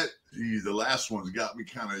I'm gonna. The last one's got me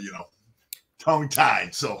kind of, tongue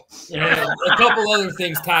tied. So yeah, a couple other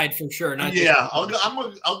things tied for sure. Not I'll go.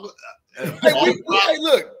 Hey,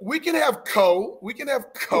 look, we can have co. We can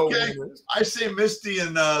have co. Okay. I say Misty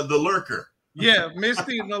and the Lurker. Yeah,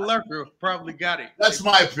 Misty and the Lurker probably got it. That's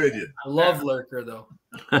my opinion. I love Lurker though.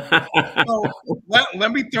 So,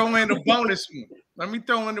 let me throw in a bonus one.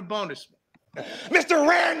 Mr.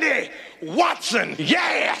 Randy Watson.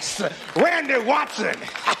 Yes, Randy Watson.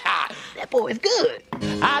 That boy is good.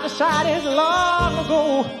 I decided long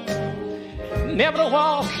ago never to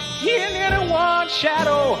walk in anyone's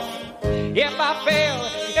shadow. If I fail,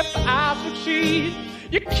 if I succeed,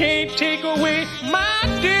 you can't take away my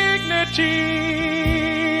dignity.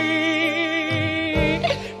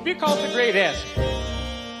 Because the greatest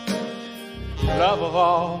love of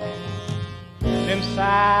all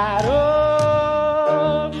inside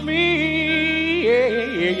of me.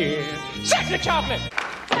 Yeah. Sexy chocolate.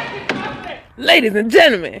 Ladies and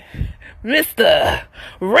gentlemen, Mr.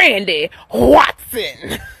 Randy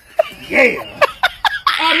Watson. Yeah.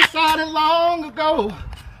 I decided long ago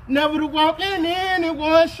never to walk in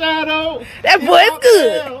anyone's shadow. That boy's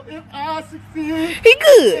good. If I succeed, he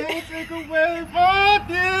good. Can't take away my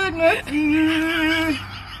dignity.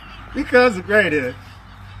 Because the greatest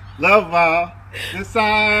love of all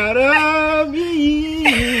inside of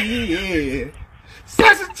me.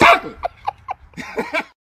 Sexy chocolate.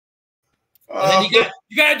 And then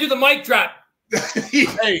you gotta do the mic drop.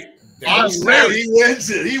 Hey, I'm saying he wins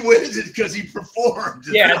it. He wins it because he performed.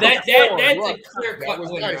 Yeah, that's a clear cut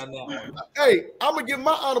winner on that one. Hey, I'm gonna give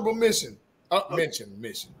my honorable mention.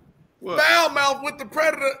 Mission. What? Foul mouth with the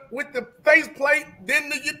Predator with the faceplate.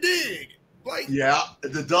 Didn't you dig? Like, yeah,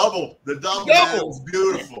 the double. That was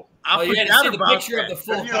beautiful. I you had to see the picture of the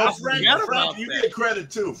full. Frank, you get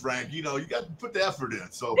credit too, Frank. You got to put the effort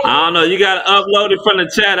in. So I don't know. You got to upload it from the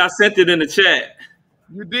chat. I sent it in the chat.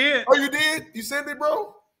 You did? Oh, you did? You sent it,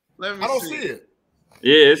 bro? Let me I don't see it.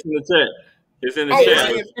 Yeah, it's in the chat. It's in the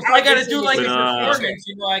chat. If I got to do like a performance,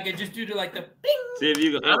 I could just do like the bing. See if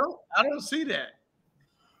you can. I don't see that.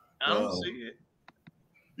 I don't see it.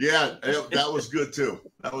 Yeah, that was good too.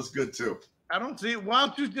 I don't see it. Why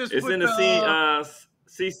don't you just it's put in the CCN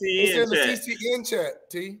it's in the chat. CCN chat,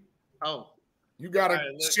 T. Oh. You got to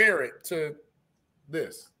share it to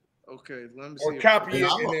this. Okay, let me or see. Or copy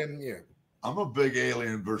it and then, I'm a big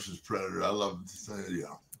Alien versus Predator. I love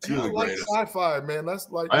two of the like greatest. sci-fi, man. That's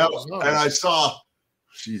like and I saw,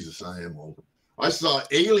 Jesus, I am old. I saw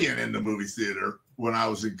Alien in the movie theater when I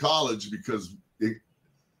was in college because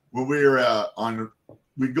when we were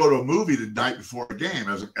we'd go to a movie the night before a game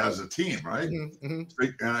as a team, right? Mm-hmm.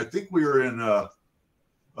 And I think we were in up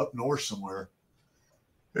north somewhere.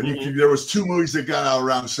 And there was two movies that got out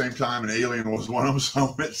around the same time, and Alien was one of them. So I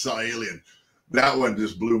went and saw Alien. That one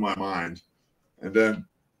just blew my mind. And then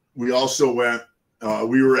we also went.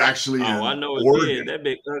 We were actually in I know it Oregon. did. That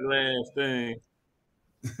big ugly ass thing.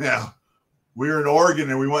 Yeah, we were in Oregon,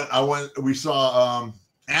 and we saw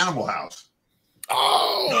Animal House.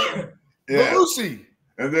 Oh, yeah. Lucy.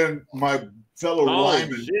 And then my fellow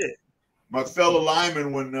lineman,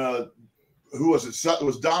 when who was it? It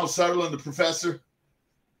was Donald Sutherland, the professor.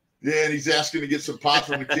 Yeah, and he's asking to get some pot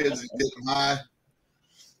from the kids and get them high.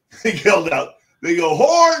 He yelled out, they go,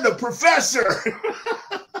 Horne, the professor!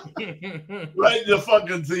 Right in the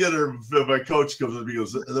fucking theater. My coach comes up and he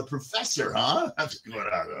goes, the professor, huh? That's good.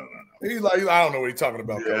 I don't know. He's like, I don't know what he's talking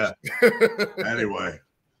about. Yeah. Anyway.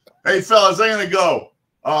 Hey, fellas, I'm going to go.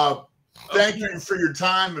 Thank you for your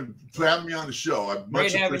time and for having me on the show. I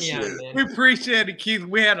much appreciate it. We appreciate it, Keith.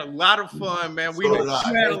 We had a lot of fun, man. We had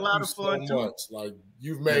a lot of fun too. Much. Like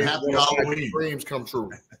you've made dreams come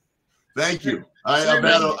true. Thank you. I've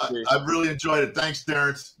really enjoyed it. Thanks,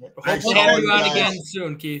 Terrence. Thanks we'll have you on again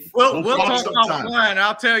soon, Keith. We'll talk offline.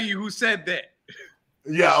 I'll tell you who said that.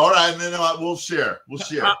 Yeah, all right, and then we'll share. All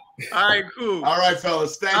right, cool. All right,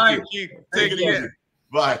 fellas. Thank you. Keith. Take it easy.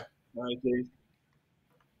 Bye. All right, Keith.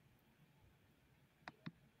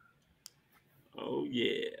 Oh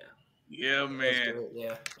yeah. Yeah, man. Great.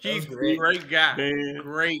 Yeah. Keith, great guy. Man.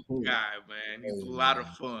 Great guy, man. He's a lot of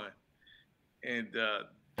fun. And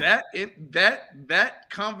that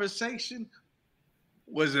conversation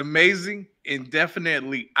was amazing and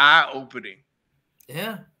definitely eye-opening.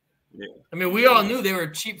 Yeah. Yeah. I mean, we all knew they were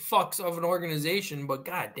cheap fucks of an organization, but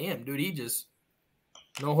goddamn, dude, he just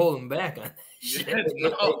no holding back on that shit. Hey,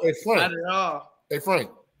 Frank. Not at all. Hey, Frank.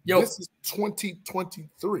 Yo. This is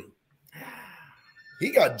 2023. He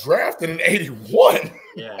got drafted in 81.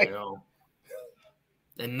 Yeah, I know.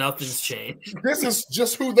 And nothing's changed. This is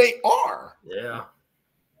just who they are. Yeah.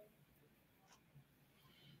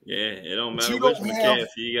 Yeah, it don't matter You which don't McCaffrey have-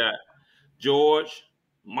 you got. George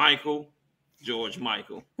Michael. George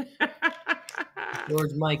Michael.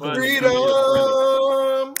 Freedom.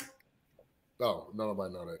 Oh,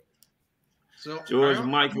 nobody know that. So George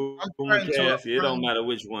Michael I'm trying to McCaffrey. It don't matter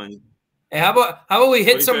which one. Hey, how about we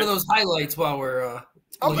hit What some you of say? those highlights while we're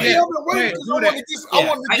I'm Yeah. hey, I'm gonna wait, Yeah, 'cause do I that.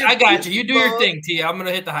 wanted to give I got you. You do your Keith thing, T. I'm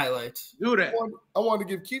gonna hit the highlights. Do that. I wanted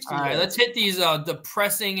to give Keith some All right, love. let's hit these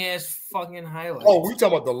depressing ass fucking highlights. Oh, we talking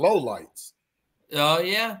about the low lights. Oh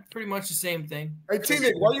yeah, pretty much the same thing. Hey,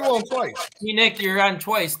 T-Nick, why you on twice? T-Nick, you're on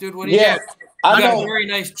twice, dude. What do you Yeah, got? I You got know. a very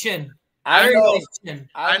nice chin. I Very know. nice chin.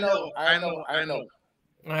 I know. All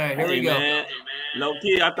right, here Hey, we go. man. Low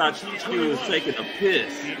key, I thought she was taking a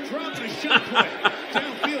piss. He drops a shot play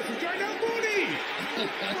downfield for Darnell Mooney.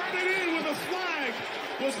 Brought it in with a flag.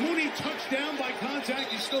 Was Mooney touched down by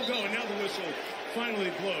contact? He's still going. Now the whistle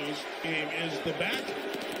finally blows. Game is the back.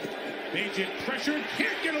 Bagent pressured,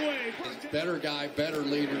 can't get away. Better guy, better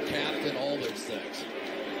leader, captain, all those things.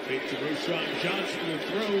 Fake to Roshan Johnson who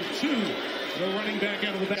throws to the running back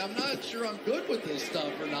out of the back. I'm not sure I'm good with this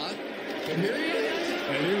stuff or not. But here he is.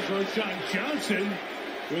 And here's Roshan Johnson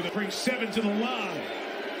with a bring 7 to the line.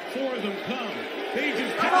 4 of them come.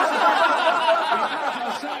 Bagent passes to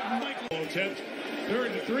the side. Michael attempt.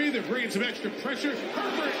 3rd and 3. They're bringing some extra pressure.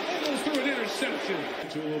 Herbert almost threw an interception.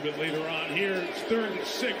 A little bit later on here. It's 3rd and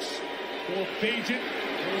 6 for Bagent.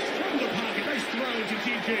 Goes from the pocket. Nice throw to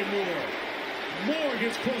DJ Moore. Moore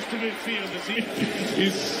gets close to midfield.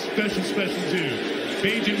 He's special too.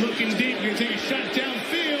 Bagent looking deep. Going to take a shot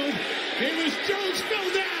downfield. Amos Jones fell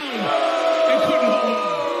down and couldn't hold on.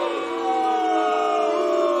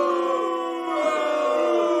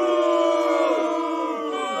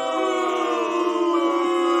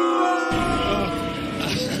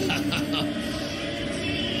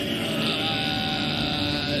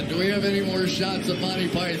 Do we have any more shots of Monty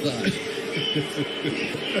Python?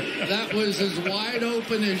 That was as wide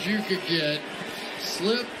open as you could get.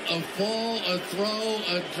 Slip, a fall, a throw,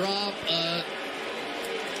 a drop.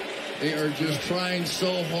 They are just trying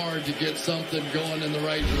so hard to get something going in the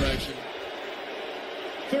right direction.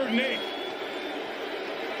 3rd and 8.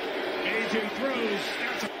 Bagent throws.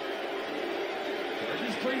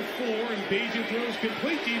 Chargers bring 4, and Bagent throws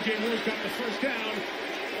complete. DJ Moore's got the first down.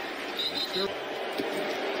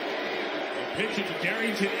 A pitch it to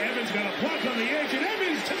Darrington Evans, got a block on the edge, and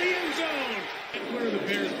Evans to the end zone. And where the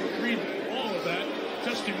Bears were reading all of that.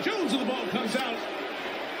 Justin Jones, and the ball comes out.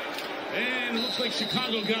 And it looks like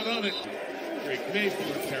Chicago got on it. Drake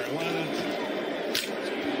Mayfield, Carolina.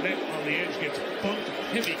 Net on the edge gets bumped.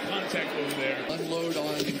 Heavy contact over there. Unload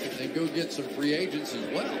on and go get some free agents as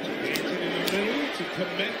well. Agent in the middle to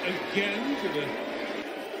commit again to the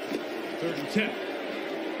 3rd and 10.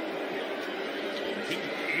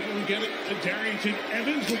 Able to get it to Darrington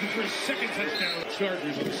Evans, looking for his 2nd touchdown.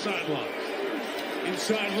 Chargers on the sideline.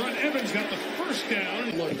 Inside run. Evans got the first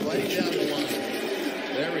down. Look, right down the line.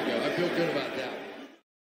 There we go. I feel good about that.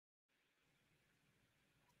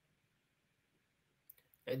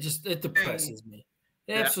 It depresses me.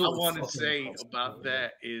 That I want to say about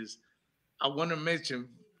that is I want to mention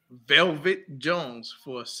Velvet Jones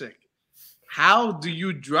for a second. How do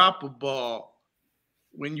you drop a ball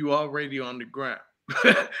when you already on the ground?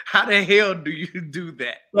 How the hell do you do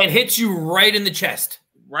that? It hits you right in the chest.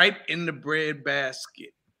 Right in the bread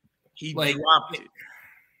basket. He dropped it.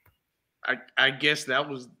 I guess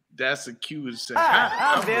that's a cue to say,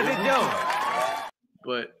 how did it go?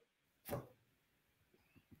 But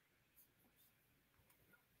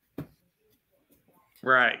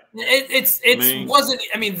right.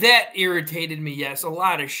 That irritated me. Yes, a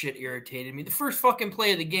lot of shit irritated me. The first fucking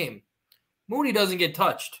play of the game, Mooney doesn't get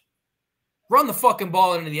touched. Run the fucking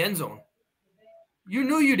ball into the end zone. You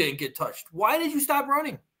knew you didn't get touched. Why did you stop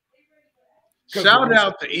running? Shout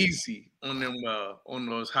out to Easy on them on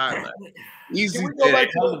those highlights. Easy did a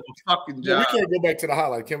hell of a fucking job. We can't go back to the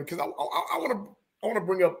highlight, Kim, because I want to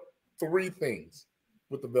bring up 3 things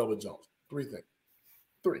with the Velvet Jones. 3 things.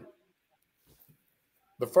 3.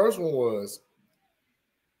 The first one was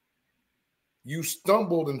you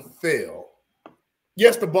stumbled and fell.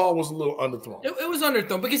 Yes, the ball was a little underthrown. It was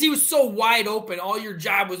underthrown because he was so wide open. All your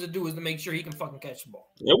job was to make sure he can fucking catch the ball.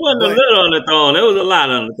 It wasn't a little underthrown. It was a lot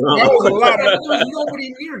underthrown. There was a lot There was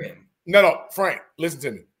nobody near him. No, Frank, listen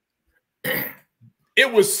to me.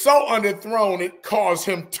 It was so underthrown, it caused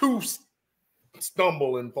him to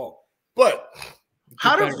stumble and fall. But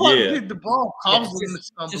how the fuck did the ball cause him to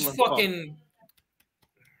stumble just and fucking fall?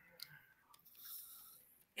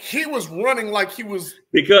 He was running like he was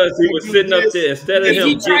because he was sitting up there instead of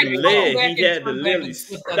him getting led. He He had to literally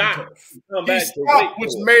stop. He stopped,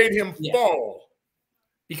 which made him fall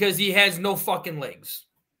because he has no fucking legs.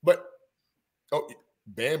 But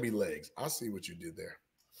Bambi legs. I see what you did there.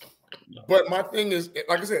 But my thing is,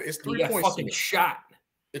 like I said, it's 3 points. Fucking shot.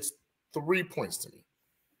 It's 3 points to me.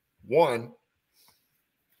 1,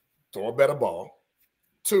 throw a better ball.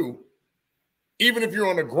 2, even if you're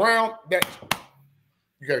on the ground, that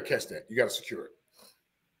you got to catch that. You got to secure it.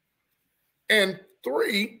 And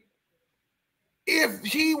 3, if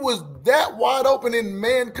he was that wide open in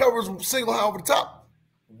man covers single high over the top,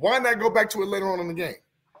 why not go back to it later on in the game?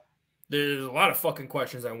 There's a lot of fucking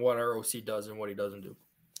questions on what our OC does and what he doesn't do.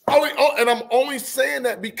 And I'm only saying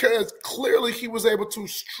that because clearly he was able to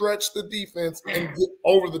stretch the defense and get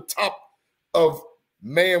over the top of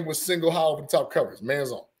man with single high over the top covers, man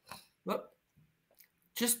zone. Look,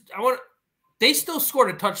 they still scored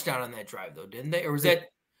a touchdown on that drive though, didn't they? Or was that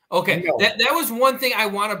okay? No. That was one thing I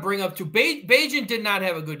want to bring up too. Bagent did not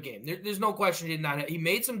have a good game. There's no question he did not. He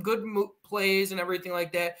made some good plays and everything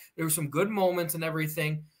like that. There were some good moments and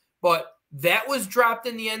everything, but that was dropped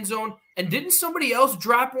in the end zone. And didn't somebody else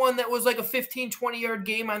drop one that was like a 15, 20-yard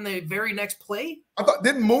game on the very next play? I thought,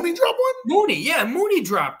 didn't Mooney drop one? Mooney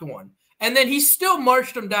dropped one. And then he still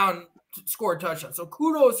marched him down to score a touchdown. So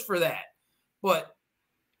kudos for that. But,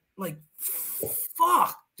 like,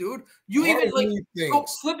 fuck, dude. You even, like,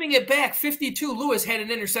 flipping it back, 52, Lewis had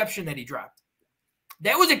an interception that he dropped.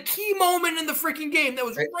 That was a key moment in the freaking game. That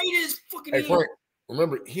was right in his fucking game. Frank,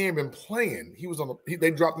 remember, he ain't been playing. He was on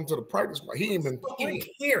they dropped him to the practice squad. He ain't been playing.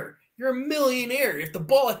 Care. You're a millionaire. If the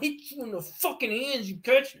ball hits you in the fucking hands, you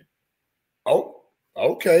catch it. Oh,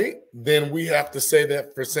 okay. Then we have to say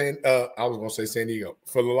that for I was going to say San Diego,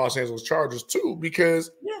 for the Los Angeles Chargers too, because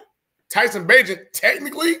Tyson Bagent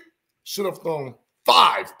technically should have thrown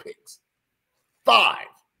 5 picks. 5.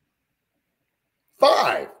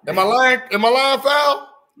 Am I lying? Am I lying, Foul?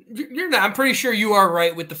 You're not. I'm pretty sure you are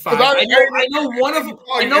right with the 5. I know one of them.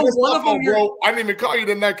 I know one of them. Bro, I didn't even call you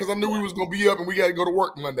tonight because I knew we was gonna be up and we got to go to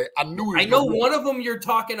work Monday. I know one of them you're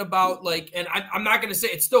talking about. Like, and I'm not gonna say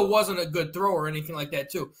it still wasn't a good throw or anything like that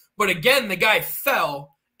too. But again, the guy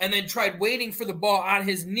fell and then tried waiting for the ball on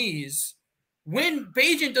his knees. When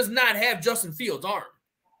Bagent does not have Justin Fields' arm,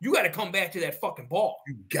 you got to come back to that fucking ball.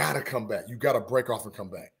 You got to come back. You got to break off and come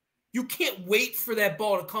back. You can't wait for that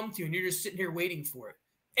ball to come to you, and you're just sitting here waiting for it.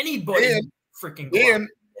 Anybody freaking. Then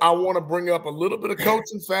I want to bring up a little bit of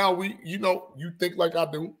coaching, Foul. You think like I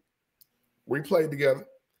do. We played together.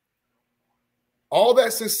 All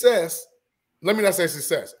that success, let me not say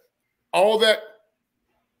success. All that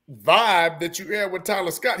vibe that you had with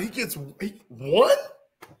Tyler Scott, he won?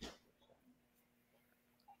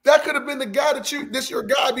 That could have been the guy this your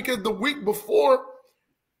guy, because the week before,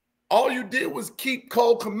 all you did was keep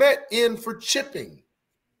Cole Kmet in for chipping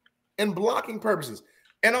and blocking purposes.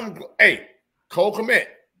 And Cole Kmet,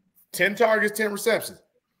 10 targets, 10 receptions.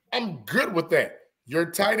 I'm good with that.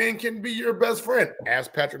 Your tight end can be your best friend.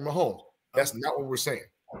 Ask Patrick Mahomes. That's not what we're saying.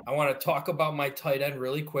 I want to talk about my tight end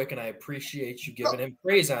really quick, and I appreciate you giving him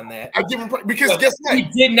praise on that. I give him praise because guess what? He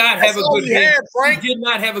did not have a good game. He did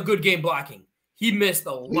not have a good game blocking. He missed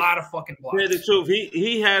a lot of fucking blocks. Tell the truth,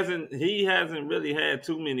 he hasn't really had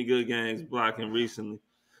too many good games blocking recently.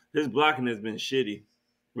 His blocking has been shitty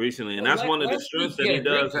recently, and that's one of the strengths that he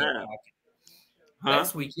does have.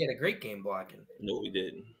 Last week he had a great game blocking. No, he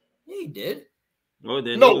didn't. Yeah, he did. No, he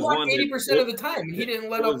didn't. No, he blocked 80% of the time, and he didn't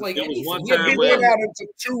let up like anything. He went out into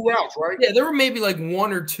 2 routes, right? Yeah, there were maybe like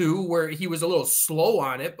 1 or 2 where he was a little slow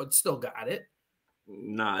on it, but still got it.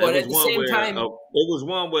 Nah, but it was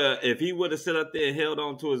one where if he would have sat up there and held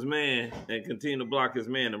on to his man and continued to block his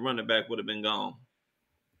man, the running back would have been gone.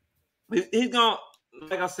 He's gone.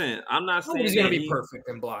 Like I said, I'm not saying he's going to be perfect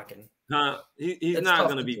in blocking. He's not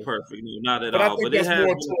going to be perfect, not at but all. I think that's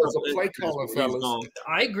more towards a play calling, fellas.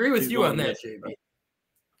 I agree with you on that, JB.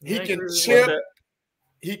 He can chip.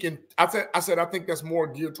 He can. I said I think that's more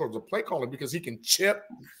geared towards a play calling because he can chip,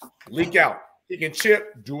 leak out. He can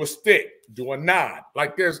chip, do a stick, do a nod.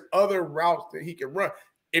 Like there's other routes that he can run.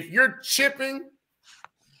 If you're chipping,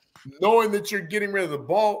 knowing that you're getting rid of the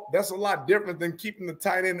ball, that's a lot different than keeping the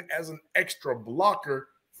tight end as an extra blocker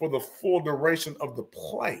for the full duration of the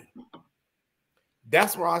play.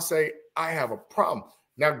 That's where I say I have a problem.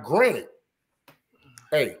 Now, granted,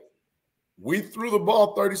 we threw the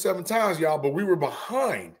ball 37 times, y'all, but we were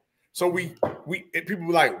behind. So we people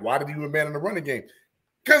were like, why did he abandon the running game?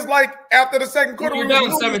 Because like after the second quarter, you're down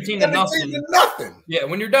 17-0. Yeah,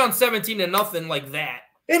 when you're down 17-0 like that.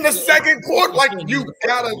 In the second quarter, like you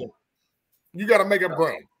gotta make a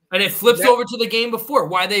break. And it flips over to the game before.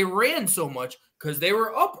 Why they ran so much? Because they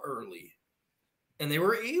were up early. And they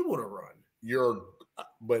were able to run.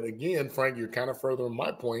 But again, Frank, you're kind of furthering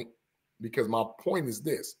my point, because my point is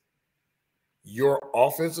this. Our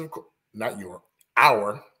offensive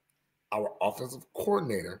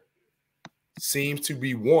coordinator seems to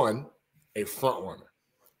be, one, a front runner.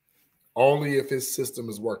 Only if his system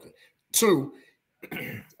is working. Two,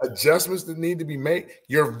 adjustments that need to be made.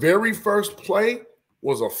 Your very first play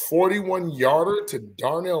was a 41-yarder to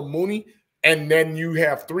Darnell Mooney, and then you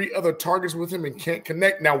have 3 other targets with him and can't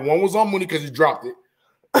connect. Now, one was on Mooney because he dropped it.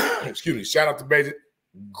 Excuse me. Shout out to Bagent.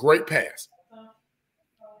 Great pass.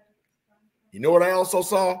 You know what I also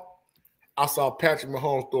saw? I saw Patrick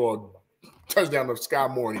Mahomes throw a touchdown to Sky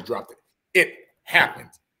Moore and he dropped it. It happened.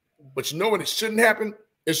 But you know what it shouldn't happen?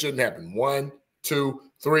 It shouldn't happen. 1, 2,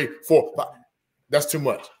 3, 4, 5. That's too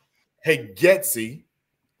much. Hey, Getsy,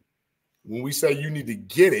 when we say you need to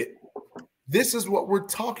get it, this is what we're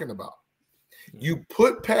talking about. You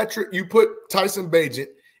put Tyson Bagent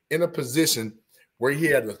in a position where he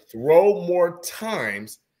had to throw more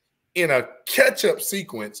times in a catch-up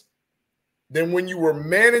sequence than when you were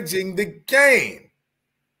managing the game.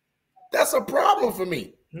 That's a problem for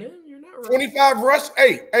me. Yeah, you're not right. 25 rush.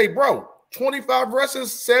 Hey, bro, 25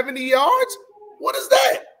 rushes, 70 yards? What is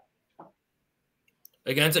that?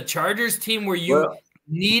 Against a Chargers team where you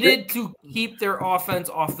needed to keep their offense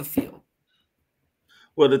off the field.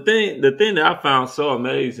 Well, the thing that I found so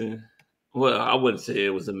amazing, well, I wouldn't say it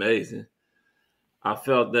was amazing. I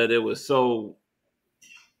felt that it was so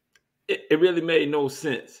 – it really made no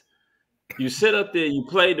sense. You sit up there, you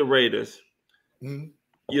play the Raiders. Mm-hmm.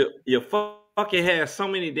 You fucking had so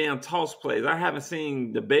many damn toss plays. I haven't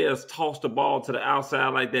seen the Bears toss the ball to the outside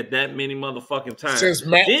like that many motherfucking times. Since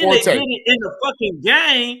Matt then Forte. They did it in the fucking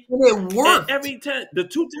game. It worked. Every time, the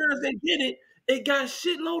 2 times they did it, it got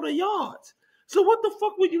shitload of yards. So what the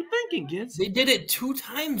fuck were you thinking, Gins? They did it 2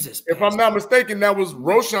 times this If I'm not mistaken, that was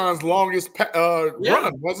Roshan's longest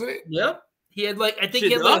run, wasn't it? Yep. He had like, I think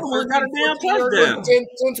Shit, he had like 13, got a damn touchdown.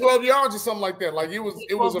 10, 12 yards or something like that. Like it was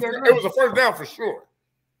a first down for sure.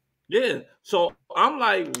 Yeah. So I'm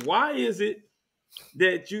like, why is it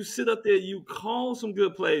that you sit up there, you call some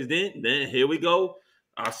good plays, then here we go.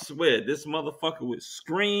 I swear, this motherfucker with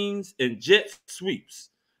screens and jet sweeps.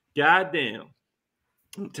 Goddamn.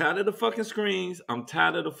 I'm tired of the fucking screens. I'm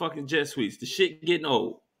tired of the fucking jet sweeps. The shit getting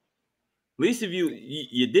old. At least if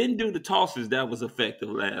you didn't do the tosses that was effective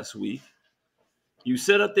last week. You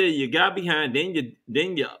sit up there, you got behind,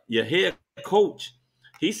 then your head coach,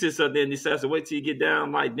 he sits up there and decides to wait till you get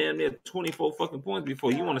down like damn near 24 fucking points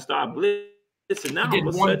before you want to start blitzing. Now he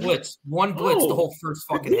did one blitz the whole first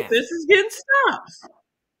fucking half. The defense is getting stops.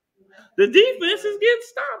 The defense is getting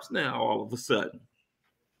stops now all of a sudden.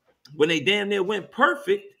 When they damn near went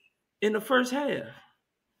perfect in the first half.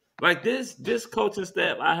 Like this coaching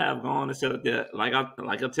staff I have gone and sit up there, like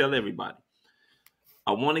I tell everybody.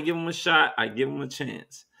 I want to give them a shot. I give them a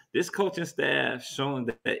chance. This coaching staff showing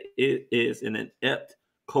that it is an inept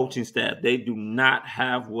coaching staff. They do not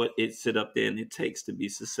have what it sit up there and it takes to be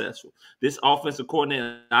successful. This offensive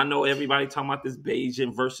coordinator, I know everybody talking about this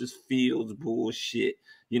Bagent versus Fields bullshit.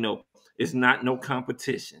 You know, it's not no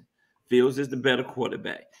competition. Fields is the better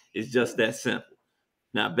quarterback. It's just that simple.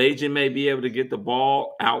 Now, Bagent may be able to get the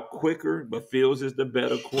ball out quicker, but Fields is the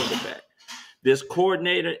better quarterback. This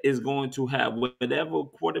coordinator is going to have whatever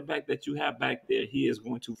quarterback that you have back there, he is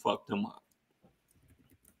going to fuck them up.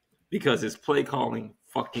 Because his play calling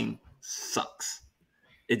fucking sucks.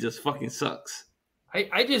 It just fucking sucks.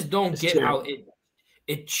 I just don't get how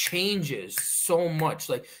it changes so much.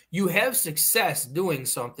 Like, you have success doing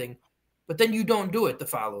something, but then you don't do it the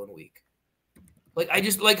following week. Like, I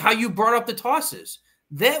just like how you brought up the tosses.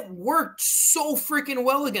 That worked so freaking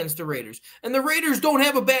well against the Raiders. And the Raiders don't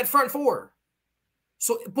have a bad front four.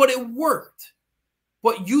 So, but it worked.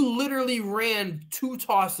 But you literally ran 2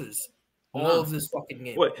 tosses all of this fucking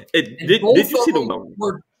game. Did you see the one?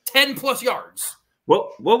 Were 10 plus yards.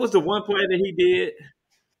 What was the one play that he did?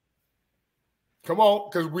 Come on,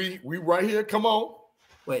 because we right here. Come on.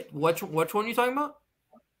 Wait, which one are you talking about?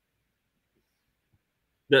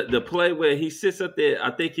 The play where he sits up there, I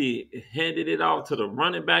think he handed it off to the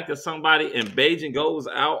running back or somebody, and Bagent goes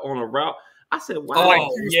out on a route. I said, wow. Oh,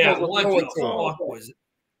 yeah. What the fuck was it?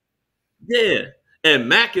 Yeah. And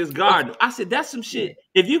Mac is guarding. I said, that's some shit.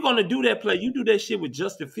 If you're going to do that play, you do that shit with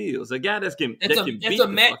Justin Fields, a guy that can beat the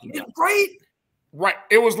fucking guy. Right? Right.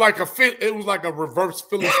 It was like a reverse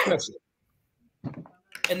Philly special.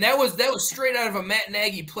 And that was straight out of a Matt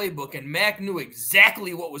Nagy playbook, and Mac knew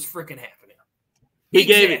exactly what was freaking happening. He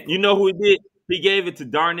gave it. You know who he did? He gave it to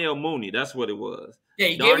Darnell Mooney. That's what it was. Yeah,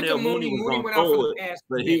 he Darnell gave it to Mooney. Was Mooney went out for the pass.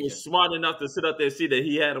 But he was smart enough to sit up there and see that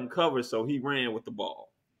he had him covered, so he ran with the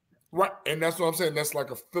ball. Right, and that's what I'm saying. That's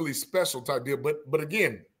like a Philly special type deal. But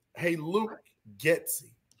again, hey, Luke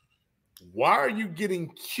Getsy, why are you getting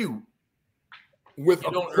cute with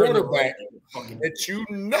a quarterback that you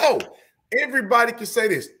know? Everybody can say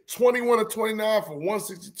this: 21 or 29 for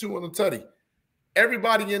 162 on the tutty.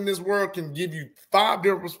 Everybody in this world can give you 5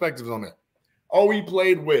 different perspectives on that. Oh, he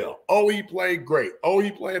played well. Oh, he played great. Oh,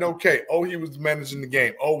 he played okay. Oh, he was managing the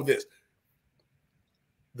game. Oh, this.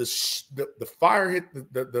 The fire hit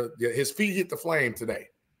his feet hit the flame today.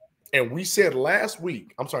 And we said last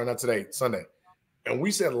week, I'm sorry, not today, Sunday. And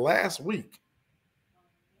we said last week,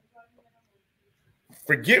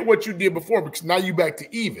 forget what you did before because now you back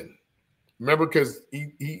to even. Remember, because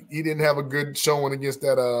he didn't have a good showing against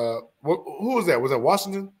that. Who was that? Was that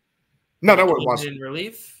Washington? No, that wasn't Washington. In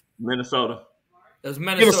relief, Minnesota. It was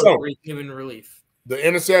Minnesota. Giving relief. The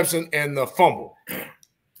interception and the fumble.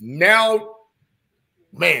 Now,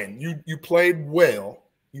 man, you played well.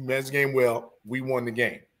 You managed the game well. We won the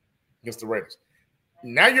game against the Raiders.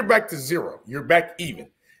 Now you're back to 0. You're back even.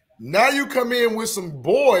 Now you come in with some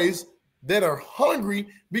boys that are hungry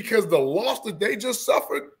because the loss that they just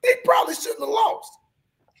suffered, they probably shouldn't have lost.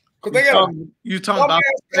 Because they got you talking about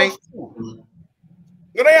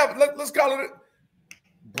they have. Let's call it.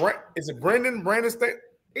 Is it Brandon State?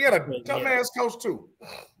 He got a dumbass coach too.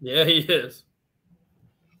 Yeah, he is.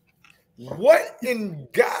 What in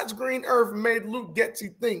God's green earth made Luke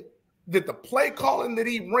Getsy think that the play calling that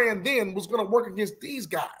he ran then was going to work against these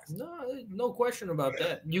guys? No question about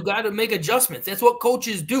that. You got to make adjustments. That's what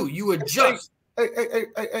coaches do. You adjust.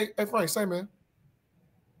 Hey, Frank, say, man.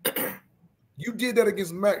 You did that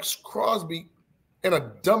against Max Crosby and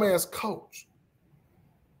a dumbass coach.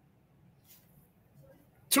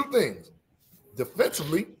 2 things.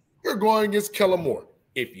 Defensively, you're going against Kellen Moore.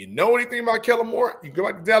 If you know anything about Kellen Moore, you go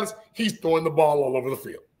back to Dallas, he's throwing the ball all over the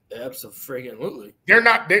field. Absolutely. They're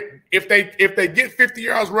not if they get 50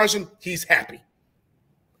 yards rushing, he's happy.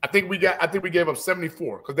 I think we gave up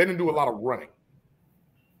 74 because they didn't do a lot of running.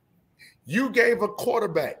 You gave a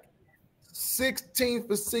quarterback 16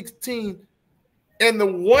 for 16, and the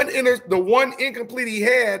one incomplete he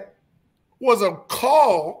had was a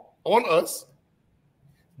call on us.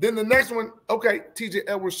 Then the next one, okay, TJ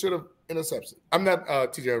Edwards should have intercepted. I'm not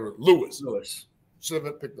TJ Edwards, Lewis should have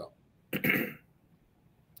been picked up.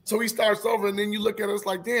 So he starts over, and then you look at us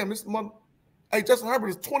like, damn, this month, hey, Justin Herbert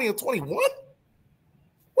is 20 or 21?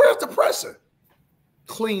 Where's the pressure?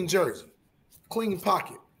 Clean jersey, clean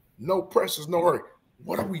pocket, no pressures, no hurry.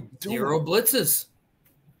 What are we doing? 0 blitzes.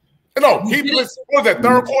 No, he blitzed. What was that,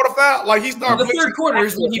 third quarter foul? Like he started. The third quarter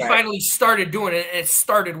is when he finally started doing it, and it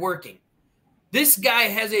started working. This guy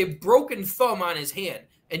has a broken thumb on his hand,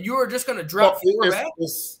 and you are just going to drop 4 back?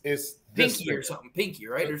 It's pinky or something. Pinky,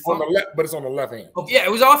 right? It's on the left, but it's on the left hand. Oh, yeah,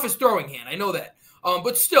 it was off his throwing hand. I know that.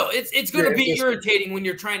 But still, it's going to be irritating when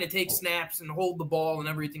you're trying to take snaps and hold the ball and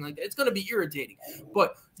everything like that. It's going to be irritating.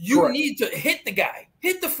 But you need to hit the guy.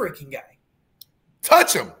 Hit the freaking guy.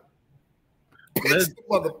 Touch him.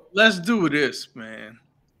 Let's do this, man.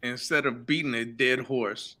 Instead of beating a dead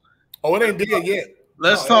horse. Oh, it ain't dead yet.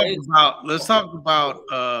 Let's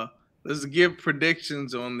give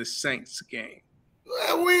predictions on the Saints game.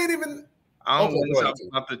 We ain't even. I don't want to talk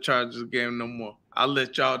about the Chargers game no more. I'll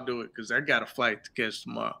let y'all do it because I got a flight to catch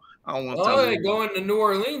tomorrow. I don't want to. Oh, they're going to New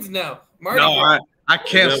Orleans now. Marty, I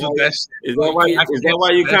canceled that shit. Is that why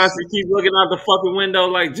you constantly keep looking out the fucking window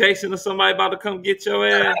like Jason or somebody about to come get your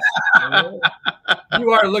ass? You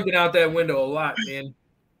are looking out that window a lot, man.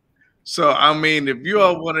 So, I mean, if you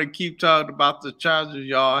all want to keep talking about the Chargers,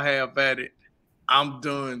 y'all have at it. I'm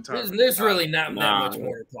done talking. There's really not that much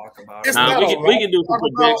more to talk about. We can do some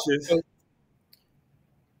predictions.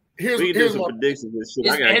 Here's some predictions.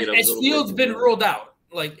 Has Fields been ruled out?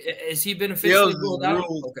 Like, has he been officially ruled out?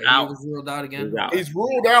 Okay, he was ruled out again. He's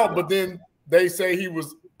ruled out, but then they say he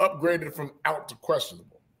was upgraded from out to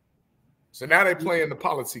questionable. So now they're playing the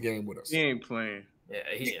policy game with us. He ain't playing.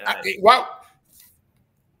 Yeah,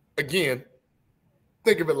 again,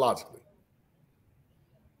 think of it logically.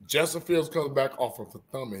 Justin Fields comes back off of a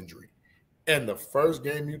thumb injury, and the first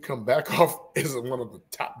game you come back off is one of the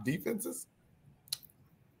top defenses.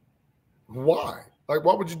 Why? Like,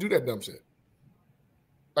 why would you do that dumb shit?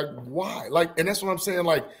 Like, why? Like, and that's what I'm saying.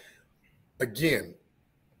 Like, again,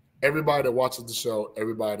 everybody that watches the show,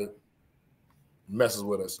 everybody that messes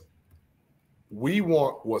with us, We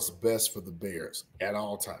want what's best for the Bears at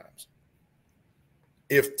all times.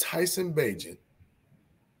 If Tyson Bagent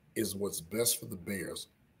is what's best for the Bears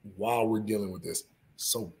while we're dealing with this,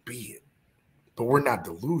 so be it. But we're not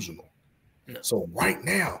delusional. No. So right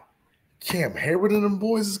now, Cam Hayward and them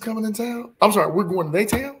boys is coming in town. I'm sorry, we're going to their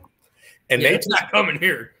town, and it's not coming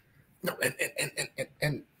here. No,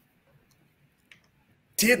 and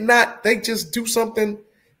did not they just do something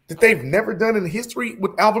that they've never done in history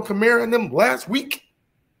with Alvin Kamara and them last week?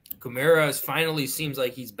 Kamara finally seems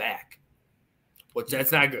like he's back, but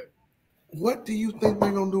that's not good. What do you think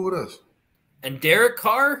they're gonna do with us? And Derek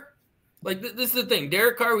Carr, like this is the thing.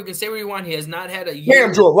 Derek Carr, we can say what we want. He has not had a year.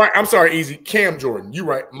 Cam Jordan, right? I'm sorry, Easy. Cam Jordan, you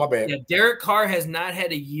right? My bad. Yeah, Derek Carr has not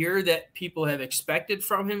had a year that people have expected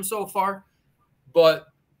from him so far. But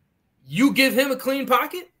you give him a clean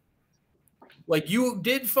pocket, like you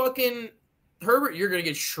did fucking Herbert, you're gonna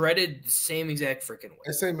get shredded the same exact freaking way.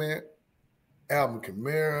 I say, man, Alvin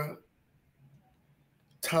Kamara,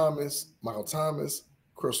 Michael Thomas,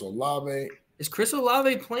 Chris Olave. Is Chris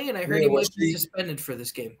Olave playing? I heard he might be suspended for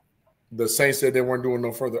this game. The Saints said they weren't doing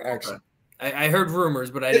no further action. I heard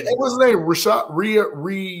rumors, but I didn't. What's his name? Rashid.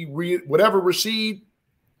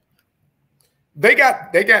 They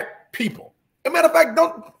got people. As a matter of fact,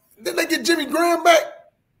 didn't they get Jimmy Graham back?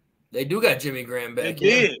 They do got Jimmy Graham back. They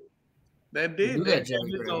did. They did. They got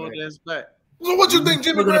Jimmy Graham back. So what you think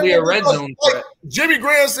Jimmy Graham? Be a red zone threat. Jimmy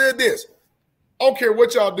Graham said this. I don't care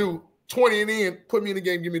what y'all do. 20 and in, put me in the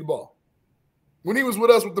game, give me the ball. When he was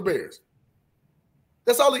with us with the Bears.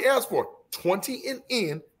 That's all he asked for. 20 and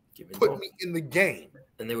in, put me in the game.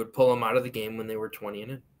 And they would pull him out of the game when they were 20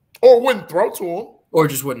 and in. Or wouldn't throw to him. Or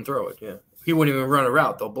just wouldn't throw it, yeah. He wouldn't even run a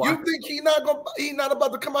route. They'll block. You think he's not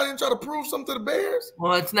about to come out here and try to prove something to the Bears?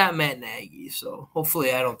 Well, it's not Matt Nagy, so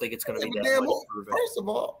hopefully I don't think it's going to be that much proven. First of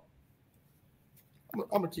all, I'm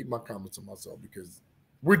going to keep my comments to myself because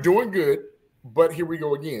we're doing good, but here we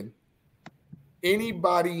go again.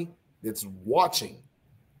 Anybody that's watching,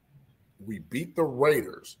 we beat the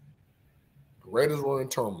Raiders. The Raiders were in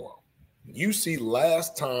turmoil. You see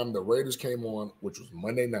last time the Raiders came on, which was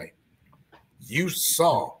Monday night, you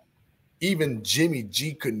saw even Jimmy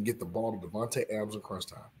G couldn't get the ball to Devontae Adams in crunch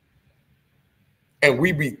time. And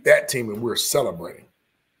we beat that team, and we're celebrating.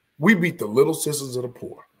 We beat the little sisters of the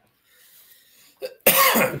poor.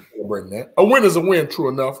 Celebrating that. A win is a win, true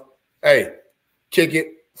enough. Hey, kick it,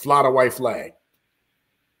 fly the white flag.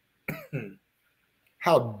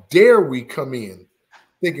 How dare we come in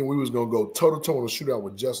thinking we was going to go toe-to-toe in a shootout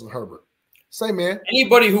with Justin Herbert? Say, man.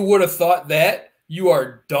 Anybody who would have thought that, you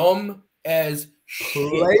are dumb as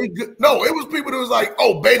play good. No, it was people that was like,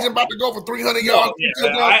 "Oh, Bagent about to go for 300 yards."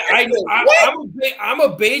 I'm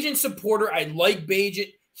a Bagent supporter. I like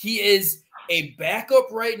Bagent. He is a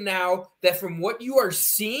backup right now. That from what you are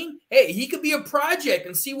seeing, hey, he could be a project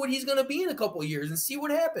and see what he's going to be in a couple of years and see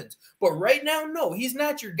what happens. But right now, no, he's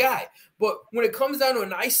not your guy. But when it comes down to it,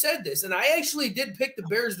 and I said this, and I actually did pick the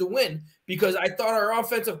Bears to win because I thought our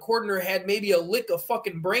offensive coordinator had maybe a lick of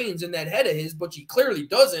fucking brains in that head of his, but he clearly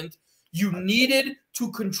doesn't. You needed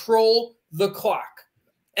to control the clock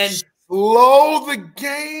and slow the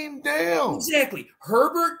game down. Exactly.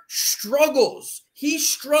 Herbert struggles. He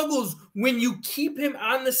struggles when you keep him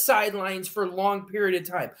on the sidelines for a long period of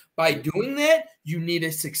time. By doing that, you need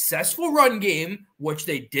a successful run game, which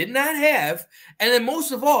they did not have. And then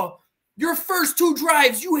most of all, your first two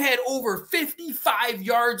drives, you had over 55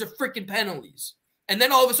 yards of freaking penalties. And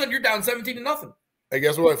then all of a sudden, you're down 17-0. Hey,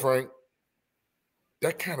 guess what, Frank?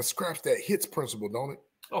 That kind of scraps that hits principle, don't it?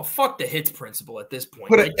 Oh, fuck the hits principle at this point.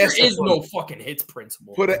 Like, there is no fucking hits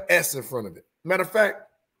principle. Put an S in front of it. Matter of fact,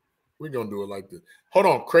 we're going to do it like this. Hold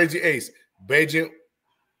on. Crazy Ace. Bagent.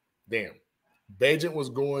 Damn. Bagent was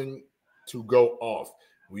going to go off.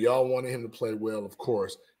 We all wanted him to play well, of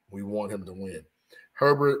course. We want him to win.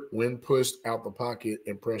 Herbert, when pushed out the pocket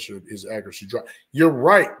and pressured, his accuracy dropped. You're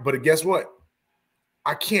right, but guess what?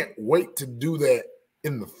 I can't wait to do that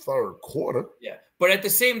in the third quarter. Yeah. But at the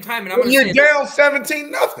same time, and I'm when you're down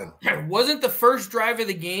 17-0. It wasn't the first drive of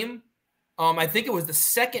the game. I think it was the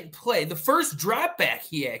second play. The first drop back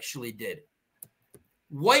he actually did.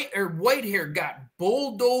 Whitehair got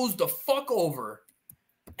bulldozed the fuck over,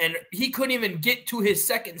 and he couldn't even get to his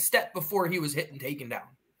second step before he was hit and taken down.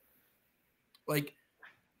 Like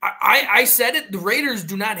I said it, the Raiders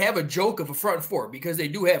do not have a joke of a front four because they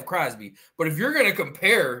do have Crosby. But if you're going to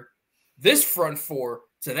compare this front four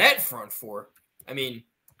to that front four, I mean,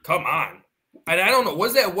 come on. And I don't know,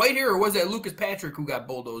 was that Whitehair or was that Lucas Patrick who got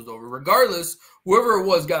bulldozed over? Regardless, whoever it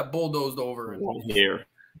was got bulldozed over. Here.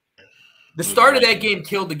 The start of that game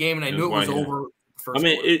killed the game, and I knew it was over first. I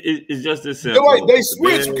mean, it's just this They're simple. like they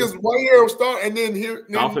switched because Whitehair start, and then here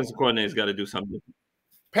the offensive coordinator's got to do something.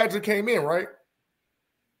 Patrick came in, right?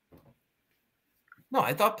 No,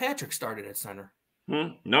 I thought Patrick started at center.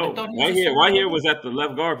 No, Whitehair was at the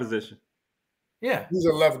left guard position. Yeah, he's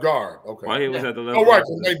a left guard. Okay, Whitehair was at the left. Oh, right,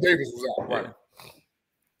 guard Nate Davis was out. Right.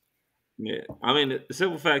 Yeah, I mean, the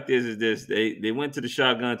simple fact is this: they went to the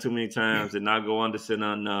shotgun too many times, did not go under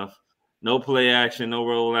center enough. No play action, no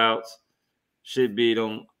rollouts. Shit beat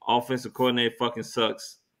them. Offensive coordinator fucking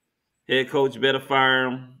sucks. Head coach better fire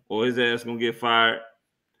him, or his ass gonna get fired.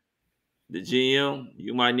 The GM,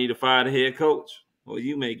 you might need to fire the head coach, or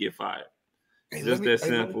you may get fired. It's just that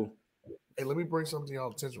simple. Let me bring something to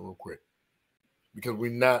y'all's attention real quick, because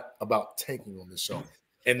we're not about tanking on this show,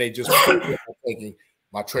 and they just tanking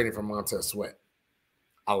by trading for Montez Sweat.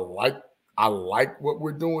 I like what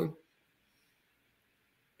we're doing.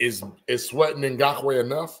 Is Sweat and Ngakoue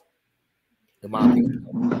enough? In my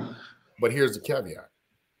opinion. But here's the caveat.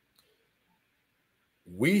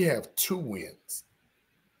 We have 2 wins.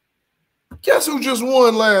 Guess who just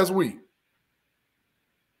won last week?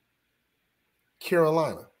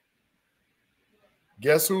 Carolina.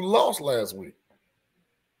 Guess who lost last week?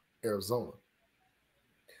 Arizona.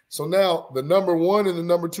 So now the number 1 and the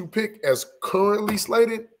number 2 pick, as currently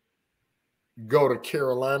slated, go to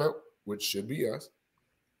Carolina, which should be us.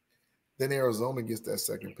 Then Arizona gets that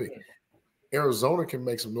second pick. Arizona can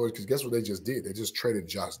make some noise because guess what they just did? They just traded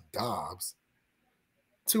Josh Dobbs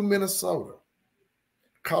to Minnesota.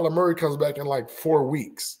 Kyler Murray comes back in like 4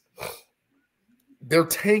 weeks. They're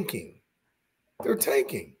tanking. They're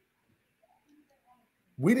tanking.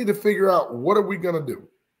 We need to figure out what are we going to do?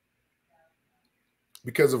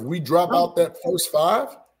 Because if we drop out that first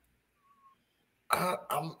 5,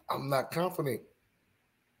 I'm not confident.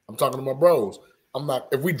 I'm talking to my bros. I'm not.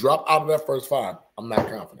 If we drop out of that first 5, I'm not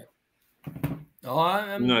confident. Oh,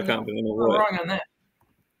 I'm not confident in what? Wrong on that.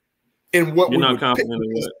 In what you're we not would confident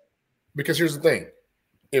pick, in what? Because here's the thing: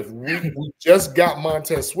 if we just got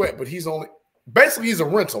Montez Sweat, but he's he's a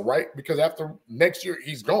rental, right? Because after next year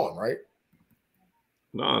he's gone, right?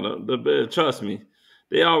 No, trust me,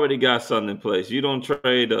 they already got something in place. You don't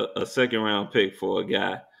trade a second round pick for a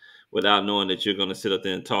guy without knowing that you're going to sit up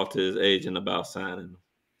there and talk to his agent about signing him.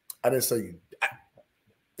 I didn't say you.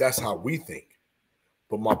 That's how we think.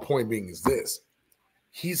 But my point being is this.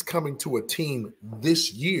 He's coming to a team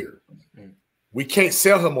this year. We can't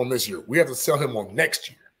sell him on this year. We have to sell him on next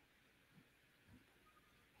year.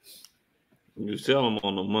 You sell him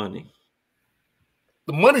on the money.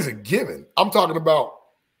 The money's a given. I'm talking about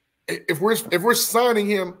if we're signing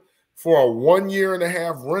him for a 1.5-year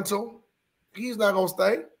rental, he's not gonna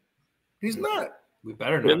stay. He's not. We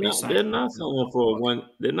better not be signing. They're not signing for one.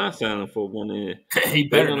 They're not signing for 1 year. He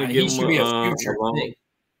better not. He should be a future thing.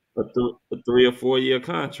 A 3 or 4 year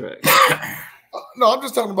contract. No, I'm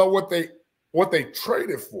just talking about what they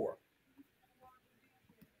traded for.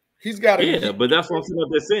 He's got to. Yeah, but that's what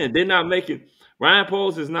they're saying. They're not making. Ryan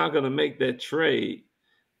Poles is not going to make that trade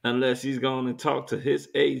unless he's going to talk to his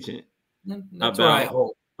agent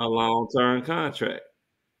about a long-term contract.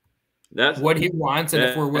 That's what he wants, and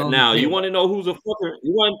if we're willing. Now, you want to know who's a fucking?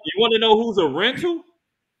 You want to know who's a rental?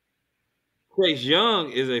 Chase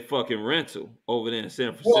Young is a fucking rental over there in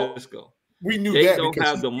San Francisco. Well, we knew they that don't because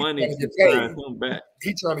have the money to sign him back.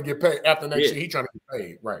 He's trying to get paid after next year. He's trying to get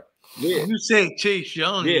paid, right? Yeah, you say Chase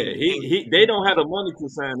Young. Yeah, they don't have the money to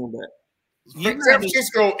sign him back. San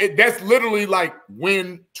Francisco, that's literally like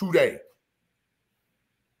win today.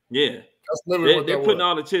 Yeah, that's literally they're putting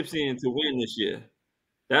all the chips in to win this year.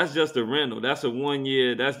 That's just a rental. That's a 1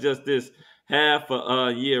 year. That's just this half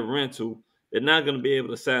a year rental. They're not going to be able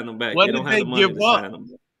to sign them back. They don't have the money to sign them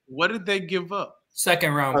back. What did they give up?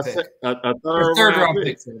 Second round pick. A third round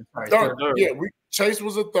pick. Third. Yeah, Chase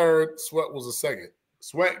was a third. Sweat was a second.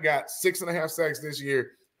 Sweat got 6.5 sacks this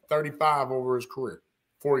year, 35 over his career,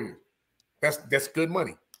 4 years. That's good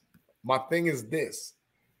money. My thing is this: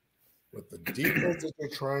 with the defense that they're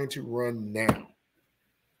trying to run now,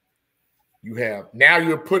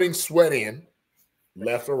 you're putting Sweat in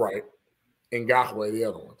left or right, and Ngakoue the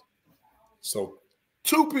other one. So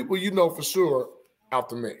 2 people you know for sure out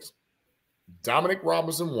the mix. Dominic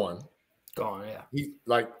Robinson 1. Gone, yeah.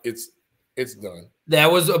 It's done.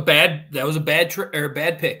 That was a bad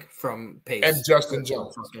pick from Pace. And Justin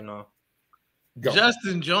Jones.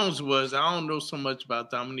 Justin Jones was. I don't know so much about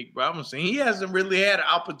Dominic Robinson. He hasn't really had an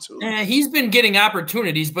opportunity. He's been getting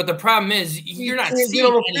opportunities, but the problem is you're not seeing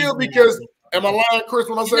on the field because. Am I lying, Chris,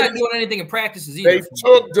 when I say he's not doing anything in practices either? They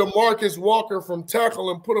took DeMarcus Walker from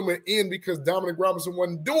tackle and put him in because Dominic Robinson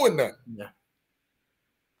wasn't doing nothing. Yeah.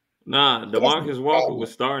 Nah, DeMarcus Walker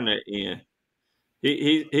was starting at end.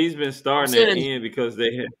 He's been starting at end because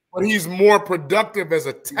they had. But he's more productive as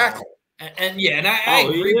a tackle. And I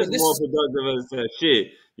agree. He is more productive as a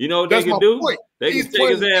shit. You know what they can do? Point. They can take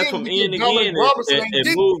his ass from end again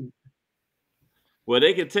and move. Well,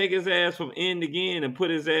 they can take his ass from end again and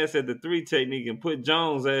put his ass at the 3 technique and put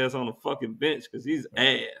Jones' ass on the fucking bench because he's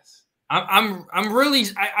ass. I'm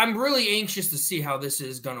really anxious to see how this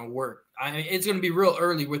is gonna work. It's gonna be real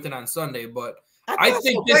early with it on Sunday, but I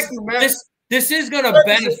think this is gonna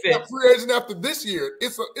benefit. Free agent after this year,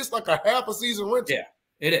 it's like a half a season rental. Yeah,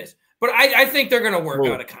 it is. But I think they're gonna work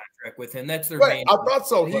out a contract with him. That's their main. I thought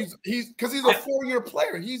so. He's because he's a 4-year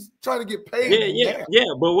player. He's trying to get paid. Yeah.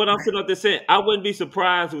 But what I'm sitting up there saying, I wouldn't be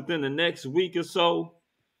surprised within the next week or so,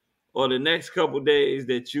 or the next couple of days,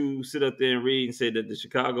 that you sit up there and read and say that the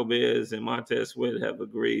Chicago Bears and Montez Sweat have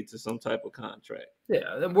agreed to some type of contract.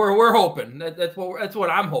 Yeah, we're hoping. That's what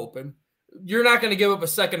I'm hoping. You're not going to give up a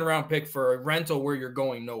 2nd-round pick for a rental where you're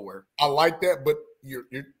going nowhere. I like that, but you're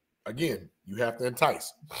again, you have to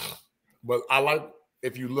entice. But I like,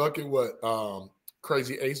 if you look at what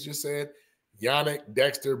Crazy Ace just said, Yannick,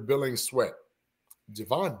 Dexter, Billings, Sweat.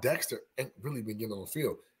 Javon Dexter ain't really been getting on the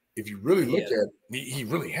field. If you really look at it, he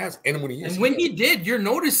really has. And when he is, he did, you're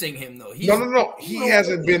noticing him though. No. He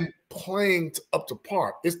hasn't been playing up to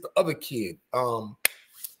par. It's the other kid.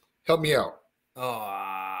 Help me out.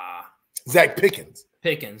 Zach Pickens.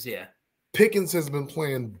 Yeah. Pickens has been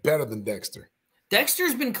playing better than Dexter.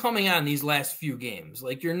 Dexter's been coming on these last few games.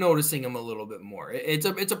 Like, you're noticing him a little bit more. It's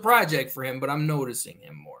a project for him, but I'm noticing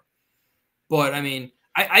him more. But I mean,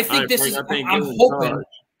 I think this is.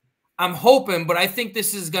 I'm hoping, but I think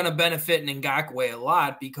this is going to benefit Ngakoue a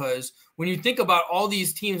lot, because when you think about all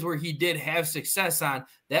these teams where he did have success on,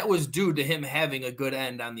 that was due to him having a good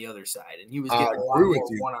end on the other side, and he was getting a lot more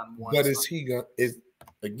one-on-one. But is he going?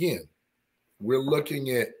 Again, we're looking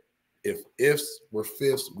at if ifs were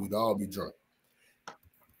fifths, we'd all be drunk.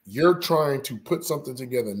 You're trying to put something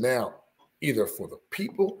together now, either for the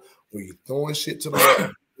people or you're throwing shit to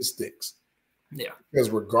the sticks. Yeah. Because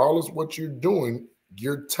regardless of what you're doing,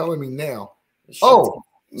 you're telling me now,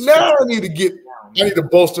 now I need to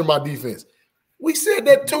bolster my defense. We said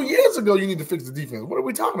that 2 years ago, you need to fix the defense. What are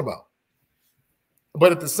we talking about?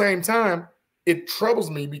 But at the same time, it troubles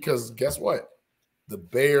me because guess what? The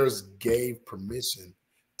Bears gave permission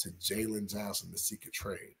to Jalen Johnson to seek a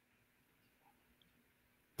trade.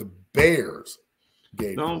 The Bears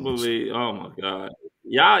gave Don't permission. believe. Oh my God.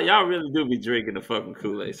 Y'all really do be drinking the fucking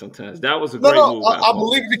Kool-Aid sometimes. That was a great move. I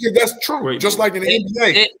believe it because that's true. Great just move. like in the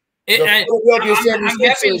NBA. I'm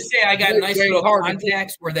happy to say I got nice little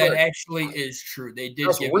contacts where that actually is true. They did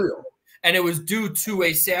give it, and it was due to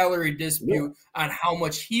a salary dispute on how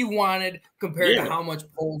much he wanted compared to how much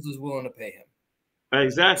Poles is willing to pay him.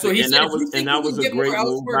 Exactly. So he and said, that was a great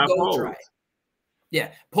move by Poles. Try.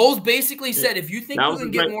 Yeah, Poles basically said, if you think you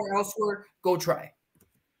can get more elsewhere, go try.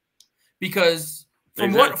 Because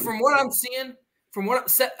from what I'm seeing,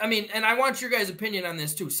 and I want your guys' opinion on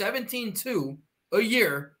this too. 17-2 a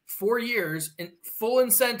year, 4 years, and full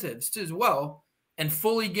incentives as well, and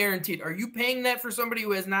fully guaranteed. Are you paying that for somebody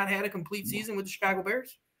who has not had a complete season with the Chicago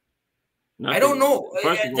Bears? I don't know.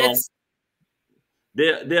 First of all,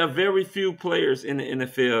 there are very few players in the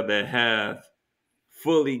NFL that have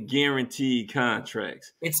fully guaranteed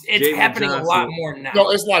contracts. It's happening a lot more now. No,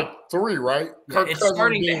 it's like 3, right? It's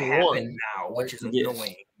starting to happen now, which is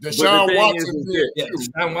annoying. Deshaun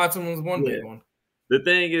Watson was one big one. The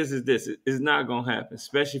thing is this: it's not going to happen,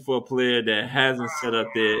 especially for a player that hasn't set up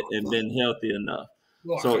there and been healthy enough.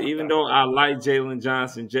 So even though I like Jalen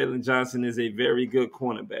Johnson is a very good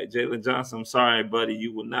cornerback. Jalen Johnson, I'm sorry, buddy,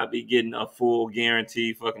 you will not be getting a full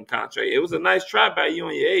guaranteed fucking contract. It was a nice try by you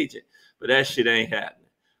and your agent, but that shit ain't happening.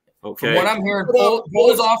 Okay. From what I'm hearing,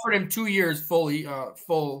 Poles offered him 2 years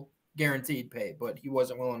full guaranteed pay, but he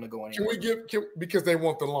wasn't willing to go anywhere. Because they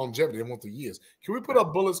want the longevity, they want the years. Can we put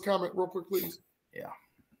up Bullet's comment real quick, please? Yeah.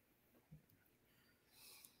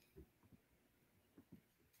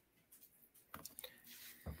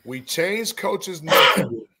 We change coaches next year,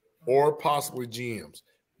 or possibly GMs.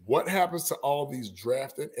 What happens to all these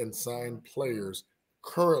drafted and signed players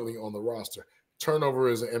currently on the roster? Turnover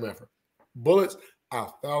is an MFer. Bullets, I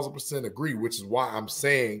 1,000% agree, which is why I'm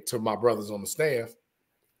saying to my brothers on the staff,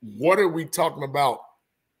 what are we talking about?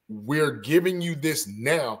 We're giving you this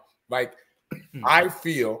now. Like,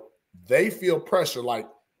 they feel pressure, like,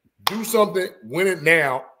 do something, win it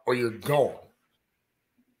now, or you're gone.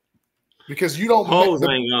 Because you don't. Poles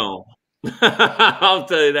ain't gone. I'll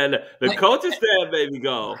tell you that. The coaching staff may be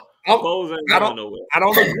gone. Poles ain't going nowhere. I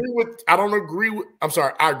don't agree with. I'm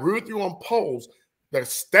sorry. I agree with you on Poles. The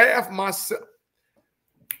staff myself.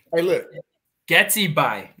 Hey, look. Getsy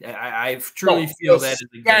by. I truly feel that is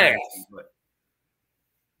a staff. but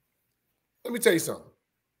Let me tell you something.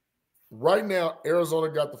 Right now, Arizona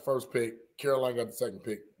got the first pick. Carolina got the second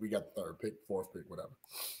pick. We got the third pick, fourth pick, whatever.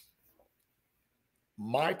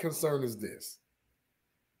 My concern is this.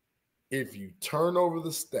 If you turn over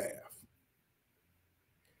the staff,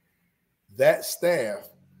 that staff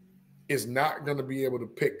is not going to be able to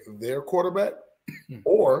pick their quarterback,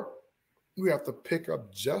 or you have to pick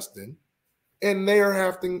up Justin, and they are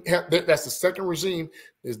that's the second regime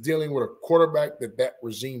is dealing with a quarterback that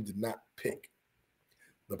regime did not pick.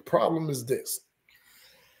 The problem is this.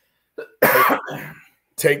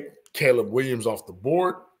 Take Caleb Williams off the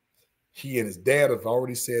board. He and his dad have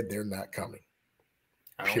already said they're not coming.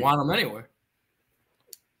 I don't want them anyway.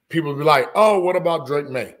 People be like, oh, what about Drake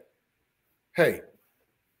May? Hey,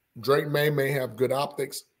 Drake may have good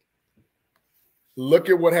optics. Look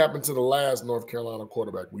at what happened to the last North Carolina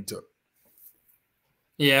quarterback we took.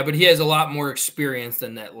 Yeah, but he has a lot more experience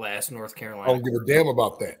than that last North Carolina. I don't give a damn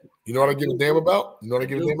about that. You know what I give a damn about? You know what I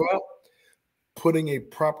give a damn about? Putting a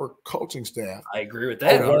proper coaching staff. I agree with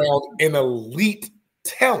that. Around an elite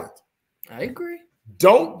talent. I agree.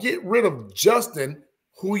 Don't get rid of Justin,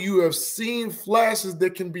 who you have seen flashes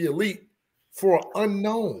that can be elite, for an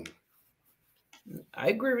unknown. I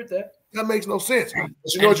agree with that. That makes no sense.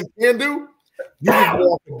 But you know what you can do? You can go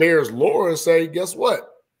off the Bears' lore and say, guess what?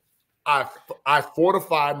 I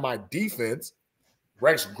fortified my defense.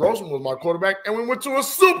 Rex Grossman was my quarterback, and we went to a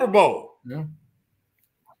Super Bowl. Yeah.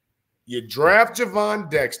 You draft Javon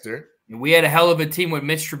Dexter. And we had a hell of a team with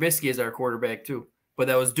Mitch Trubisky as our quarterback, too. But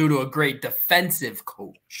that was due to a great defensive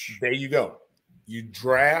coach. There you go. You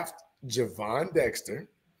draft Javon Dexter.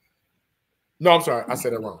 No, I'm sorry. I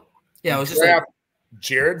said it wrong. Yeah, I was just draft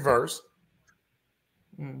Jared Verse.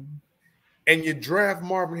 And you draft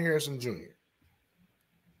Marvin Harrison Jr.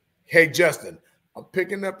 Hey, Justin, I'm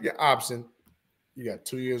picking up your option. You got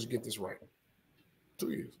 2 years to get this right. 2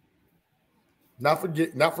 years. Not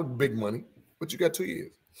for big money, but you got 2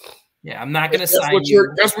 years. Yeah, I'm not going to sign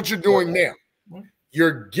you. That's what you're doing now.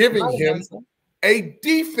 You're giving him a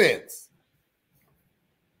defense.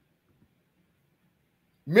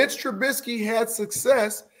 Mitch Trubisky had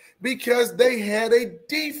success because they had a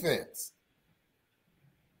defense.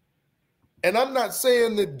 And I'm not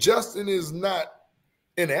saying that Justin is not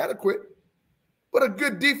inadequate, but a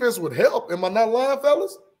good defense would help. Am I not lying,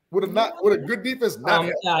 fellas? Would a good defense not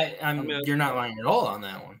help? You're not lying at all on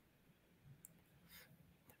that one.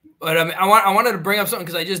 But I wanted to bring up something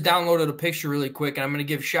because I just downloaded a picture really quick, and I'm going to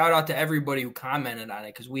give shout out to everybody who commented on it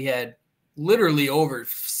because we had literally over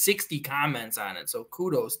 60 comments on it. So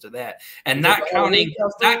kudos to that. And not counting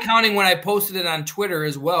when I posted it on Twitter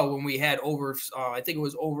as well, when we had over I think it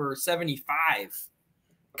was over 75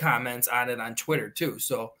 comments on it on Twitter too.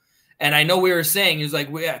 So, and I know we were saying it's like,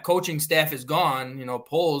 yeah, coaching staff is gone. You know,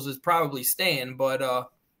 Poles is probably staying, but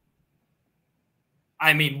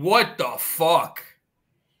I mean, what the fuck?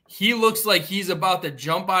 He looks like he's about to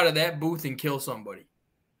jump out of that booth and kill somebody.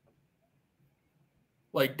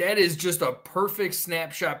 Like, that is just a perfect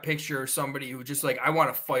snapshot picture of somebody who just like, I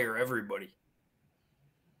want to fire everybody.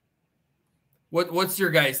 What's your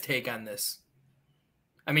guys' take on this?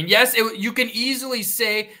 I mean, yes, you can easily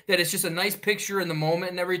say that it's just a nice picture in the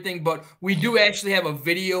moment and everything, but we do actually have a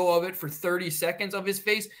video of it for 30 seconds of his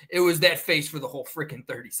face. It was that face for the whole freaking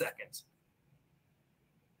 30 seconds.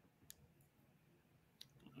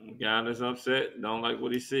 God is upset. Don't like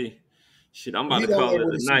what he see. Shit, I'm about to call it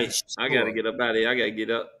a night. I got to get up out of here. I got to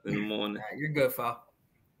get up in the morning. All right, you're good, Fal.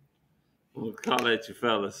 We'll call at you,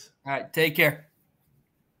 fellas. All right, take care.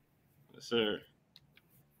 Yes, sir.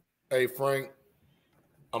 Hey, Frank,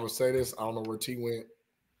 I'm going to say this. I don't know where T went.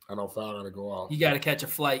 I know Fal got to go off. You got to catch a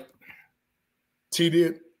flight. T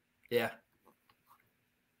did? Yeah.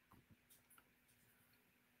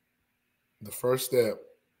 The first step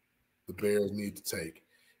the Bears need to take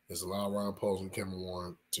is allow Ryan Poles and Kevin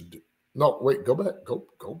Warren to do. No, wait, go back. Go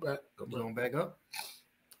back. Going back up?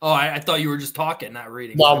 Oh, I thought you were just talking, not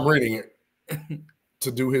reading. No, I'm reading it.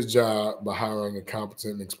 To do his job by hiring a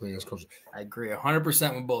competent and experienced coach. I agree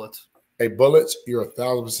 100% with Bullets. Hey, Bullets, you're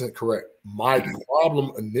 1,000% correct. My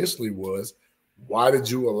problem initially was, why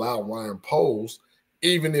did you allow Ryan Poles,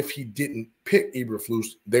 even if he didn't pick Eberflus,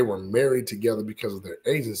 they were married together because of their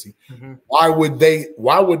agency. Mm-hmm.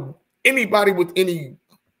 Why would anybody with any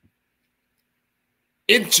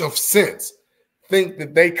inch of sense think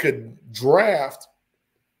that they could draft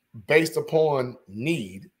based upon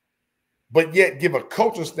need, but yet give a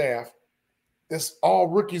coaching staff that's all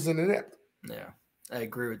rookies in the net? Yeah, I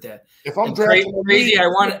agree with that. If I'm drafting I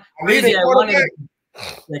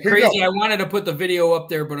wanted to put the video up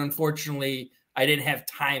there, but unfortunately I didn't have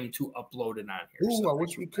time to upload it on here. Ooh, so I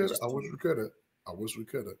wish we could. I wish we could have. I wish we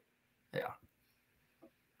could have. Yeah.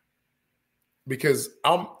 Because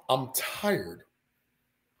I'm tired.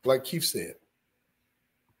 Like Keith said,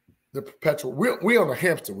 the perpetual. We on a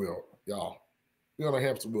hamster wheel, y'all. We on a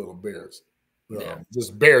hamster wheel of Bears.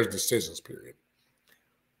 Just Bears decisions. Period.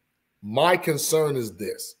 My concern is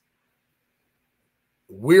this.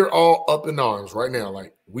 We're all up in arms right now.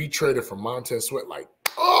 Like, we traded for Montez Sweat. Like,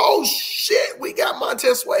 oh, shit, we got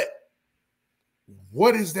Montez Sweat.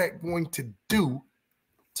 What is that going to do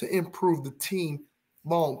to improve the team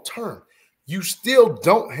long term? You still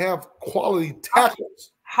don't have quality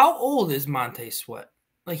tackles. How old is Montez Sweat?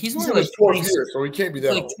 Like, he's only in like his fourth 26, year, so he can't be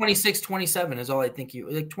that like old. 26, 27 is all I think you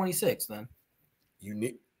 – like 26 then. You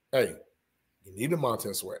need a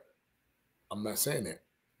Montez Sweat. I'm not saying that.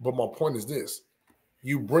 But my point is this.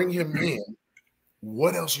 You bring him in,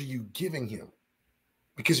 what else are you giving him?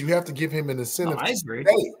 Because you have to give him an incentive to agree.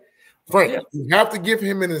 stay. Frank, you have to give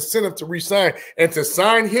him an incentive to resign. And to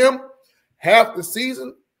sign him half the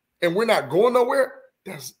season and we're not going nowhere,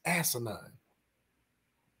 that's asinine.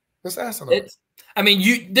 That's asinine. And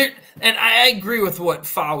I agree with what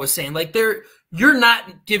Fa was saying. Like, you're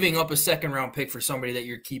not giving up a second-round pick for somebody that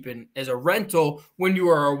you're keeping as a rental when you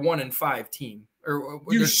are a 1-5 team. Or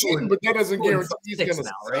you shouldn't, but that doesn't guarantee he's going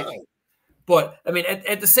to right? But I mean,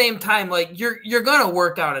 at the same time, like you're going to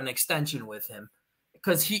work out an extension with him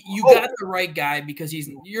because you got the right guy because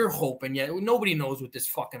you're hoping. Yeah, nobody knows with this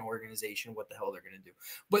fucking organization what the hell they're going to do.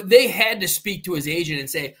 But they had to speak to his agent and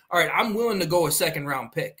say, "All right, I'm willing to go a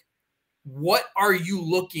second-round pick. What are you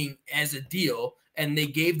looking as a deal?" And they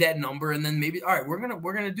gave that number, and then maybe, all right, we're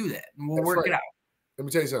gonna do that, and we'll work it out. Let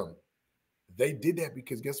me tell you something. They did that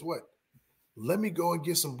because guess what? Let me go and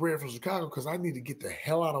get some bread from Chicago because I need to get the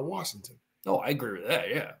hell out of Washington. Oh, I agree with that.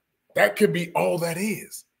 Yeah, that could be all that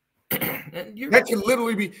is. That can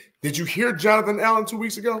literally be. Did you hear Jonathan Allen 2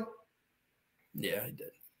 weeks ago? Yeah, I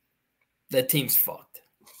did. That team's fucked.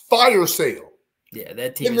 Fire sale. Yeah,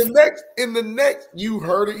 that team. In the next, you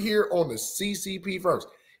heard it here on the CCP first.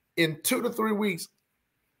 In 2 to 3 weeks,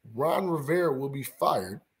 Ron Rivera will be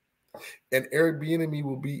fired, and Eric Bieniemy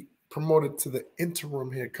will be promoted to the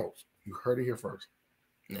interim head coach. You heard it here first.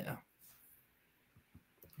 Yeah.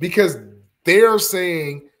 Because they're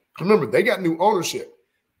saying, remember, they got new ownership.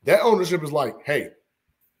 That ownership is like, hey,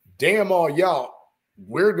 damn all y'all,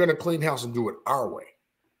 we're going to clean house and do it our way.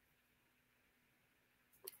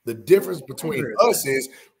 The difference between us is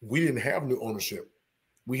we didn't have new ownership.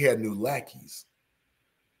 We had new lackeys.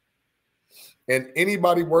 And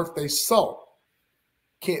anybody worth their salt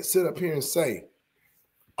can't sit up here and say,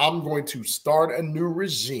 I'm going to start a new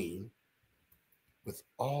regime with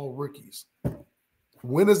all rookies.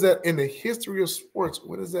 When is that in the history of sports?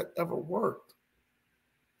 When has that ever worked?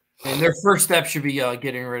 And their first step should be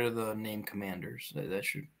getting rid of the name Commanders. That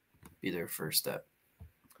should be their first step.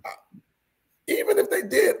 Even if they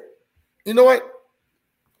did, you know what?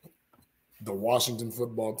 The Washington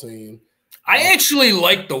football team. I actually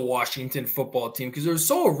like the Washington football team because they're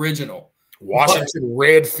so original. Washington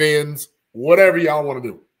Redskins, whatever y'all want to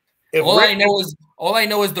do. All I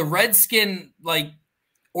know is the Redskin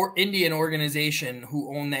or Indian organization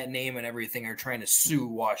who own that name and everything are trying to sue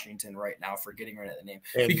Washington right now for getting rid of the name.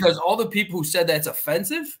 Because all the people who said that's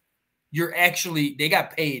offensive, they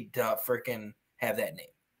got paid to freaking have that name.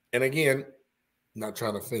 And again, not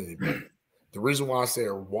trying to offend anybody. The reason why I say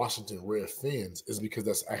Washington Red Fins is because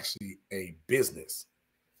that's actually a business.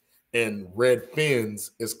 And Red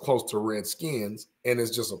Fins is close to Redskins, and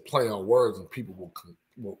it's just a play on words, and people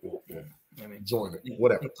will join it.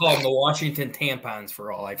 Whatever. They call them the Washington Tampons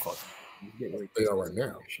for all I fucking. They are right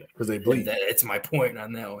now because they bleed. That's my point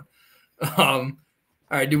on that one. All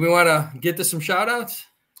right, do we want to get to some shout-outs?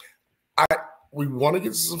 We want to get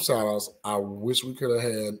to some shout-outs. I wish we could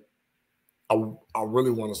have had. I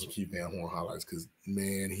really wanted some Keith Van Horne highlights because,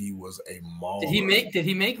 man, he was a mauler. Did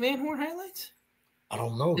he make Van Horne highlights? I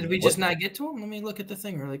don't know. Did we just not get to him? Let me look at the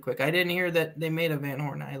thing really quick. I didn't hear that they made a Van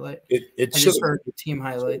Horne highlight. I just heard the team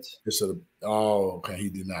highlights. Oh, okay. He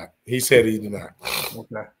did not. He said he did not.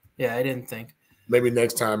 Okay. Yeah, I didn't think. Maybe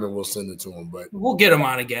next time and we'll send it to him. But we'll get him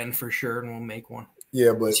on again for sure, and we'll make one.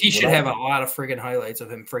 Yeah, but he should have a lot of friggin' highlights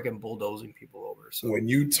of him friggin' bulldozing people over. So when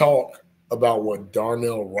you talk about what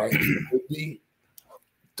Darnell Wright would be,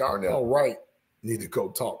 Darnell Wright need to go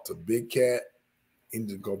talk to Big Cat. He need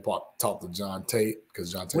to go talk to John Tate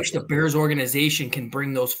because John Tate. Which the Bears organization can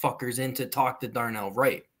bring those fuckers in to talk to Darnell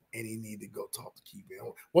Wright. And he need to go talk to Keith Van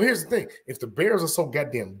Horne. Well, here's the thing: if the Bears are so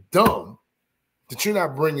goddamn dumb that you're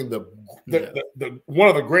not bringing the one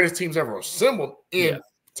of the greatest teams ever assembled in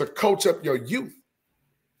to coach up your youth,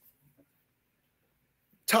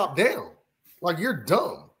 top down. Like, you're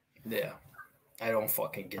dumb. Yeah. I don't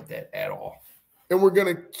fucking get that at all. And we're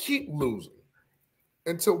going to keep losing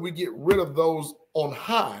until we get rid of those on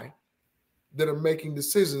high that are making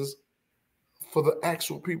decisions for the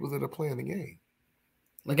actual people that are playing the game.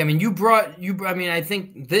 Like, I mean, I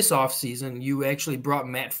think this offseason you actually brought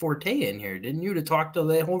Matt Forte in here, didn't you, to talk to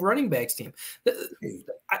the whole running backs team?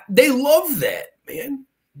 They love that, man.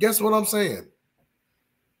 Guess what I'm saying?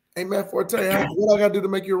 Hey, Matt Forte, what I got to do to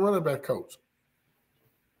make you a running back coach?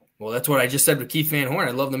 Well, that's what I just said with Keith Van Horne.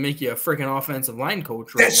 I'd love to make you a freaking offensive line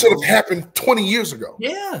coach. That should have happened 20 years ago.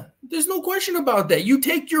 Yeah, there's no question about that. You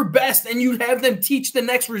take your best and you have them teach the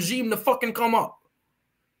next regime to fucking come up.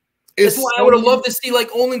 That's why I would have loved to see, like,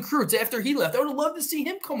 Olin Kreutz after he left. I would have loved to see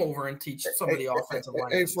him come over and teach some of the offensive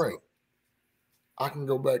line. Hey, Frank, I can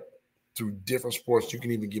go back to different sports. You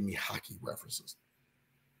can even give me hockey references.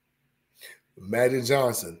 Magic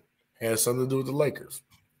Johnson has something to do with the Lakers.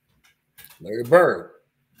 Larry Bird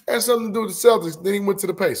had something to do with the Celtics. Then he went to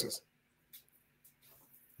the Pacers.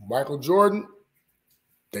 Michael Jordan,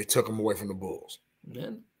 they took him away from the Bulls.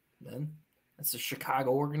 Then that's the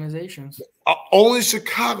Chicago organizations. Only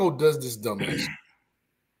Chicago does this dumbass.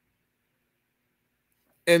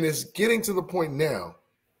 And it's getting to the point now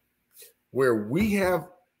where we have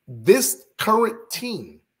this current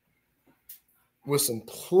team with some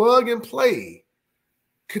plug and play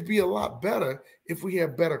could be a lot better if we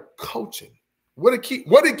have better coaching. What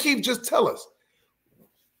did Keith just tell us?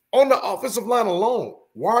 On the offensive line alone,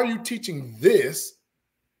 why are you teaching this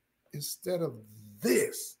instead of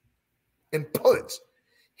this? And punch.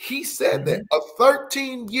 He said that a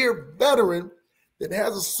 13-year veteran that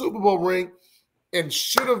has a Super Bowl ring and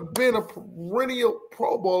should have been a perennial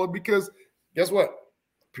Pro Bowler, because guess what?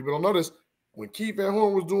 People don't know this. When Keith Van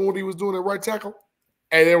Horne was doing what he was doing at right tackle,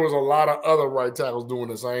 and there was a lot of other right tackles doing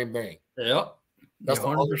the same thing. Yep. That's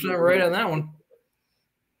 100% right on that one.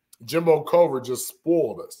 Jimbo Culver just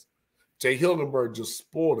spoiled us. Jay Hilgenberg just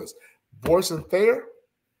spoiled us. Boyce and Thayer,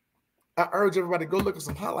 I urge everybody to go look at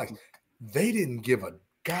some highlights. They didn't give a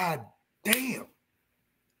goddamn.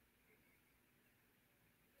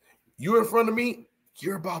 You in front of me,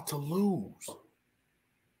 you're about to lose.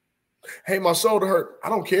 Hey, my shoulder hurt. I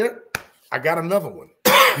don't care. I got another one.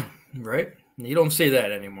 Right? You don't say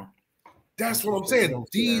that anymore. That's what I'm saying.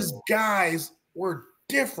 These guys were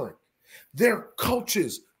different. Their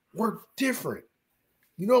coaches were different.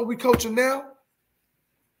 You know what we coaching now?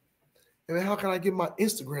 And how can I get my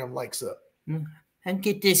Instagram likes up? And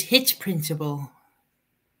get this hitch principle.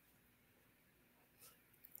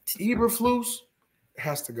 Eberflus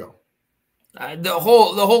has to go. The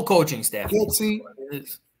whole coaching staff. See,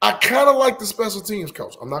 I kind of like the special teams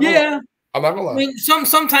coach. I'm not gonna lie. I mean,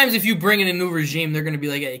 sometimes if you bring in a new regime, they're going to be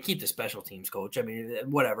like, "Hey, keep the special teams coach." I mean,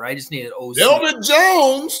 whatever. I just need an OC. Delvin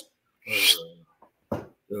Jones,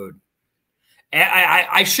 dude.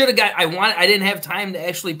 I should have got. I didn't have time to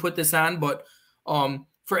actually put this on, but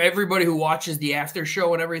for everybody who watches the after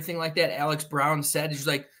show and everything like that, Alex Brown said he's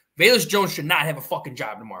like, Velus Jones should not have a fucking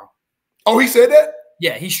job tomorrow. Oh, he said that?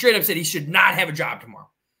 Yeah, he straight up said he should not have a job tomorrow.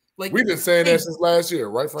 Like, we've been saying that since last year,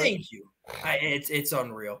 right, Frank? Thank you. It's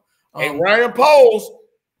unreal. And Ryan Poles,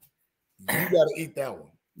 you got to eat that one.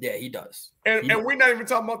 Yeah, he does. And we're not even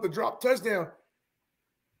talking about the drop touchdown.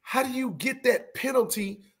 How do you get that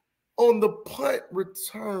penalty on the punt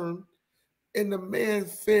return and the man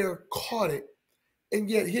fair caught it, and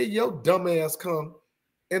yet here your dumb ass come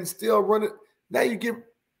and still run it? Now you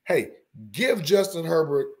give Justin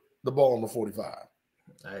Herbert the ball on the 45.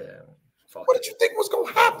 What did you think was going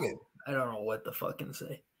to happen? I don't know what to fucking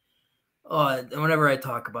say. Whenever I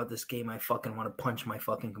talk about this game, I fucking want to punch my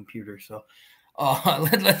fucking computer. So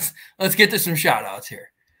let's get to some shout outs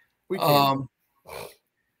here. We can.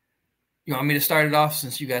 You want me to start it off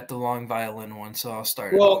since you got the long violin one? So I'll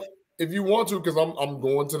start it off. Well, if you want to, because I'm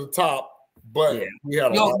going to the top, but we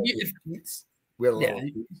had a lot of tweets. We had a lot of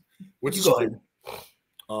tweets, which is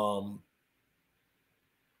cool.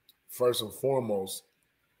 First and foremost,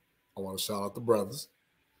 I want to shout out the brothers,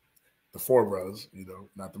 the four brothers,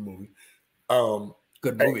 not the movie.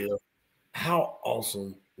 Good movie, though. How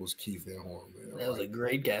awesome was Keith Van Horne, man? That was a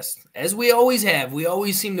great guest. As we always have. We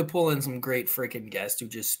always seem to pull in some great freaking guests who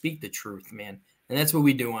just speak the truth, man. And that's what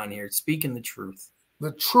we do on here, speaking the truth.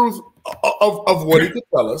 The truth of what he could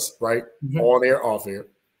tell us, right? On air, off air.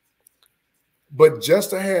 But just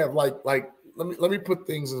to have, let me put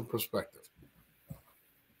things in perspective.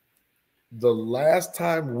 The last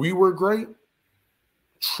time we were great,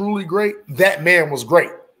 truly great, that man was great.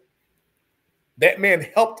 That man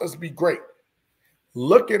helped us be great.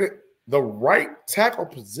 Look at it, the right tackle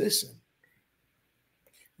position.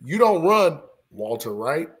 You don't run Walter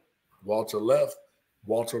right, Walter left,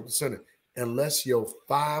 Walter up the center. Unless your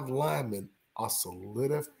 5 linemen are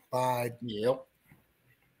solidified. Yep.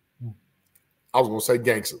 I was gonna say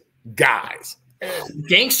gangster guys.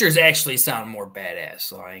 Gangsters actually sound more badass.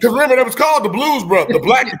 So Because remember, that was called the Blues Brothers, the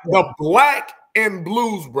Black and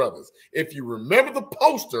Blues Brothers. If you remember the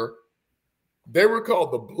poster, they were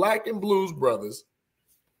called the Black and Blues Brothers.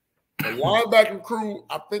 The linebacking crew,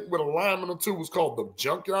 I think with a lineman or two, was called the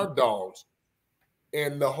Junkyard Dogs.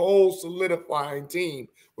 And the whole solidifying team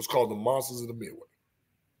was called the Monsters of the Midway.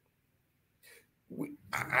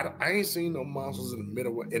 I ain't seen no Monsters in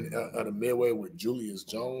the Midway with Julius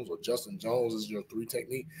Jones or Justin Jones as your 3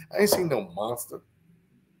 technique. I ain't seen no monster.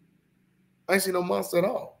 I ain't seen no monster at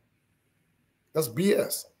all. That's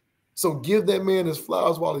BS. So give that man his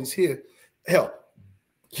flowers while he's here. Hell,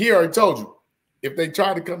 he already told you, if they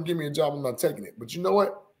try to come give me a job, I'm not taking it. But you know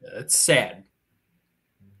what? It's sad.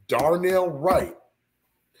 Darnell Wright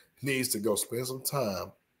needs to go spend some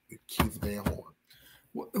time with Keith Van Horne.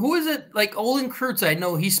 Who is it? Like Olin Kreutz, I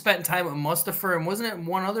know he spent time with Mustafa, and wasn't it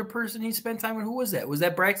one other person he spent time with? Who was that? Was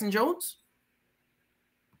that Braxton Jones?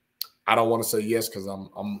 I don't want to say yes because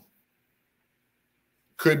I'm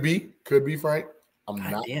could be Frank. I'm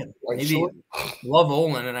not maybe sure. Love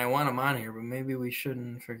Olin and I want him on here, but maybe we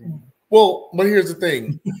shouldn't figure. Well, but here's the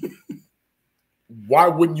thing. Why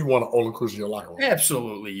wouldn't you want an Olin Kreutz in your locker room?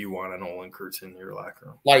 Absolutely, you want an Olin Kreutz in your locker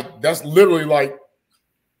room. Like that's literally like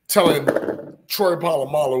telling Troy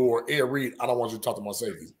Polamalu or Ed Reed, I don't want you to talk to my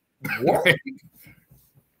safeties. What?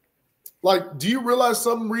 Like, do you realize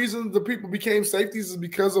some reason the people became safeties is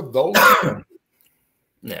because of those?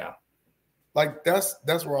 Yeah. Like that's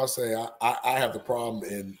where I say I have the problem,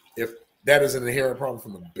 and if that is an inherent problem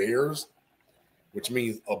from the Bears, which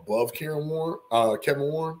means above Kevin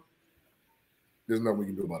Warren, there's nothing we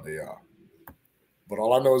can do about that. But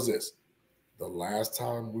all I know is this: the last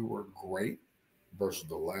time we were great versus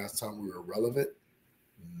the last time we were relevant,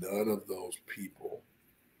 none of those people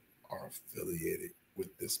are affiliated with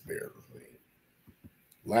this Bears team.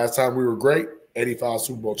 Last time we were great, 85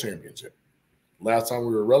 Super Bowl championship. Last time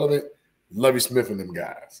we were relevant, Lovie Smith and them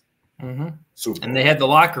guys. Mm-hmm. And they had the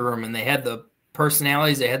locker room, and they had the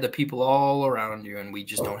personalities, they had the people all around you, and we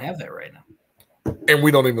just don't have that right now. And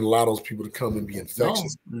we don't even allow those people to come and be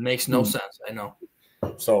infectious. No, it makes no sense. I know.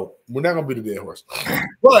 So we're not going to be the dead horse.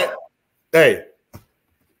 But, hey,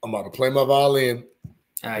 I'm about to play my violin.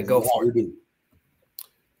 All right, go for it.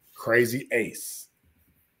 Crazy Ace.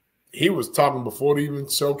 He was talking before the even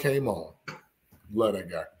show came on. Love that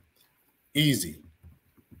guy. Easy.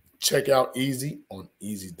 Check out Easy on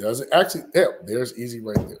Easy Does It. Actually, yeah, there's Easy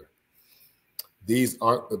right there. These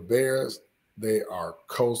aren't the Bears. They are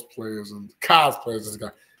cosplayers and cosplayers. This guy.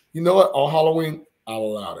 You know what? On Halloween, I'll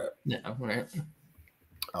allow that. Yeah, right.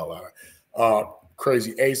 I'll allow it.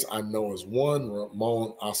 Crazy Ace, I know is one.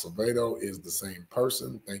 Ramon Acevedo is the same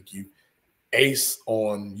person. Thank you. Ace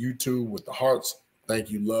on YouTube with the hearts.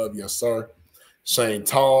 Thank you, love. Yes, sir. Shane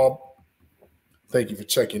Taub, thank you for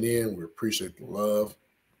checking in. We appreciate the love.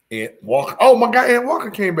 Ant Walker. Oh, my God, Ant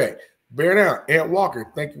Walker came back. Bear down. Ant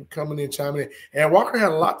Walker, thank you for coming in, chiming in. Ant Walker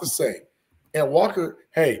had a lot to say. Ant Walker,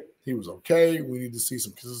 hey, he was okay. We need to see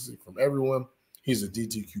some consistency from everyone. He's a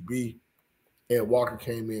DTQB. Ant Walker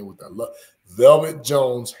came in with that love. Velvet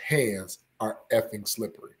Jones' hands are effing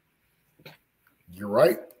slippery. You're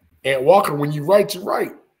right. Ant Walker, when you write, you're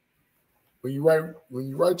right. When you write,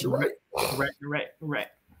 you're right. Right.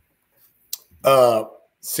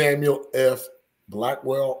 Samuel F.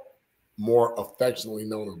 Blackwell, more affectionately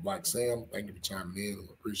known as Black Sam. Thank you for chiming in.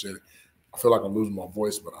 I appreciate it. I feel like I'm losing my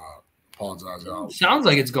voice, but I apologize, y'all. Sounds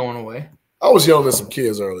like it's going away. I was yelling at some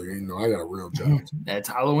kids earlier. You know, I got a real job. That's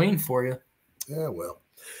Halloween for you. Yeah, well.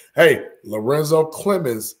 Hey, Lorenzo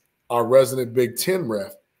Clemens, our resident Big Ten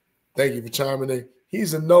ref. Thank you for chiming in.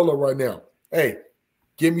 He's in NOLA right now. Hey,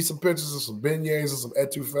 give me some pictures of some beignets and some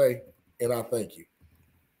etouffee, and I thank you.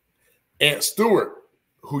 Ant Stewart,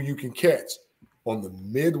 who you can catch on the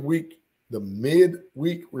midweek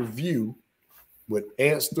review with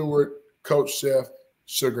Ant Stewart, Coach Chef,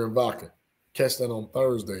 Sugar and Vodka. Catch that on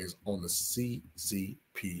Thursdays on the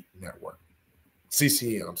CCP network.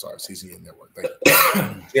 CCN network. Thank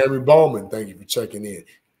you. Jeremy Bowman, thank you for checking in.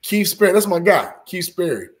 Keith Sperry, that's my guy. Keith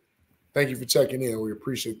Sperry, thank you for checking in. We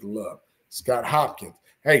appreciate the love. Scott Hopkins.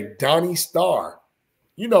 Hey, Donnie Starr.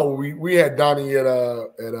 You know, we had Donnie at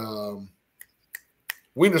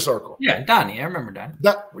Wiener Circle. Yeah, Donnie. I remember Donnie.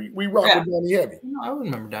 We rock with Donnie heavy. No, I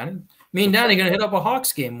remember Donnie. Me and Donnie going to hit up a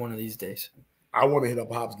Hawks game one of these days. I want to hit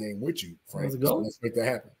up a Hawks game with you, Frank. Let's go. Let's make that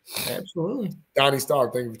happen. Absolutely. Donnie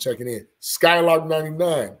Starr, thank you for checking in. Skylark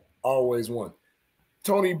 99, always one.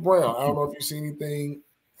 Tony Brown. I don't know if you see anything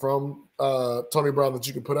from Tony Brown that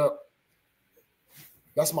you can put up.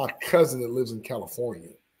 That's my cousin that lives in California.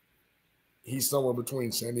 He's somewhere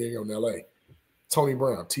between San Diego and LA. Tony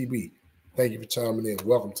Brown, TB. Thank you for chiming in.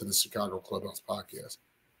 Welcome to the Chicago Clubhouse podcast.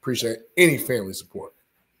 Appreciate any family support.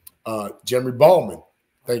 Jeremy Ballman,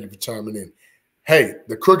 thank you for chiming in. Hey,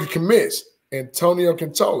 the Crooked Commits, Antonio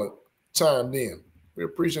Contola chimed in. We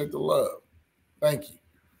appreciate the love. Thank you.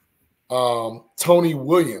 Tony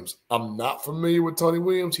Williams. I'm not familiar with Tony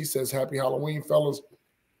Williams. He says, happy Halloween, fellas.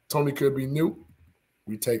 Tony could be new.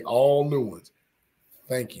 We take all new ones.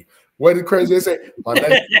 Thank you. What did Crazy say? My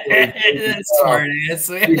That's smart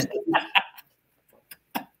answer.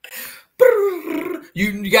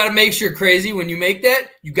 You got to make sure, Crazy, when you make that,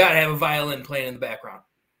 you got to have a violin playing in the background.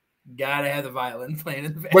 Got to have the violin playing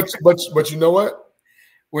in the background. But you know what?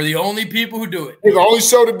 We're the only people who do it. We're the only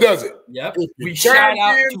show that does it. Yep. We shout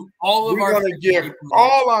out to all of our people. We're going to give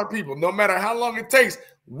all our people, no matter how long it takes,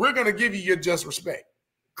 we're going to give you your just respect.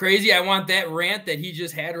 Crazy, I want that rant that he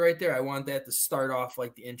just had right there. I want that to start off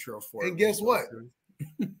like the intro for And guess what?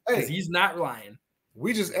 Hey, he's not lying.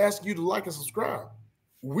 We just ask you to like and subscribe.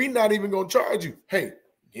 We're not even going to charge you. Hey,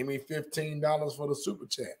 give me $15 for the super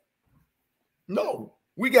chat. No,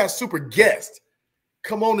 we got super guests.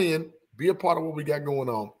 Come on in, be a part of what we got going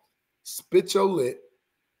on. Spit your lit,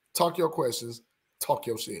 talk your questions, talk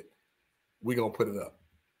your shit. We're going to put it up.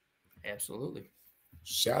 Absolutely.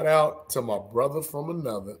 Shout out to my brother from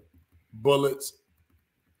another, Bullets.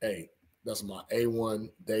 Hey, that's my A1,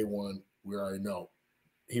 day one. We already know.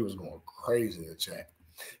 He was going crazy in the chat.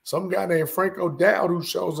 Some guy named Frank O'Dowd who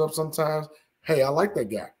shows up sometimes. Hey, I like that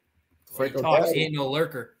guy. Frank O'Dowd. He ain't no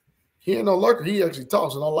lurker. He ain't no lurker. He actually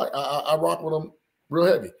talks, and I rock with him real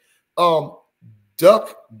heavy.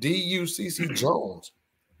 Duck DUCC Jones.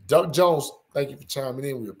 Duck Jones, thank you for chiming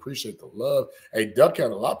in. We appreciate the love. Hey, Duck had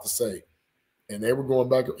a lot to say. And they were going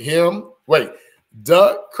back.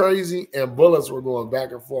 Duck, Crazy, and Bullets were going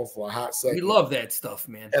back and forth for a hot second. We love that stuff,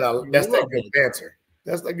 man. And that's that good banter.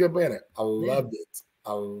 That's that good banter. I loved it.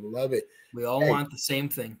 I love it. We all want the same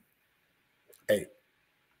thing. Hey,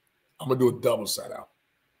 I'm going to do a double shout out.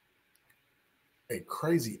 Hey,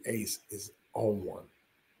 Crazy Ace is on one.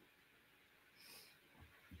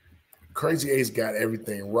 Crazy Ace got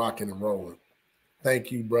everything rocking and rolling. Thank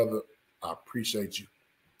you, brother. I appreciate you.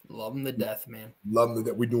 Love them to death, man. Love them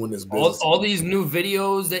that we're doing this business. All these new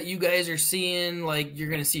videos that you guys are seeing, like you're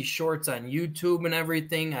going to see shorts on YouTube and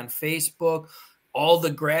everything, on Facebook, all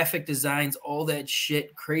the graphic designs, all that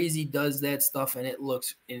shit. Crazy does that stuff, and it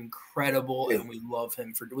looks incredible, and we love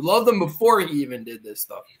him for. We loved him before he even did this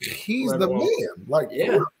stuff. He's the man. Like,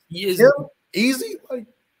 yeah, he is easy. Like,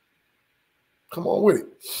 come on with it.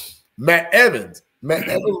 Matt Evans. Matt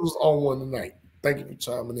Evans was on one tonight. Thank you for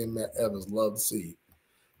chiming in, Matt Evans. Love to see you.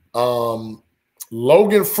 Logan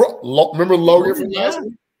remember Logan from last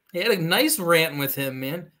week? He had a nice rant with him,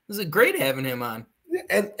 man. It was great having him on.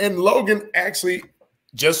 And Logan actually,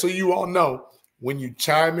 just so you all know, when you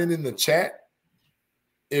chime in the chat,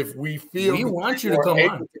 if we feel we want you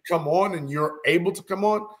to come on and you're able to come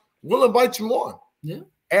on, we'll invite you on. Yeah.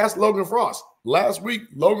 Ask Logan Frost. Last week,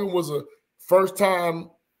 Logan was a first-time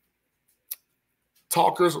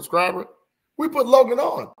talker, subscriber. We put Logan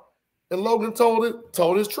on. And Logan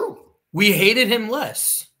told his truth. We hated him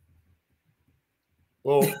less.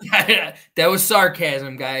 Well, that was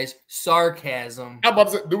sarcasm, guys. Sarcasm. I'm about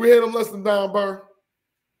to say, do we hate him less than Don Burr?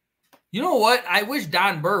 You know what? I wish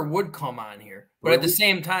Don Burr would come on here. But at the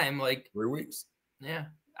same time, like 3 weeks. Yeah.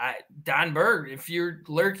 Don Burr, if you're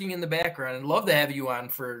lurking in the background, I'd love to have you on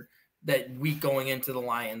for that week going into the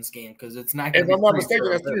Lions game, because it's not going to be. If I'm not mistaken,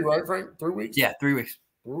 that's 3, right, Frank? 3 weeks? Yeah, 3 weeks.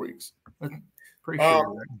 3 weeks. Pretty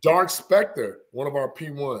sure. Dark Spectre, one of our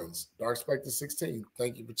P1s. Dark Spectre 16.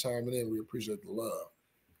 Thank you for chiming in. We appreciate the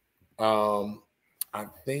love. I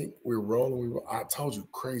think we're rolling. I told you,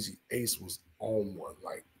 Crazy Ace was on one.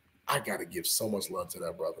 Like, I got to give so much love to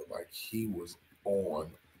that brother. Like, he was on.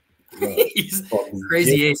 He's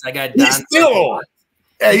Crazy Ace. I got Don. He's still on.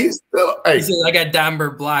 Hey, he's still. Hey, he said, I got Don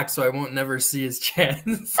Burr blocked, so I won't never see his chats.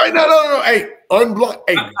 Hey, no. Hey, unblock.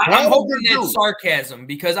 Hey, I'm hoping that's sarcasm,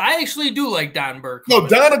 because I actually do like Don Burr. No,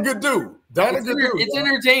 Don a good dude. It's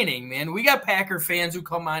entertaining, man. We got Packer fans who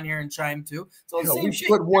come on here and chime too. So same we shit.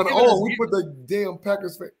 Put one on. We put the damn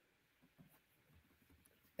Packers fan.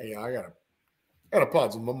 Hey, I gotta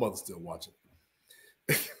pause. My mother's still watching.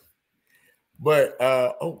 But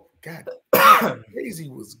oh God, Crazy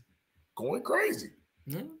was going crazy.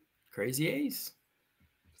 Yeah, Crazy Ace.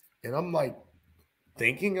 And I'm like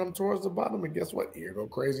thinking I'm towards the bottom, and guess what? Here go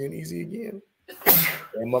Crazy and Easy again.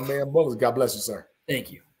 And my man Bullets. God bless you, sir.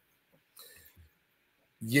 Thank you.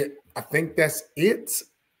 Yeah, I think that's it.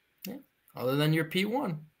 Yeah. Other than your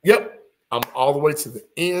P1. Yep. I'm all the way to the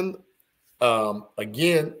end.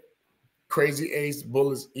 Again, Crazy Ace,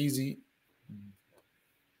 Bullets, Easy.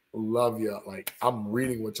 Love y'all. Like, I'm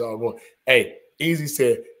reading what y'all want. Hey, Easy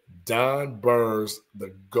said, Don Burns,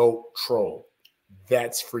 the GOAT troll.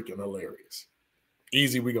 That's freaking hilarious.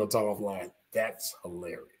 Easy, we're going to talk offline. That's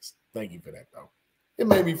hilarious. Thank you for that, though. It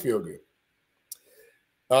made me feel good.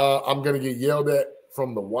 I'm going to get yelled at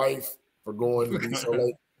from the wife for going to be so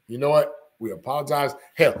late. You know what? We apologize.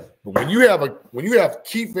 Hell, but when you have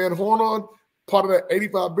Keith Van Horne on, part of that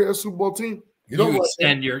 85 Bears Super Bowl team, you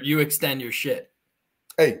extend your shit.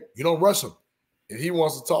 Hey, you don't rush him. If he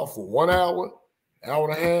wants to talk for 1 hour, hour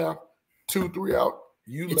and a half, 2-3 hours,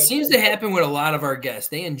 it seems to happen with a lot of our guests.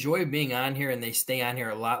 They enjoy being on here and they stay on here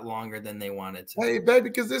a lot longer than they wanted to. Hey, baby,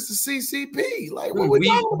 because this is CCP. Like, what we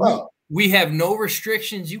talking about? We have no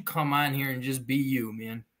restrictions. You come on here and just be you,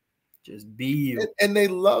 man. Just be you. And they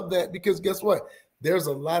love that because guess what? There's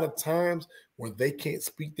a lot of times where they can't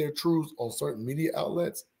speak their truths on certain media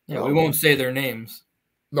outlets. Yeah, we won't say their names.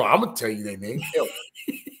 No, I'm going to tell you their names.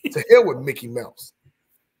 To hell with Mickey Mouse.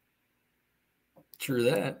 True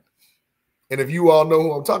that. And if you all know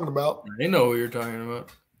who I'm talking about. They know who you're talking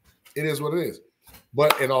about. It is what it is.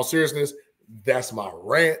 But in all seriousness, that's my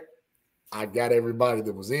rant. I got everybody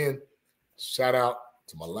that was in. Shout out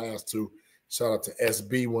to my last two. Shout out to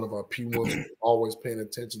SB, one of our P1s, always paying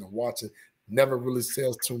attention and watching. Never really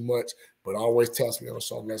says too much, but always tells me on the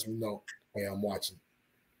show, lets me know, hey, I'm watching.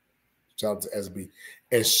 Shout out to SB.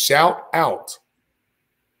 And shout out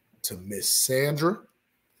to Miss Sandra,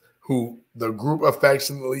 who the group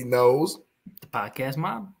affectionately knows. The podcast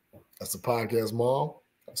mom. That's the podcast mom.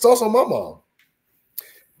 It's also my mom.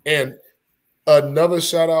 And another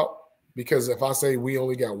shout out, because if I say we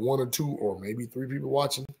only got 1 or 2 or maybe 3 people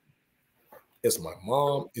watching, it's my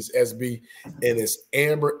mom, it's SB, and it's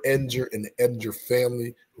Amber Edinger and the Edinger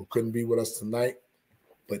family who couldn't be with us tonight.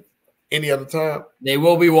 But any other time. They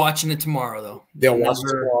will be watching it tomorrow, though. They'll watch it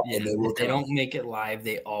tomorrow. Yeah, if they don't make it live,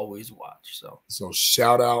 they always watch. So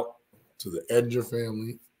shout out to the Edinger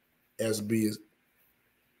family, SB,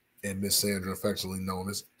 and Miss Sandra, affectionately known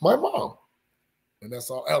as my mom. And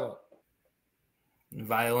that's all, Ella.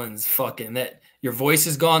 Violin's fucking that. Your voice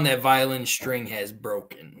is gone. That violin string has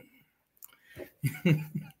broken.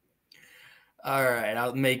 All right,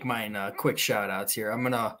 I'll make mine quick shout outs here. I'm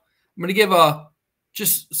gonna give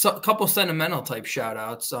just a couple sentimental type shout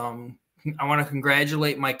outs. I want to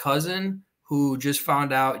congratulate my cousin who just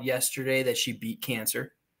found out yesterday that she beat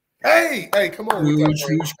cancer. Hey, come on.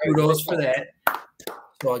 Huge kudos for that.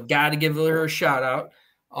 So I got to give her a shout out.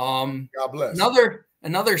 God bless.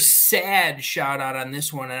 Another sad shout out on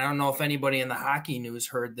this one. I don't know if anybody in the hockey news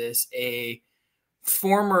heard this. A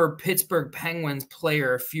former Pittsburgh Penguins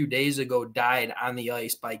player a few days ago died on the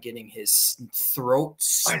ice by getting his throat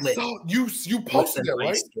slit. I saw you posted that,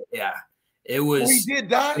 right? Yeah. It was he did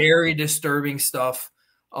die? Very disturbing stuff.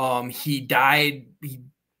 He died. He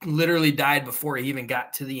literally died before he even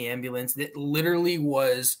got to the ambulance. It literally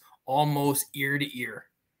was almost ear to ear,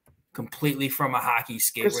 completely from a hockey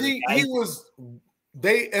skate.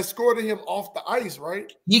 They escorted him off the ice, right?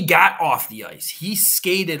 He got off the ice. He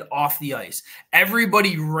skated off the ice.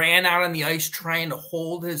 Everybody ran out on the ice trying to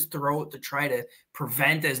hold his throat to try to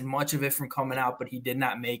prevent as much of it from coming out, but he did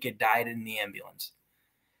not make it, died in the ambulance.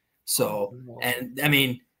 So, and I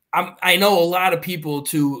mean, I know a lot of people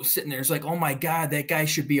too sitting there. It's like, oh my God, that guy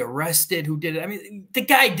should be arrested. Who did it? I mean, the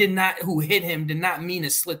guy who hit him did not mean to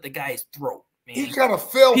slit the guy's throat. Man. He kind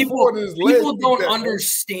of fell forward in his leg. People don't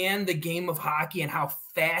understand the game of hockey and how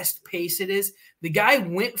fast paced it is. The guy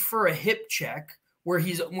went for a hip check where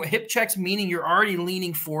hip checks, meaning you're already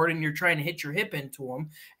leaning forward and you're trying to hit your hip into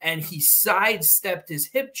him. And he sidestepped his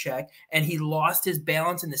hip check and he lost his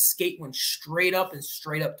balance and the skate went straight up to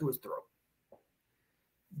his throat.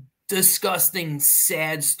 Disgusting,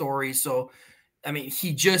 sad story. So, I mean,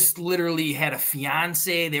 he just literally had a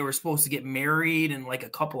fiance. They were supposed to get married in like a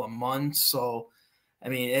couple of months. So, I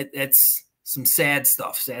mean, it's some sad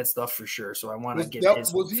stuff for sure. So I want to get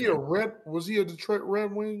his. Was he a Detroit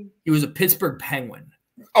Red Wing? He was a Pittsburgh Penguin.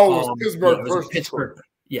 Oh, it was Pittsburgh versus Pittsburgh.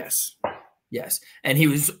 Yes. And he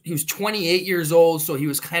was 28 years old, so he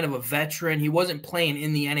was kind of a veteran. He wasn't playing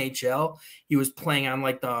in the NHL. He was playing on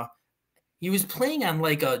like a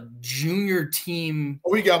junior team.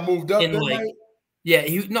 Oh, he got moved up night? Yeah,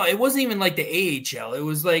 it wasn't even like the AHL. It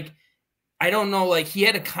was like, I don't know, like he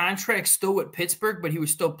had a contract still with Pittsburgh, but he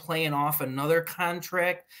was still playing off another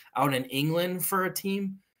contract out in England for a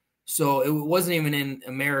team. So it wasn't even in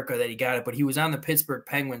America that he got it, but he was on the Pittsburgh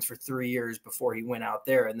Penguins for 3 years before he went out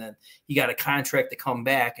there. And then he got a contract to come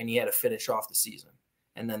back and he had to finish off the season.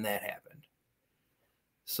 And then that happened.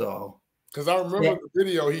 So. Because I remember the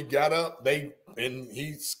video, he got up, and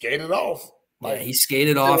he skated off. Yeah, he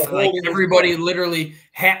skated off. Like everybody literally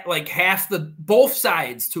both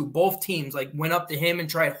sides too, both teams like went up to him and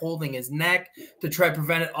tried holding his neck to try to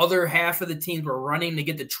prevent it. Other half of the teams were running to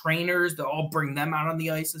get the trainers to all bring them out on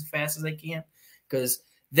the ice as fast as they can. Because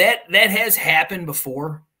that has happened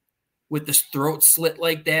before with this throat slit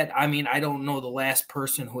like that. I mean, I don't know the last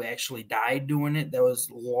person who actually died doing it. That was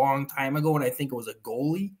a long time ago, and I think it was a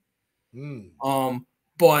goalie.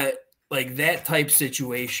 But like that type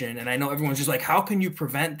situation, and I know everyone's just like, how can you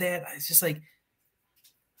prevent that? It's just like,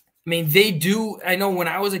 I mean, they do. I know when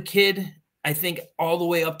I was a kid, I think all the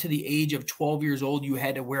way up to the age of 12 years old, you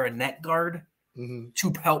had to wear a neck guard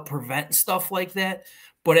to help prevent stuff like that.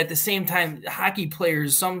 But at the same time,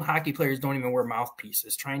 some hockey players don't even wear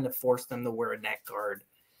mouthpieces, trying to force them to wear a neck guard.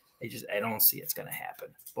 I don't see it's going to happen.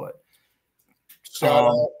 But shout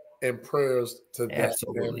out and prayers to that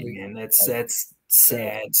absolutely, family. man. That's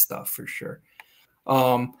sad stuff for sure.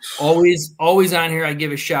 Always on here, I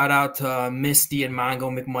give a shout out to Misty and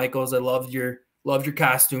Mongo McMichaels. I loved your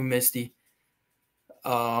costume, Misty.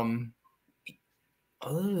 Other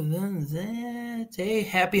than that, hey,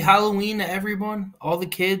 happy Halloween to everyone, all the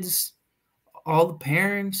kids, all the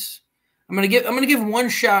parents. I'm gonna give one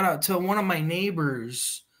shout out to one of my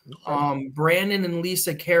neighbors, Brandon and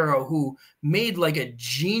Lisa Caro, who made like a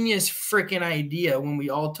genius freaking idea when we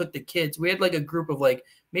all took the kids. We had like a group of like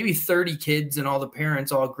maybe 30 kids and all the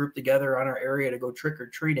parents all grouped together on our area to go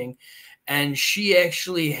trick-or-treating. And she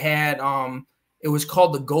actually had it was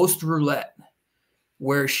called the Ghost Roulette,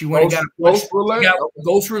 where she went and got Ghost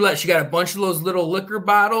Roulette. She got a bunch of those little liquor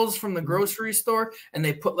bottles from the grocery store, and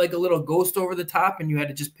they put like a little ghost over the top, and you had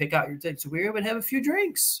to just pick out your ticket. So we were able to have a few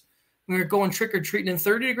drinks. We were going trick-or-treating in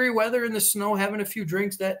 30-degree weather in the snow, having a few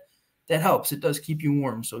drinks. That helps. It does keep you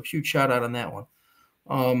warm. So huge shout out on that one.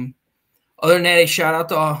 Other than that, a shout out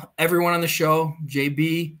to everyone on the show.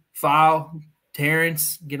 JB, Fowl,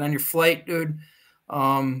 Terrence, get on your flight, dude.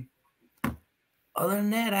 Other than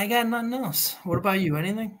that, I got nothing else. What about you?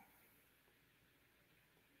 Anything?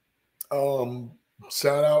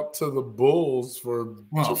 Shout out to the Bulls for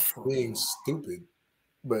just being stupid.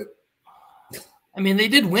 But I mean, they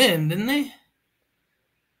did win, didn't they?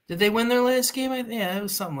 Did they win their last game? Yeah, it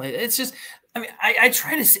was something like that. It's just, I mean, I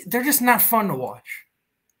try to see, they're just not fun to watch.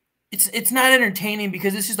 It's not entertaining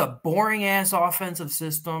because it's just a boring ass offensive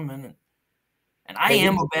system, and I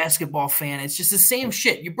am a basketball fan. It's just the same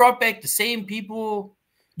shit. You brought back the same people.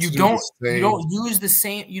 You don't use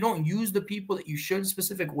the people that you should in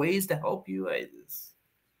specific ways to help you.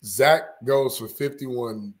 Zach goes for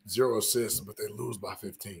 51, 0 assists, but they lose by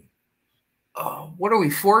 15. What are we,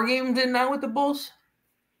 4 games in now with the Bulls?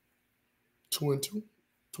 2-2.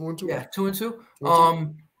 2-2. Yeah, 2-2.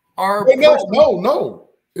 No.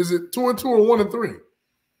 Is it 2-2 or 1-3?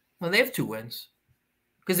 Well, they have 2 wins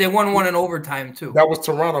because they won one in overtime too. That was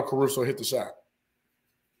Toronto. Caruso hit the shot.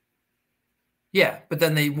 Yeah, but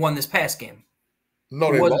then they won this past game.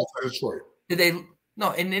 No, they lost to Detroit. Did they?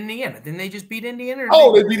 No, in Indiana. Didn't they just beat Indiana?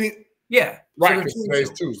 They beat it. Yeah, right. So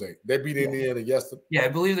today's Tuesday. They beat Indiana yesterday. Yeah, I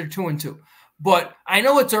believe they're 2-2. But I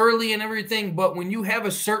know it's early and everything. But when you have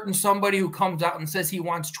a certain somebody who comes out and says he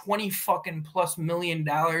wants $20+ million,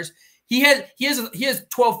 he has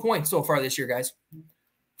 12 points so far this year, guys.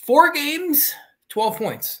 4 games, 12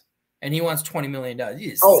 points, and he wants $20 million.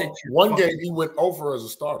 One game he went over as a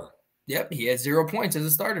starter. Yep, he had 0 points as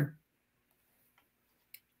a starter.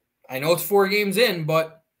 I know it's 4 games in,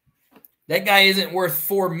 but that guy isn't worth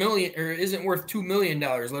 $4 million or isn't worth $2 million,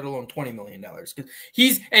 let alone $20 million.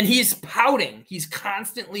 He's pouting. He's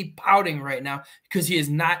constantly pouting right now because he is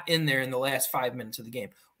not in there in the last 5 minutes of the game.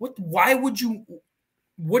 What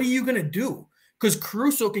are you gonna do? Because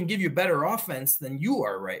Caruso can give you better offense than you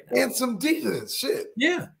are right now. And some defense. Shit.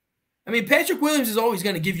 Yeah. I mean, Patrick Williams is always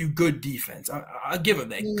going to give you good defense. I'll give him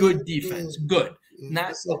that. Good defense. Good.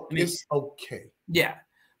 It's okay. Yeah.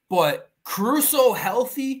 But Caruso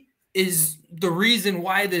healthy is the reason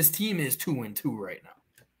why this team is 2-2 right now.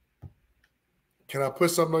 Can I put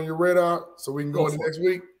something on your radar so we can go into next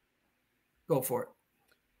week? Go for it.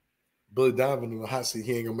 Billy Donovan in the hot seat.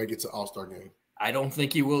 He ain't going to make it to All-Star game. I don't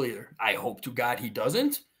think he will either. I hope to God he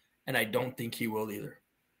doesn't, and I don't think he will either.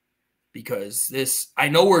 Because I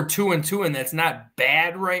know we're 2-2, and that's not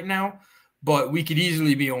bad right now, but we could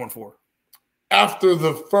easily be 0-4. After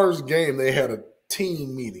the first game, they had a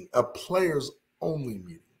team meeting, a players-only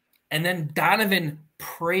meeting. And then Donovan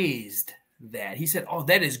praised that. He said, oh,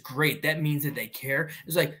 that is great. That means that they care.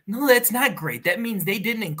 It's like, no, that's not great. That means they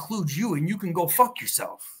didn't include you and you can go fuck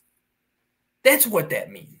yourself. That's what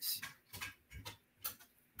that means.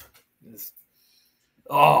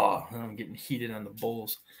 Oh, I'm getting heated on the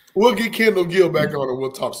Bulls. We'll get Kendall Gill back on and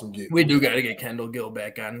we'll talk some Gill. We do got to get Kendall Gill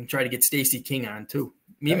back on and try to get Stacey King on too.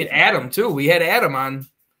 Even Adam too. We had Adam on,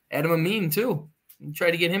 Adam Amin too. We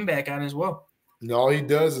try to get him back on as well. And all he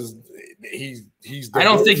does is he's. I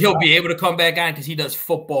don't think he'll be able to come back on because he does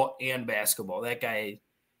football and basketball. That guy's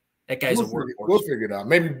a workhorse. We'll figure it out.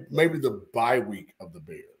 Maybe the bye week of the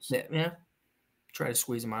Bears. Yeah. Try to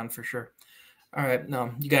squeeze him on for sure. All right.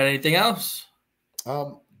 No, you got anything else?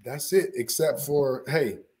 That's it. Except for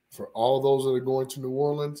for all those that are going to New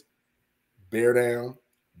Orleans, bear down,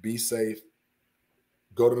 be safe,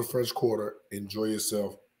 go to the French Quarter, enjoy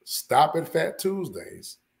yourself. Stop at Fat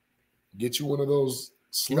Tuesdays. Get you one of those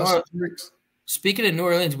slush drinks. Speaking of New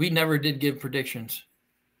Orleans, we never did give predictions.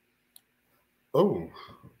 Oh.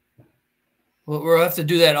 Well, we'll have to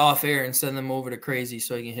do that off air and send them over to Crazy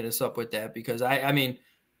so he can hit us up with that because I mean,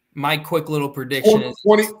 my quick little prediction is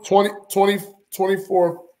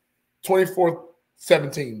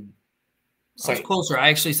 24-17. I was closer. I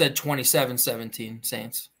actually said 27-17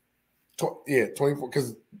 Saints. 24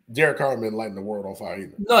 because Derek Carr been lighting the world on fire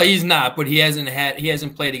either. No, he's not, but he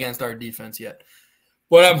hasn't played against our defense yet.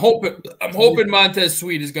 But I'm hoping Montez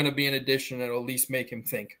Sweet is going to be an addition that'll at least make him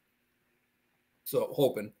think. So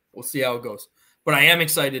hoping. We'll see how it goes. But I am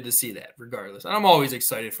excited to see that regardless. And I'm always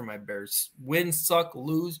excited for my Bears. Win, suck,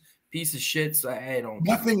 lose, piece of shit. So I don't.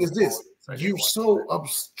 My thing is this. You're so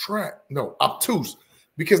obtuse.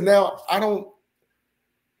 Because now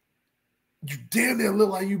you damn near look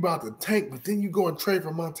like you about to tank, but then you go and trade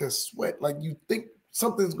for Montez Sweat. Like you think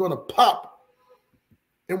something's going to pop.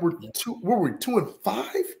 And we're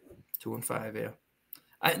 2-5? 2-5, yeah.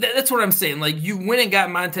 That's what I'm saying. Like you went and got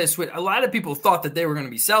Montez Sweat. A lot of people thought that they were going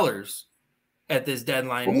to be sellers at this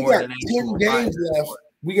deadline. Well, we got 10 games left.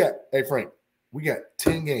 Frank, we got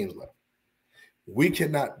 10 games left. We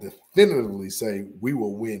cannot definitively say we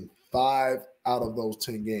will win 5 out of those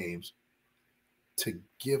 10 games to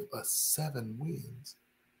give us 7 wins.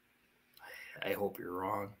 I hope you're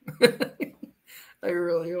wrong. I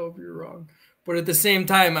really hope you're wrong. But at the same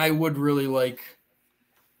time, I would really like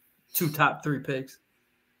 2 top 3 picks.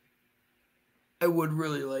 I would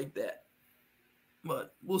really like that.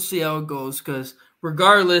 But we'll see how it goes because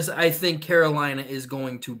regardless, I think Carolina is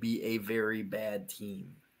going to be a very bad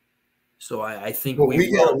team. So I think I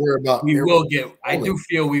do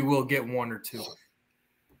feel we will get 1 or 2.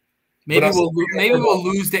 Maybe we'll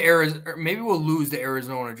lose to Arizona. Maybe we'll lose to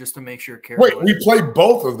Arizona just to make sure Carolina. Wait, we play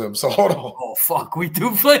both of them. So hold on. Oh fuck, we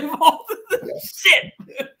do play both of them. Yeah. Shit.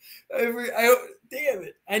 Damn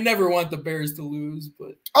it. I never want the Bears to lose,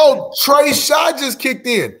 but Trey Shaw just kicked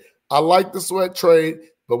in. I like the Sweat trade,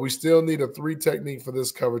 but we still need a 3 technique for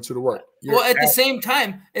this cover to work. At the same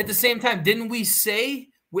time, didn't we say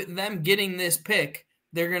with them getting this pick,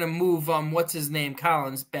 they're going to move what's his name,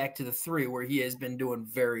 Collins, back to the 3, where he has been doing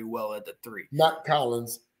very well at the 3. Not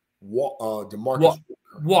Collins, DeMarcus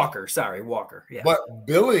Walker. Sorry, Walker. Yeah. But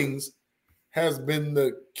Billings has been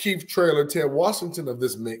the Keith Trailer, Ted Washington of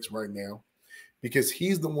this mix right now because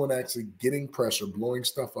he's the one actually getting pressure, blowing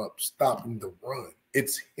stuff up, stopping the run.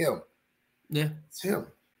 It's him. Yeah. It's him.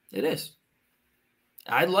 It is.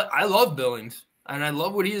 I love Billings, and I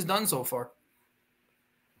love what he has done so far.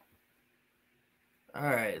 All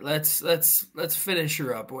right, let's finish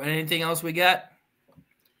her up. Anything else we got?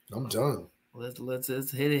 I'm done. Let's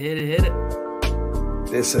hit it.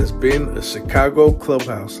 This has been a Chicago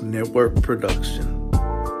Clubhouse Network production.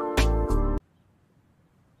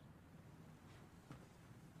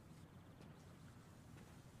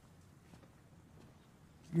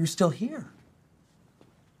 You're still here.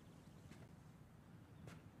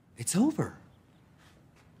 It's over.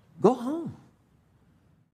 Go home.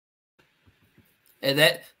 And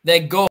that go